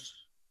 ourselves.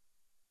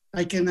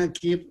 I cannot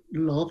give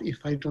love if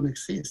I don't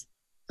exist.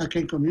 I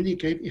can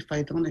communicate if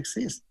I don't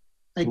exist.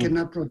 I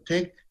cannot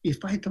protect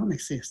if I don't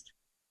exist.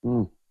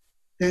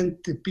 Then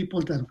the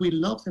people that we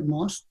love the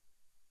most,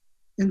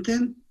 and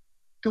then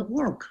the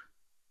work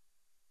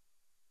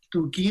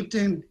to give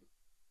them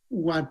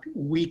what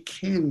we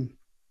can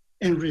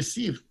and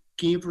receive,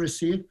 give,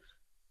 receive.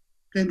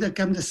 Then there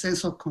comes the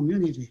sense of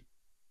community.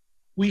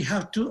 We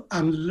have to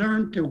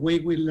unlearn the way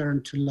we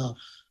learn to love.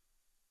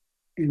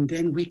 And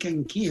then we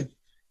can give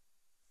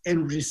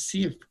and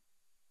receive.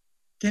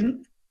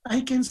 Then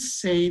I can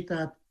say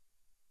that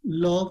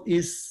love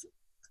is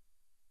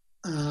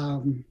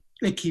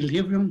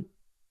equilibrium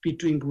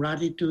between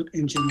gratitude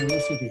and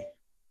generosity.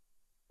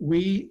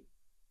 We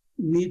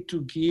need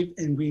to give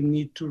and we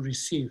need to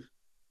receive.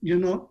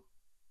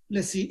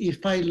 Let's see,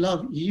 if I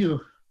love you,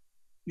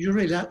 your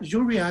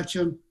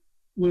reaction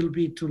will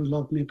be to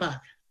love me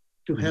back,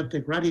 to have the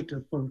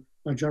gratitude for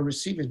what you're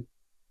receiving.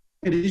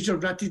 And it is your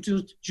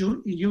gratitude,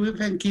 you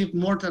even give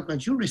more than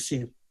what you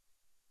receive.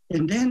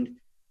 And then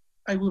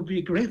I will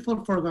be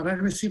grateful for what I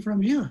receive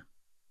from you.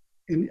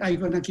 And I'm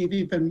gonna give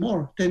even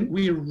more. Then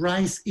we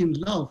rise in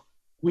love.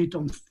 We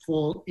don't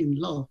fall in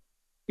love.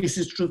 This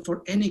is true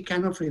for any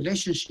kind of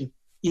relationship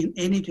in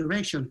any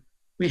direction.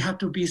 We have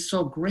to be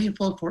so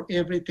grateful for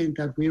everything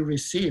that we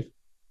receive.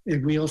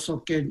 And we also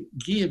can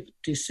give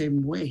the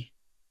same way.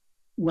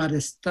 What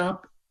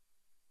stops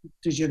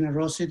the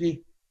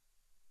generosity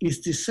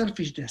is the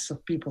selfishness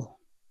of people.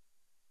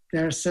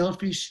 They're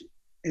selfish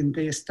and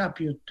they stop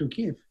you to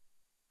give.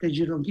 Then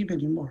you don't give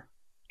anymore.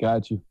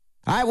 Got you.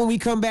 All right, when we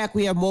come back,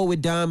 we have more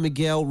with Don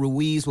Miguel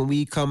Ruiz. When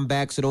we come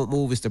back, so don't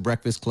move. It's The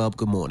Breakfast Club.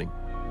 Good morning.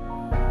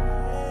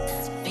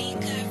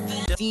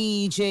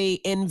 DJ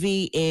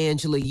Envy,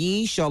 Angela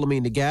Yee,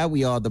 Charlamagne the Guy.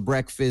 We are The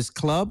Breakfast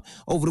Club.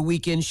 Over the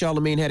weekend,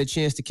 Charlamagne had a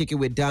chance to kick it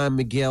with Don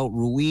Miguel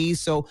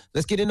Ruiz. So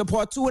let's get into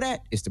part 2 of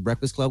that. It's The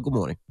Breakfast Club. Good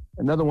morning.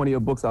 Another one of your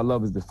books I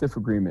love is The Fifth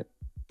Agreement.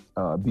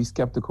 Be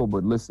skeptical,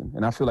 but listen.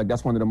 And I feel like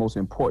that's one of the most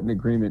important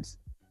agreements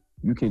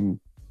you can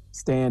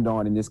stand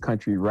on in this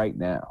country right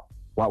now.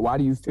 Why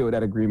do you feel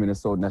that agreement is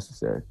so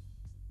necessary?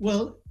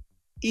 Well,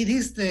 it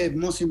is the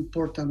most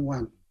important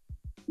one.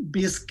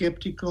 Be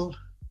skeptical,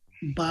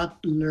 but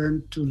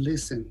learn to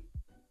listen.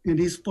 And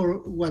it's for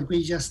what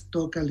we just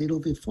talked a little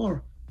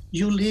before.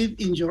 You live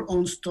in your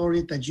own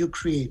story that you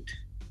create.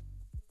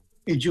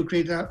 And you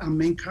create a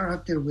main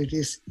character, which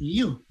is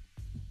you.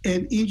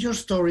 And in your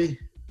story,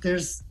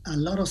 there's a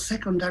lot of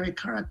secondary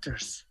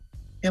characters.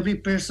 Every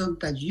person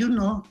that you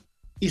know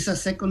is a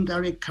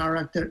secondary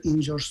character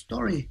in your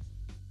story.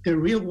 The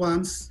real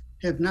ones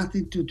have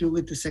nothing to do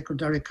with the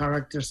secondary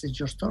characters in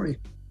your story,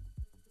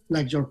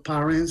 like your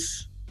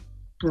parents,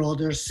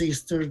 brothers,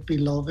 sisters,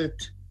 beloved.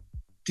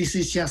 This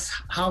is just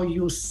how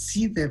you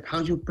see them, how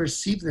you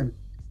perceive them,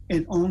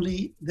 and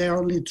they're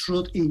only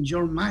truth in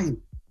your mind.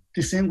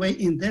 The same way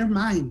in their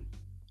mind,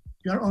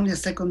 you're only a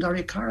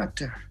secondary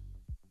character.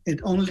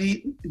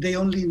 They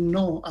only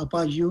know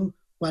about you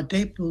what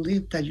they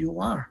believe that you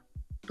are,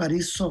 but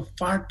it's so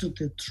far to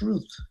the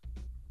truth.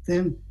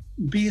 Then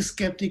be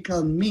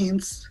skeptical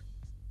means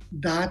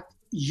that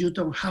you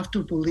don't have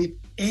to believe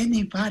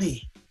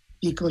anybody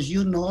because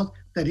you know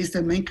that is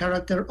the main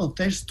character of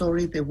their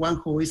story, the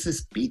one who is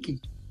speaking.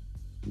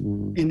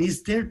 And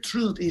it's their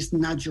truth, it's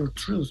not your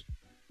truth.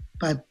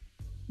 But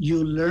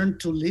you learn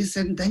to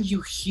listen, then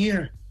you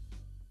hear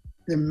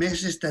the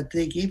message that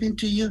they're giving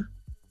to you.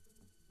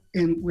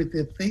 And with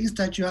the things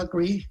that you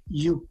agree,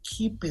 you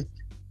keep it.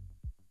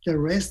 The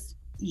rest,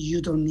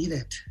 you don't need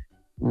it.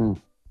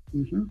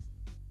 Mm-hmm.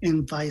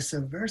 And vice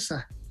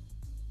versa.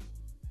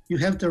 You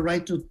have the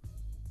right to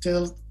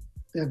tell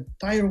the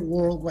entire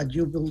world what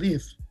you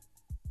believe.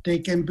 They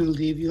can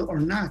believe you or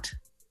not.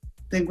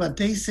 Then what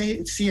they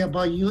see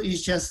about you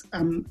is just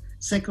a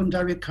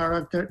secondary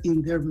character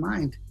in their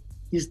mind.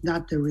 It's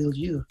not the real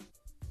you.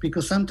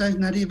 Because sometimes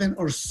not even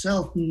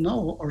ourselves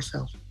know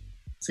ourselves.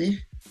 See?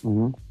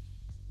 Mm-hmm.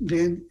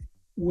 Then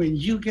when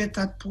you get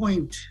that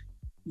point,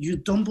 you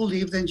don't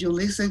believe, then you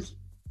listen,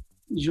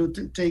 you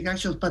take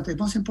actions. But the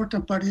most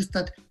important part is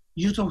that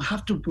you don't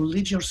have to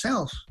believe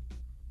yourself.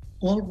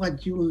 All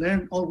what you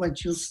learn, all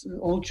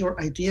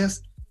your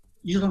ideas,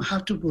 you don't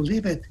have to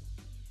believe it.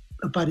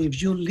 But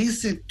if you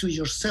listen to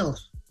yourself,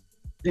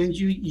 then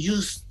you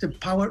use the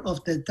power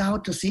of the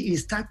doubt to see,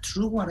 is that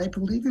true what I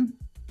believe in?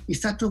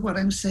 Is that true what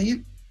I'm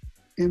saying?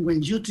 And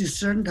when you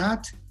discern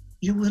that,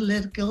 you will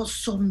let go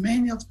so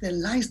many of the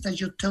lies that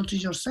you tell to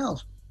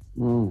yourself.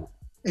 And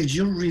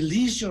you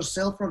release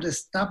yourself from the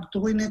stop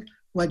doing it,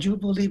 what you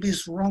believe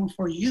is wrong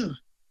for you.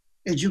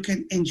 And you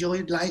can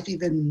enjoy life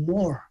even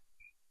more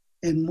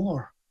and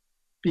more.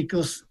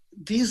 Because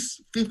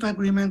this fifth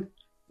agreement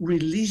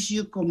releases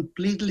you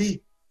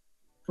completely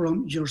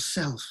from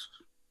yourself.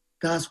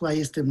 That's why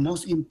it's the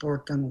most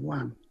important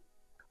one.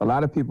 A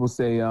lot of people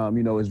say,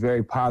 it's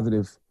very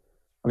positive.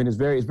 I mean, it's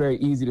very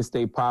easy to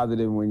stay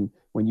positive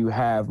when you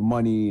have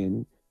money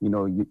and,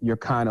 you're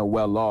kind of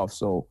well off.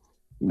 So,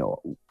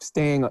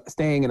 staying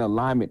in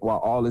alignment while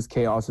all this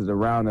chaos is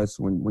around us,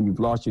 when you've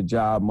lost your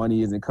job,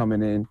 money isn't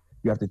coming in,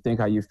 you have to think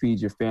how you feed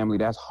your family.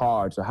 That's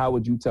hard. So how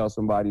would you tell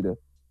somebody to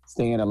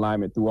stay in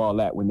alignment through all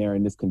that when they're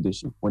in that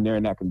condition?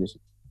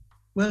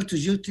 Well, do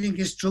you think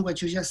it's true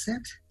what you just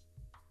said?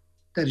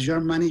 That your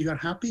money, you're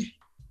happy?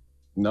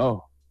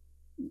 No.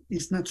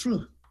 It's not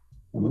true.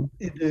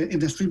 Mm-hmm.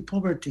 In extreme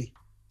poverty,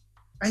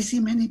 I see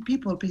many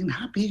people being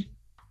happy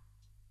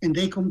and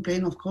they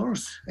complain, of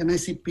course. And I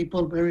see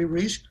people very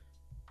rich,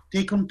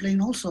 they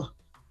complain also.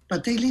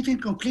 But they live in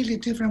completely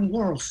different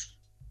worlds.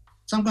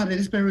 Someone that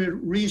is very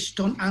rich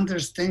don't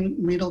understand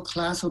middle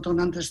class or don't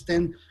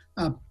understand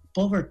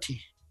poverty.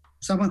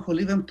 Someone who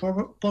lives in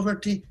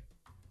poverty,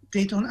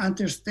 they don't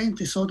understand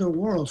these other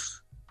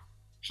worlds.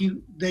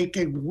 They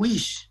can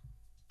wish,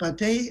 but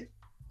they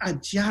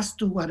adjust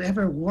to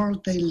whatever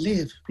world they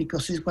live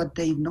because it's what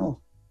they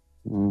know.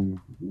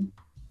 Mm-hmm.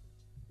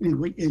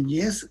 And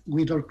yes,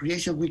 with our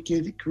creation, we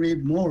can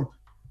create more.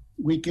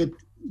 We can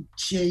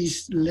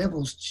change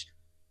levels.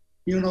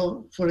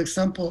 For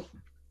example,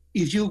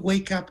 if you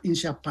wake up in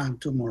Japan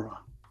tomorrow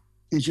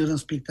and you don't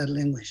speak that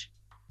language,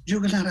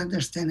 you will not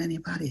understand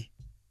anybody.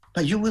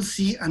 But you will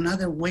see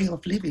another way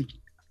of living,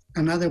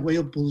 another way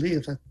of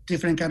belief, a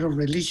different kind of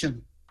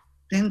religion.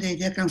 Then the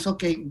idea comes,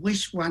 okay,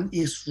 which one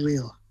is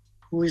real?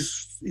 Who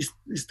is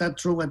that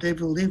true what they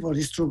believe or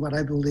is true what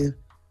I believe?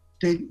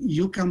 Then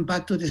you come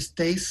back to the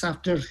States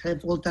after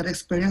have all that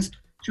experience,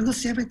 you will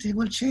see everything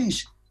will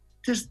change.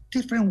 There's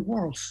different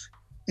worlds.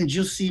 And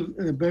you see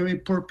very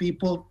poor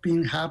people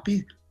being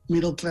happy,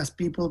 middle class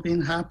people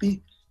being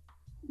happy,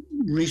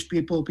 rich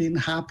people being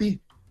happy,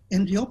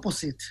 and the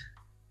opposite,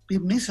 be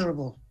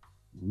miserable.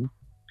 Mm-hmm.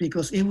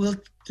 Because it will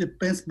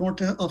depend more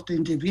of the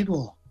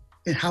individual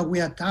and how we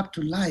adapt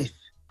to life,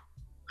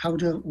 how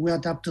do we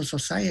adapt to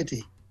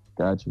society.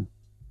 Gotcha.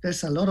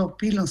 There's a lot of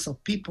billions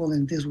of people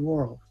in this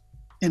world,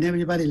 and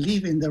everybody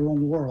live in their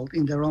own world,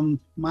 in their own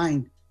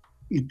mind,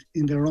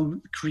 in their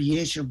own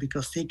creation,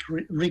 because they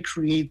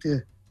recreate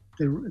the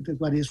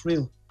what is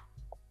real.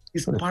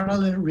 It's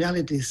parallel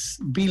realities,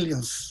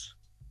 billions.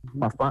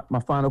 My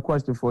final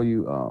question for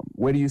you,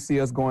 where do you see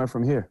us going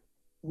from here?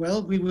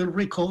 Well, we will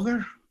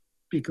recover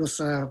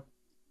because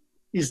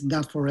it's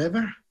not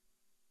forever,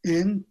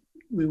 and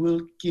we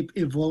will keep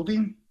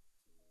evolving.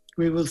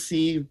 We will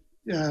see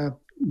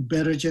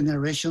better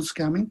generations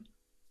coming,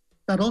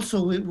 but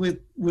also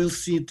we'll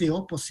see the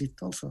opposite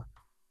also.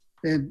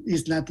 And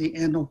it's not the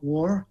end of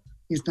war.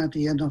 It's not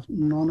the end of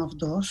none of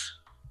those.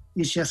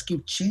 It just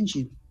keep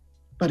changing.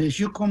 But if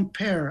you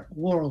compare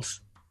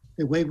worlds,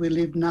 the way we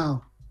live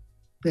now,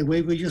 the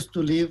way we used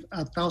to live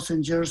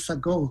 1,000 years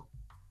ago,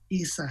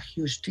 is a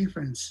huge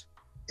difference.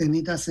 And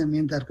it doesn't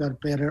mean that we're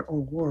better or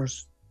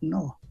worse.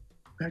 No,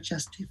 we're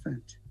just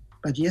different.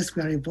 But yes,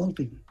 we are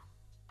evolving.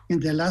 In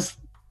the last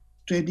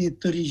 20,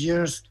 30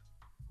 years,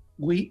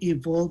 we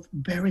evolved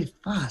very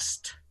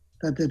fast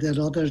than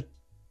the other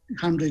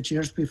 100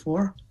 years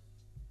before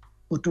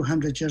or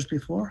 200 years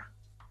before.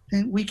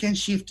 Then we can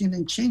shift in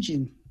and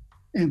changing.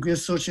 And we're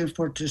searching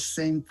for the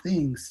same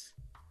things.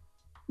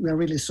 We are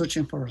really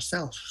searching for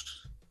ourselves,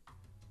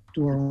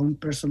 to our own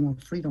personal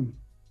freedom.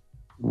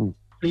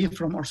 Free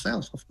from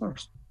ourselves, of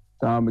course.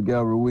 Don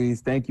Miguel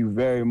Ruiz, thank you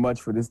very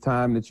much for this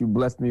time that you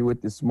blessed me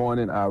with this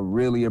morning. I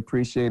really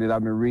appreciate it.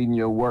 I've been reading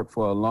your work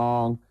for a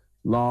long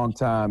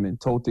time, and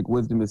Toltec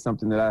wisdom is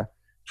something that I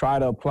try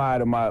to apply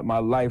to my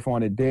life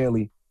on it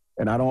daily,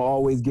 and I don't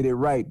always get it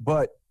right,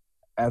 but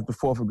as the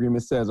fourth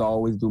agreement says, I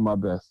always do my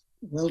best.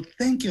 Well,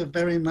 thank you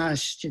very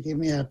much to give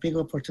me a big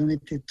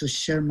opportunity to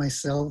share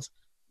myself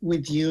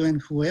with you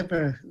and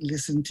whoever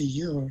listen to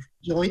you.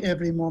 Enjoy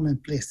every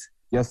moment, please.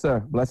 Yes,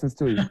 sir. Blessings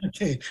to you.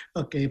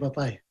 Okay,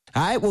 bye-bye.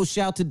 All right, well,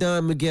 shout to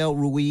Don Miguel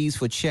Ruiz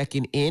for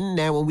checking in.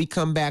 Now, when we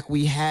come back,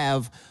 we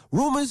have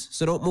rumors,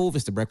 so don't move.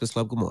 It's The Breakfast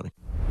Club. Good morning.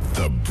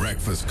 The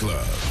Breakfast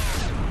Club.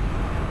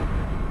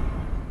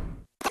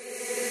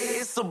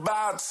 It's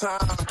about time.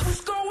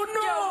 What's going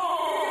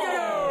on?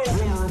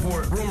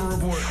 Rumor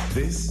report.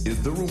 This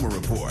is the Rumor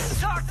Report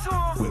Talk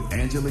to him. with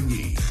Angela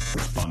Yee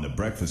on The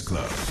Breakfast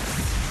Club.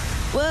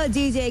 Well,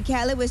 DJ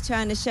Khaled was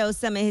trying to show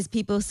some of his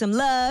people some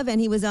love, and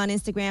he was on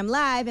Instagram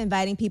Live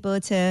inviting people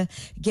to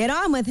get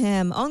on with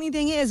him. Only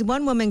thing is,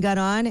 one woman got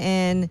on,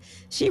 and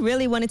she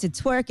really wanted to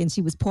twerk, and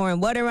she was pouring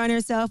water on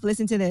herself.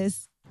 Listen to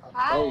this.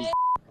 No,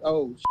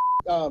 don't do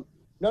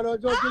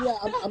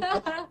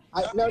that.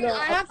 I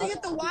have to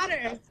get the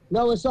water.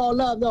 No, it's all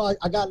love. No,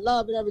 I got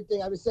love and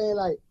everything. I was saying,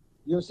 like,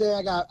 you know what I'm saying?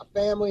 I got a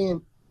family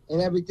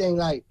and everything,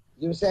 like,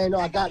 you know what I'm saying? No,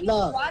 I got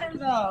love. Water,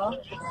 though.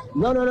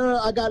 No,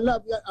 I got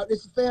love.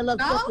 This is fair love.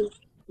 No?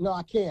 No,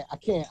 I can't.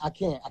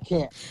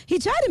 He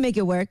tried to make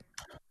it work.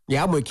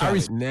 Yeah, I'm with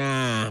Khaled.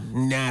 Nah,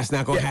 it's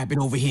not going to happen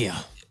over here.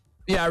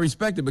 Yeah, I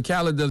respect it, but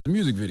Khaled does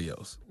music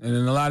videos. And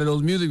in a lot of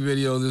those music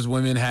videos, there's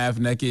women half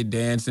naked,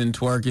 dancing,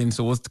 twerking.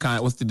 So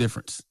what's the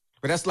difference?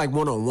 But that's like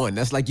one-on-one.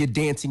 That's like you're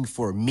dancing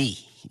for me.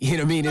 You know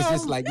what I mean? It's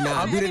just like,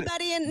 nah. Go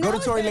to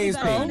Tory Lanez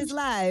on page. his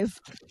live.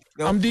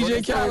 No, I'm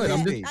DJ Khaled.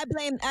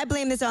 I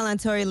blame this all on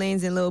Tory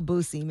Lanez and Lil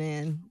Boosie,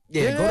 man.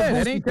 Yeah, go to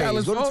that Boosie ain't page.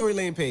 Khaled's Go to fault. Tory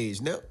Lanez page.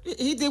 No,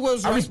 he did what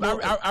was right.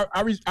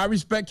 I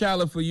respect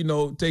Khaled for,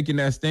 taking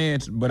that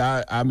stance, but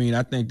I mean,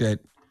 I think that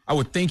I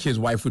would think his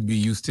wife would be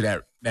used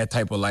to that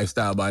type of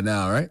lifestyle by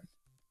now, right?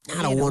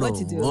 Not a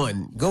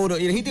one-on-one. Go to,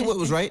 he did what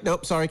was right.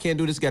 Nope, sorry, can't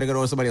do this. Got to go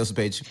on somebody else's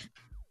page.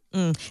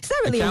 It's not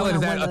really a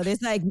one-on-one, though.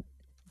 There's like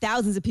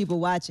thousands of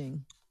people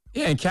watching.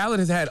 Yeah, and Khaled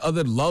has had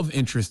other love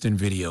interest in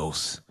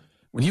videos.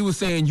 When he was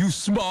saying, you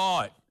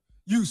smart,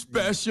 you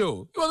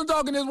special. He wasn't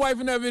talking to his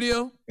wife in that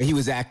video. And he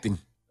was acting.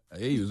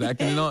 Yeah, he's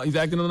acting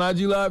on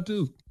IG Live,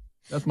 too.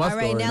 That's my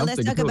story. All right, now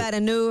let's talk about a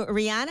new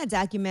Rihanna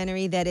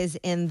documentary that is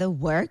in the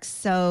works.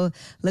 So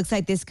looks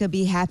like this could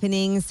be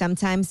happening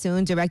sometime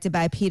soon, directed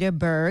by Peter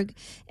Berg.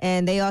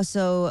 And they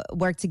also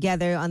worked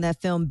together on the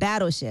film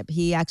Battleship.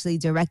 He actually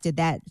directed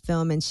that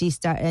film, and she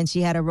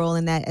had a role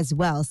in that as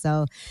well.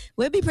 So it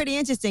would be pretty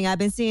interesting. I've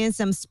been seeing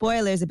some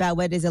spoilers about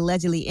what is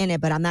allegedly in it,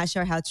 but I'm not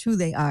sure how true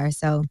they are.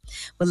 So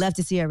would love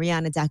to see a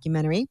Rihanna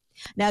documentary.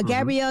 Now,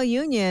 Gabrielle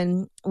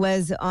Union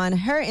was on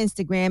her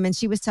Instagram, and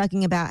she was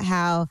talking about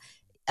how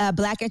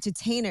Black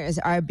entertainers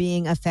are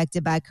being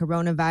affected by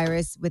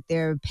coronavirus with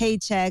their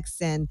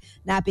paychecks and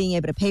not being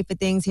able to pay for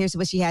things. Here's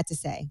what she had to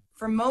say.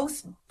 For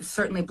most,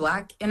 certainly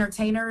Black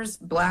entertainers,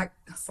 Black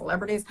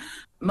celebrities,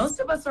 most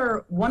of us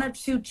are 1 or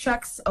 2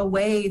 checks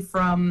away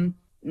from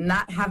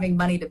not having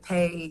money to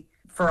pay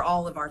for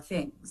all of our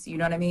things. You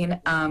know what I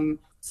mean?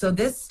 So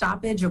this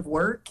stoppage of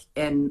work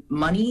and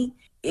money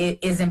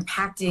is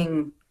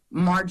impacting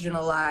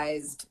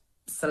marginalized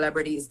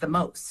celebrities the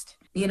most.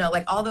 You know,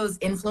 like all those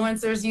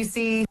influencers you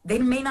see, they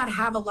may not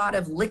have a lot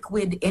of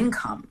liquid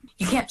income.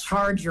 You can't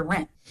charge your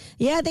rent.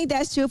 Yeah, I think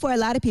that's true for a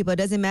lot of people. It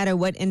doesn't matter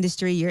what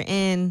industry you're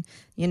in.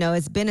 You know,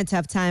 it's been a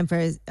tough time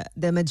for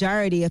the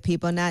majority of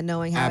people not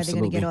knowing how they're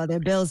going to get all their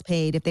bills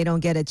paid if they don't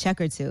get a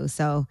check or two.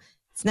 So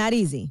it's not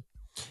easy.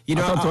 I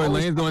thought Tory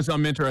Lanez doing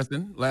something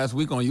interesting last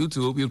week on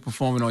YouTube. He was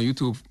performing on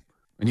YouTube,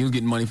 and he was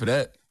getting money for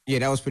that. Yeah,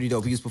 that was pretty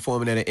dope. He was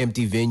performing at an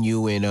empty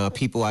venue, and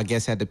people, I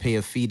guess, had to pay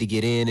a fee to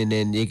get in, and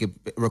then they could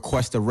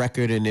request a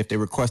record, and if they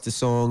request a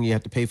song, you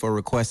have to pay for a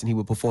request, and he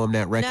would perform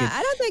that record. No,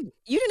 I don't think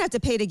you didn't have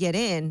to pay to get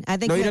in. I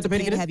think No, you have to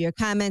pay to have your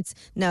comments.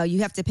 No, you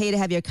have to pay to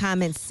have your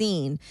comments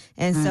seen.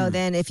 And so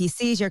then if he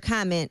sees your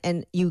comment,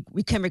 and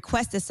we can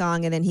request a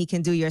song, and then he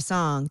can do your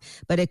song,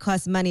 but it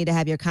costs money to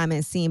have your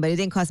comments seen, but it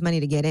didn't cost money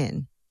to get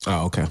in.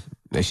 Oh, okay.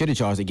 They should have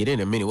charged to get in.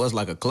 I mean, it was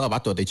like a club. I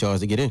thought they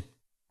charged to get in.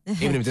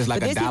 Even if it's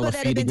like a dollar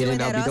fee to get in,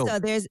 that'd be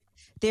dope.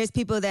 There's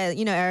people that,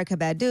 Erykah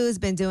Badu's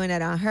been doing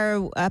it on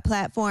her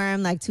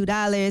platform, like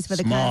 $2 for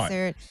the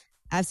concert.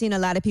 I've seen a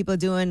lot of people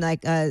doing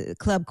like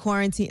club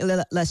quarantine,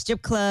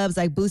 strip clubs,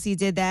 like Boosie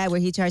did that, where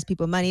he charged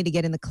people money to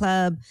get in the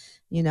club,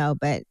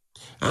 but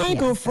I ain't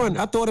going front.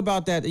 I thought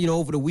about that,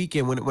 over the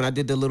weekend when I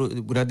did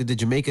the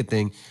Jamaica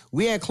thing.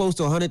 We had close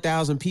to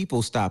 100,000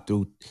 people stop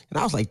through, and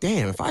I was like,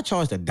 damn, if I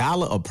charged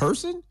 $1 a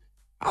person,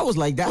 I was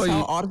like, that's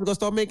how artists are gonna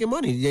start making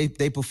money.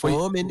 They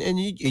perform and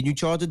you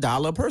charge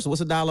 $1 a person.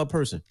 What's $1 a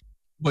person?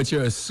 But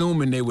you're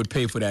assuming they would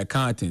pay for that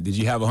content. Did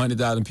you have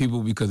 100,000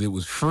 people because it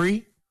was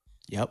free?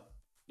 Yep.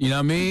 You know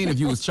what I mean?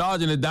 If you was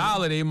charging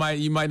 $1,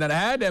 you might not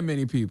have had that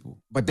many people.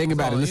 But think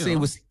about it. Let's say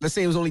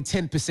it was only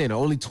 10% or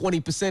only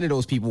 20% of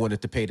those people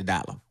wanted to pay the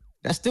 $1.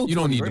 That's still you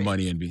don't need the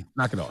money, NB.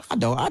 Knock it off. I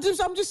don't. I'm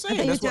just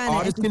saying that's what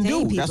artists can do.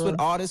 People. That's what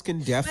artists can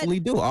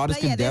definitely do.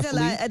 Artists can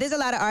definitely. There's a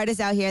lot of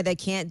artists out here that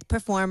can't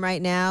perform right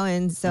now,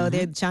 and so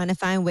they're trying to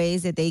find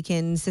ways that they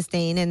can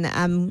sustain. And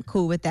I'm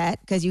cool with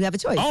that because you have a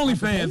choice.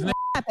 OnlyFans.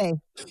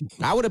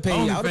 I would have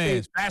paid.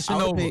 OnlyFans.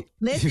 Fashion over.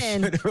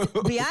 Listen,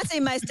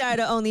 Beyonce might start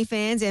an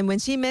OnlyFans, and when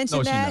she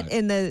mentioned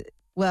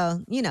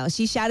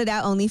she shouted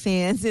out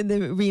OnlyFans in the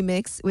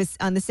remix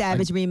on the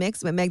Savage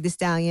remix with Meg Thee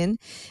Stallion,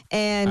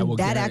 and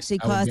that actually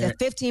caused a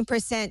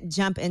 15%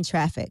 jump in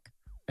traffic.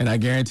 And I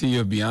guarantee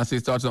you, if Beyonce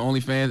starts an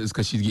OnlyFans, it's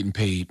because she's getting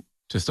paid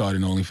to start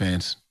an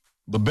OnlyFans.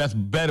 But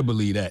better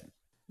believe that.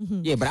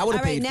 Yeah, but I would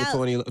have paid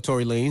for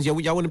Tory Lanez.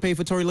 Y'all wouldn't pay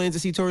for Tory Lanez to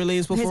see Tory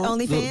Lanez perform?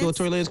 His OnlyFans? Do a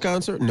Tory Lanez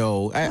concert?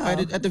 No,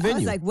 at the venue. I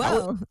was like,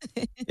 whoa.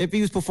 If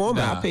he was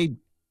performing, I paid.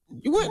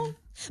 You wouldn't.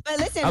 But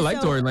listen, I like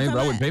Tory Lanez, but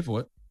I wouldn't pay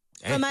for it.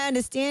 From my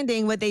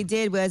understanding, what they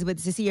did was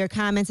to see your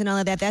comments and all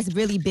of that. That's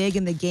really big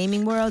in the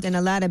gaming world, and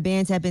a lot of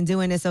bands have been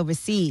doing this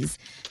overseas.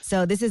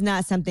 So this is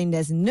not something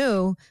that's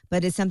new,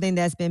 but it's something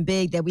that's been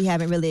big that we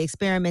haven't really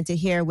experimented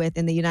here with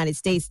in the United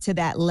States to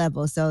that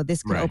level. So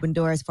this could open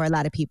doors for a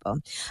lot of people.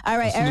 All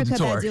right,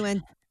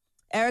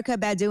 Erykah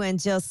Badu and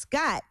Jill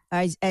Scott,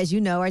 as you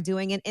know, are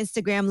doing an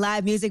Instagram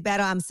live music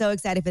battle. I'm so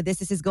excited for this.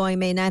 This is going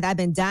May 9th. I've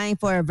been dying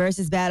for a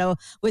versus battle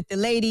with the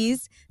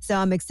ladies, so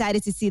I'm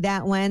excited to see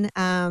that one.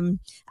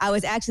 I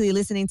was actually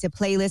listening to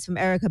playlists from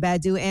Erykah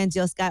Badu and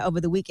Jill Scott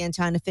over the weekend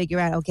trying to figure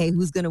out, okay,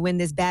 who's going to win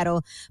this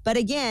battle. But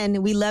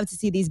again, we love to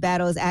see these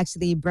battles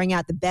actually bring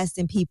out the best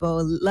in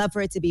people. Love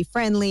for it to be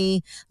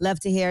friendly. Love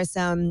to hear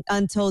some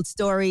untold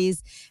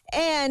stories.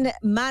 And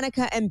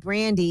Monica and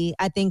Brandy,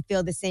 I think,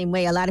 feel the same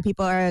way. A lot of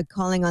people are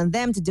calling on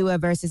them to do a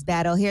versus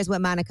battle. Here's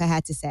what Monica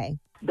had to say.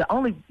 The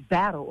only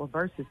battle or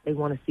versus they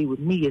want to see with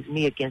me is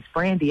me against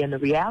Brandy. And the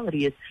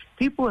reality is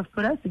people have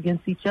put us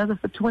against each other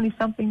for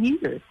 20-something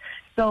years.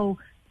 So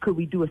could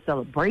we do a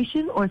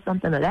celebration or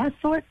something of that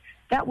sort?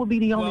 That would be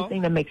the only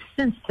thing that makes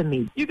sense to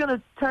me. You're going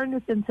to turn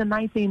this into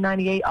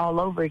 1998 all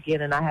over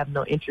again, and I have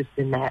no interest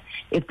in that.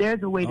 If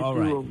there's a way to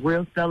do a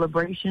real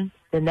celebration,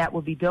 then that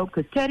would be dope,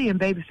 because Teddy and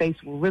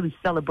Babyface were really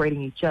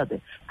celebrating each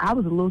other. I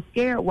was a little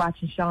scared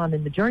watching Sean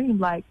in the Dream,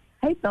 like,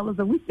 hey, fellas,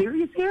 are we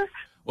serious here?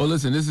 Well,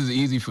 listen, this is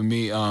easy for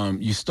me.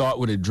 You start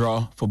with a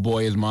draw for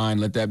Boy Is Mine.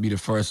 Let that be the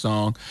first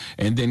song,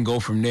 and then go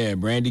from there.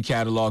 Brandy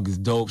catalog is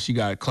dope. She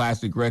got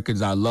classic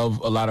records. I love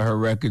a lot of her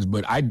records,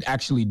 but I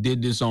actually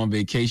did this on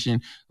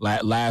vacation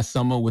last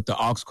summer with the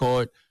aux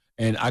cord,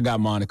 and I got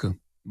Monica.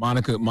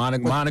 Monica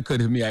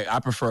to me, I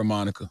prefer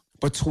Monica.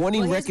 But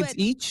 20 records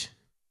each?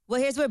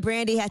 Well, here's what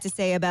Brandy had to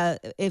say about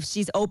if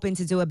she's open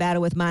to do a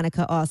battle with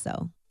Monica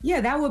also. Yeah,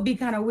 that would be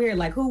kind of weird.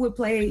 Like, who would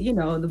play,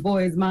 the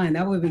Boy Is Mine?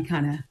 That would be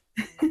kind of...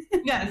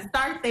 You gotta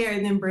start there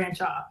and then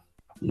branch off.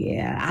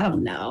 Yeah, I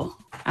don't know.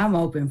 I'm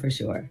open for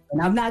sure.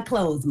 And I'm not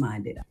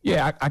closed-minded.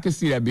 Yeah, I can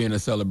see that being a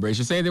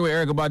celebration. Same thing with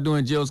Erykah Badu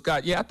and Jill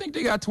Scott. Yeah, I think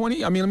they got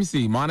 20. I mean, let me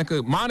see.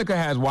 Monica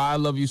has Why I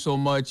Love You So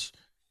Much,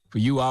 For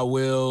You I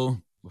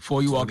Will,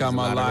 Before You Walk Out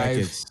My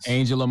Life,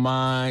 Angel of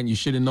Mine, You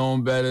Should Have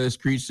Known Better,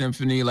 Street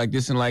Symphony, Like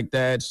This and Like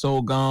That,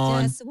 So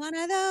Gone. Just one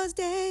of those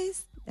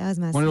days. That was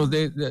my one of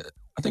those days.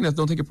 I think that's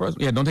Don't Take It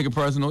Personal. Yeah, Don't Take It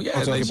Personal.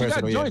 Yeah, she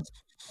got joints.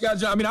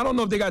 I mean, I don't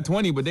know if they got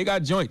 20, but they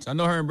got joints. I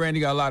know her and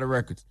Brandy got a lot of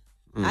records.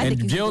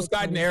 And Jill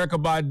Scott and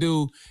Erykah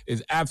Badu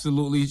is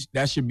absolutely,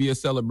 that should be a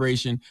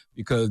celebration,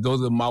 because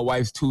those are my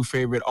wife's two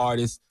favorite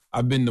artists.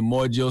 I've been to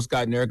more Jill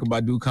Scott and Erykah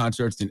Badu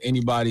concerts than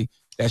anybody.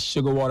 That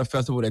Sugar Water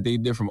Festival that they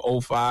did from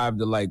 05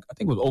 to I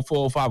think it was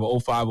 04, 05 or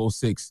 05,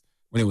 06,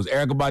 when it was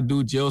Erykah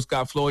Badu, Jill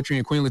Scott, Floetry,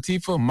 and Queen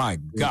Latifah. My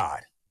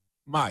God.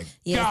 My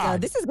God. So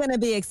this is going to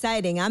be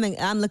exciting.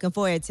 I'm looking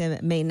forward to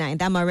May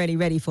 9th. I'm already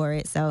ready for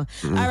it. So,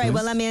 all right.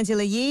 Well, I'm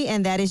Angela Yee,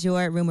 and that is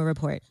your Rumor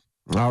Report.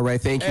 All right.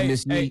 Thank you,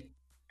 Miss Yee.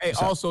 Hey,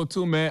 also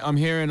too, man, I'm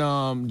hearing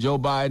Joe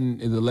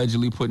Biden is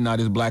allegedly putting out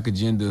his black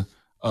agenda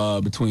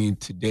between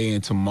today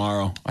and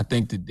tomorrow. I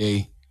think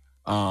today.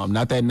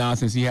 Not that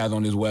nonsense he has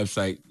on his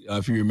website.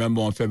 If you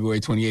remember, on February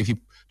 28th,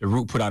 the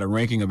Root put out a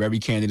ranking of every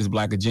candidate's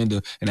black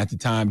agenda, and at the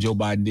time, Joe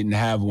Biden didn't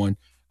have one.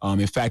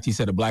 In fact, he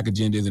said a black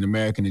agenda is an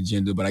American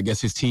agenda, but I guess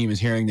his team is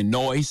hearing the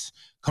noise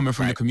coming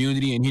from the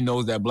community, and he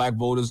knows that black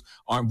voters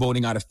aren't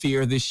voting out of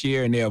fear this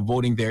year, and they are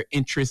voting their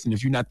interests. And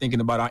if you're not thinking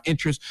about our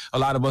interests, a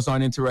lot of us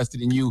aren't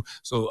interested in you.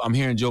 So I'm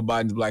hearing Joe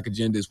Biden's black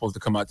agenda is supposed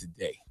to come out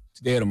today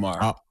or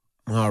tomorrow.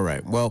 All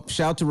right. Well,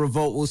 shout to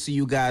Revolt. We'll see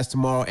you guys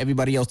tomorrow.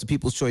 Everybody else, the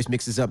People's Choice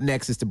Mix is up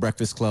next. It's the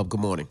Breakfast Club.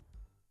 Good morning.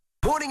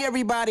 Morning,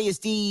 everybody. It's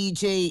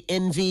DJ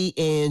Envy,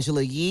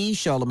 Angela Yee,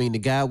 Charlamagne the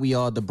Guy. We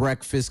are the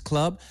Breakfast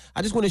Club.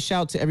 I just want to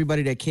shout to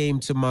everybody that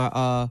came to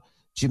my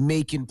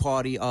Jamaican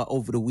party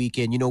over the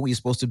weekend. You know, we were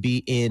supposed to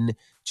be in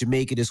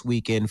Jamaica this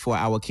weekend for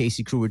our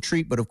Casey Crew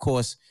retreat, but of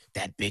course,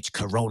 that bitch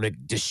Corona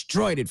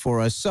destroyed it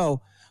for us.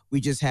 So we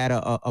just had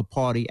a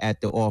party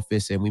at the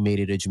office, and we made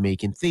it a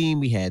Jamaican theme.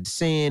 We had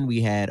sand.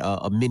 We had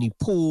a mini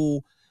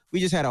pool. We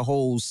just had a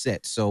whole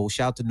set. So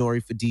shout to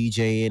Nori for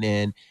DJing,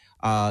 and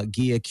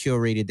Gia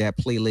curated that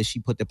playlist. She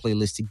put the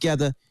playlist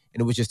together,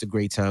 and it was just a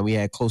great time. We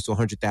had close to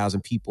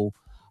 100,000 people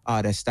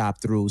that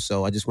stopped through.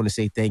 So I just want to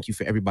say thank you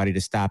for everybody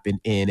to stopping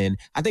in. And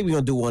I think we're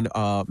going to do one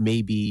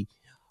maybe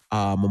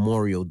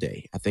Memorial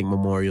Day. I think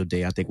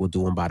we'll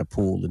do one by the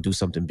pool and do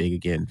something big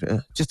again.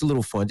 Just a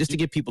little fun, just to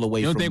get people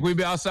away from... You don't think we'd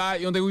be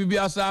outside? You don't think we'd be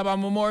outside by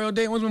Memorial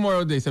Day? When's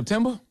Memorial Day?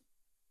 September?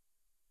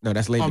 No,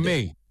 that's Labor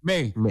Day.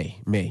 May.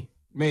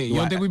 You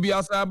don't think we'd be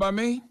outside by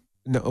May?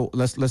 No,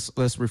 let's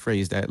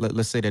rephrase that.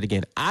 Let's say that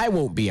again. I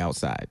won't be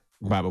outside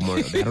by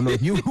Memorial Day. I don't know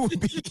if you will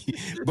be,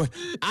 but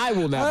I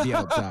will not be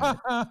outside.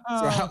 So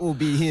I will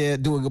be here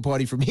doing a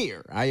party from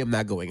here. I am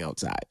not going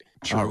outside.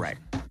 True.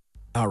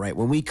 All right.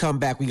 When we come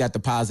back, we got the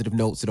positive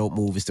notes, so don't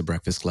move. It's the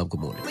Breakfast Club. Good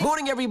morning. Good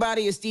morning,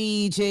 everybody. It's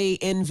DJ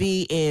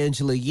Envy,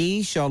 Angela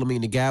Yee, Charlamagne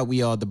the Guy.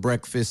 We are the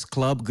Breakfast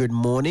Club. Good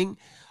morning.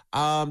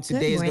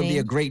 Today is going to be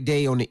a great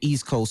day on the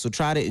East Coast, so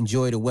try to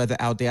enjoy the weather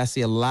out there. I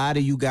see a lot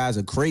of you guys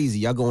are crazy.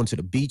 Y'all going to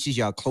the beaches.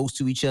 Y'all close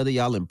to each other.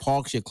 Y'all in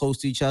parks. You're close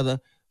to each other.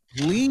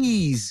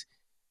 Please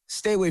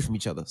stay away from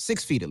each other.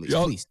 6 feet at least,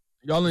 please.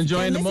 Y'all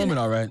enjoying the moment,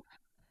 all right?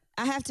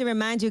 I have to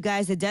remind you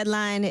guys, the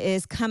deadline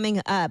is coming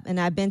up, and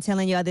I've been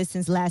telling y'all this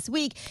since last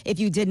week. If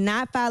you did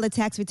not file a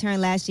tax return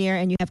last year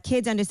and you have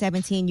kids under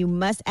 17, you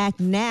must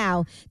act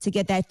now to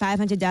get that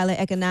 $500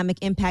 economic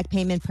impact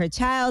payment per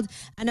child.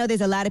 I know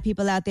there's a lot of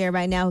people out there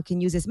right now who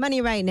can use this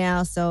money right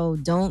now, so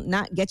don't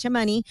not get your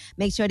money.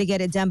 Make sure to get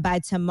it done by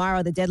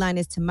tomorrow. The deadline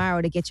is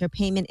tomorrow to get your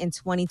payment in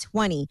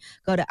 2020.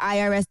 Go to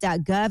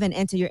irs.gov and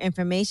enter your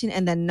information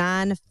in the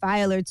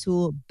non-filer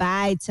tool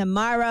by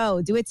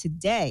tomorrow. Do it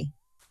today.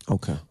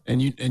 Okay.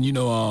 And you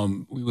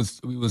know, we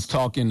was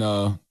talking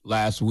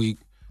last week.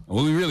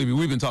 Well,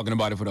 we've been talking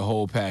about it for the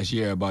whole past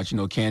year about, you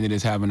know,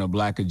 candidates having a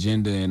black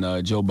agenda,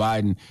 and Joe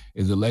Biden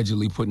is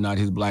allegedly putting out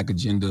his black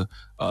agenda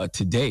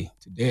today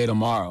or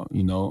tomorrow.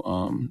 You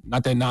know,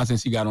 not that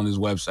nonsense he got on his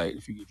website.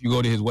 If you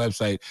go to his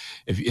website,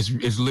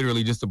 it's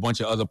literally just a bunch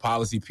of other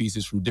policy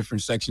pieces from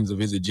different sections of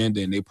his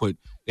agenda, and they put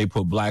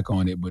black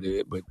on it. But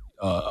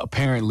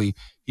apparently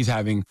he's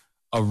having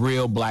a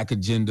real black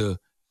agenda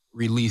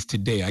released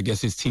today. I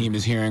guess his team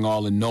is hearing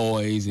all the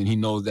noise, and he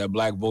knows that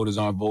black voters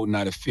aren't voting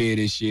out of fear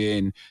this year,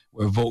 and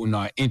we're voting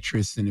our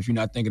interests. And if you're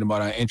not thinking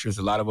about our interests,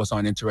 a lot of us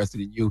aren't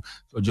interested in you.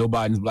 So Joe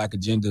Biden's black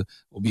agenda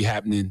will be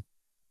happening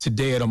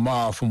today or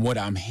tomorrow from what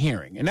I'm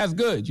hearing. And that's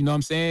good. You know what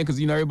I'm saying? Because,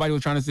 you know, everybody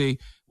was trying to say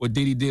what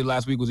Diddy did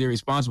last week was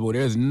irresponsible.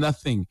 There's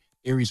nothing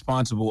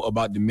irresponsible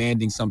about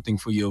demanding something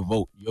for your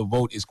vote. Your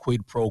vote is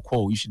quid pro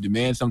quo. You should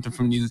demand something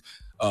from these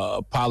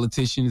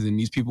politicians and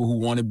these people who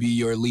want to be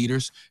your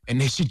leaders, and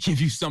they should give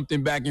you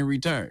something back in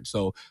return.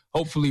 So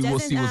hopefully we'll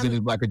see what's in his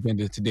black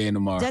agenda today and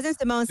tomorrow. Doesn't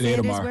Simone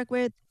Sanders work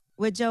with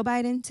Joe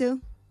Biden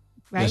too?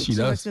 Right? Yes, she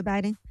does. Works with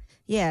Biden.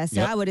 Yeah,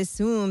 so I would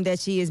assume that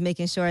she is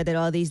making sure that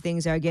all these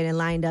things are getting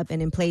lined up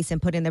and in place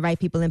and putting the right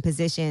people in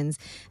positions.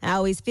 I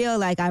always feel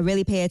like I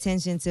really pay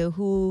attention to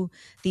who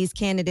these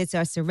candidates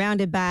are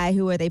surrounded by,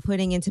 who are they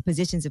putting into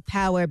positions of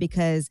power,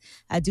 because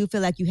I do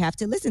feel like you have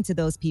to listen to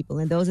those people,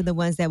 and those are the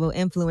ones that will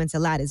influence a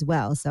lot as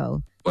well.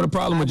 So, well, the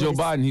problem with Joe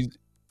Biden,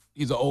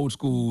 he's an old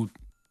school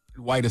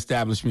white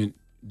establishment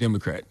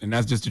Democrat, and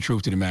that's just the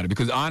truth to the matter.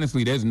 Because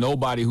honestly, there's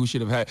nobody who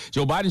should have had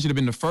Joe Biden should have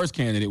been the first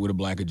candidate with a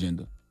black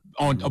agenda.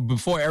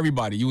 Before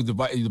everybody. You was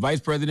the vice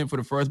president for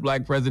the first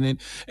black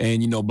president,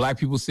 and, you know, black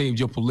people saved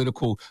your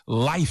political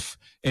life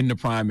in the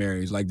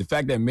primaries. Like the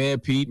fact that Mayor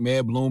Pete,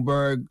 Mayor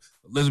Bloomberg,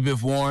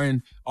 Elizabeth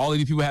Warren, all of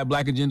these people had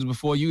black agendas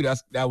before you,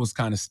 that was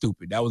kind of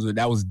stupid. That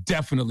was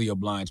definitely a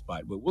blind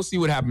spot. But we'll see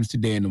what happens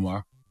today and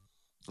tomorrow.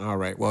 All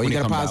right. Well, you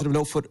got a positive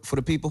note for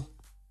the people?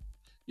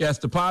 Yes,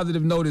 the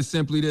positive note is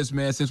simply this,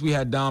 man. Since we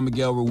had Don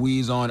Miguel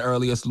Ruiz on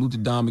earlier, salute to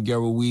Don Miguel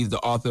Ruiz, the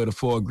author of the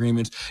 4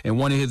 Agreements. And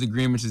one of his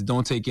agreements is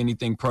don't take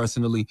anything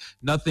personally.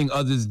 Nothing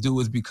others do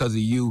is because of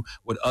you.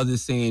 What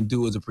others say and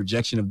do is a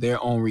projection of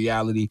their own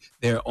reality,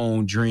 their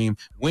own dream.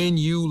 When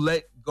you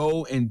let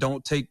go and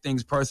don't take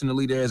things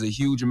personally. There's a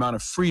huge amount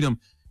of freedom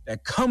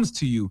that comes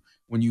to you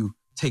when you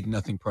take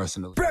nothing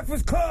personally.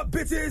 Breakfast Club,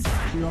 bitches!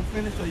 Y'all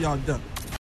finished or y'all done?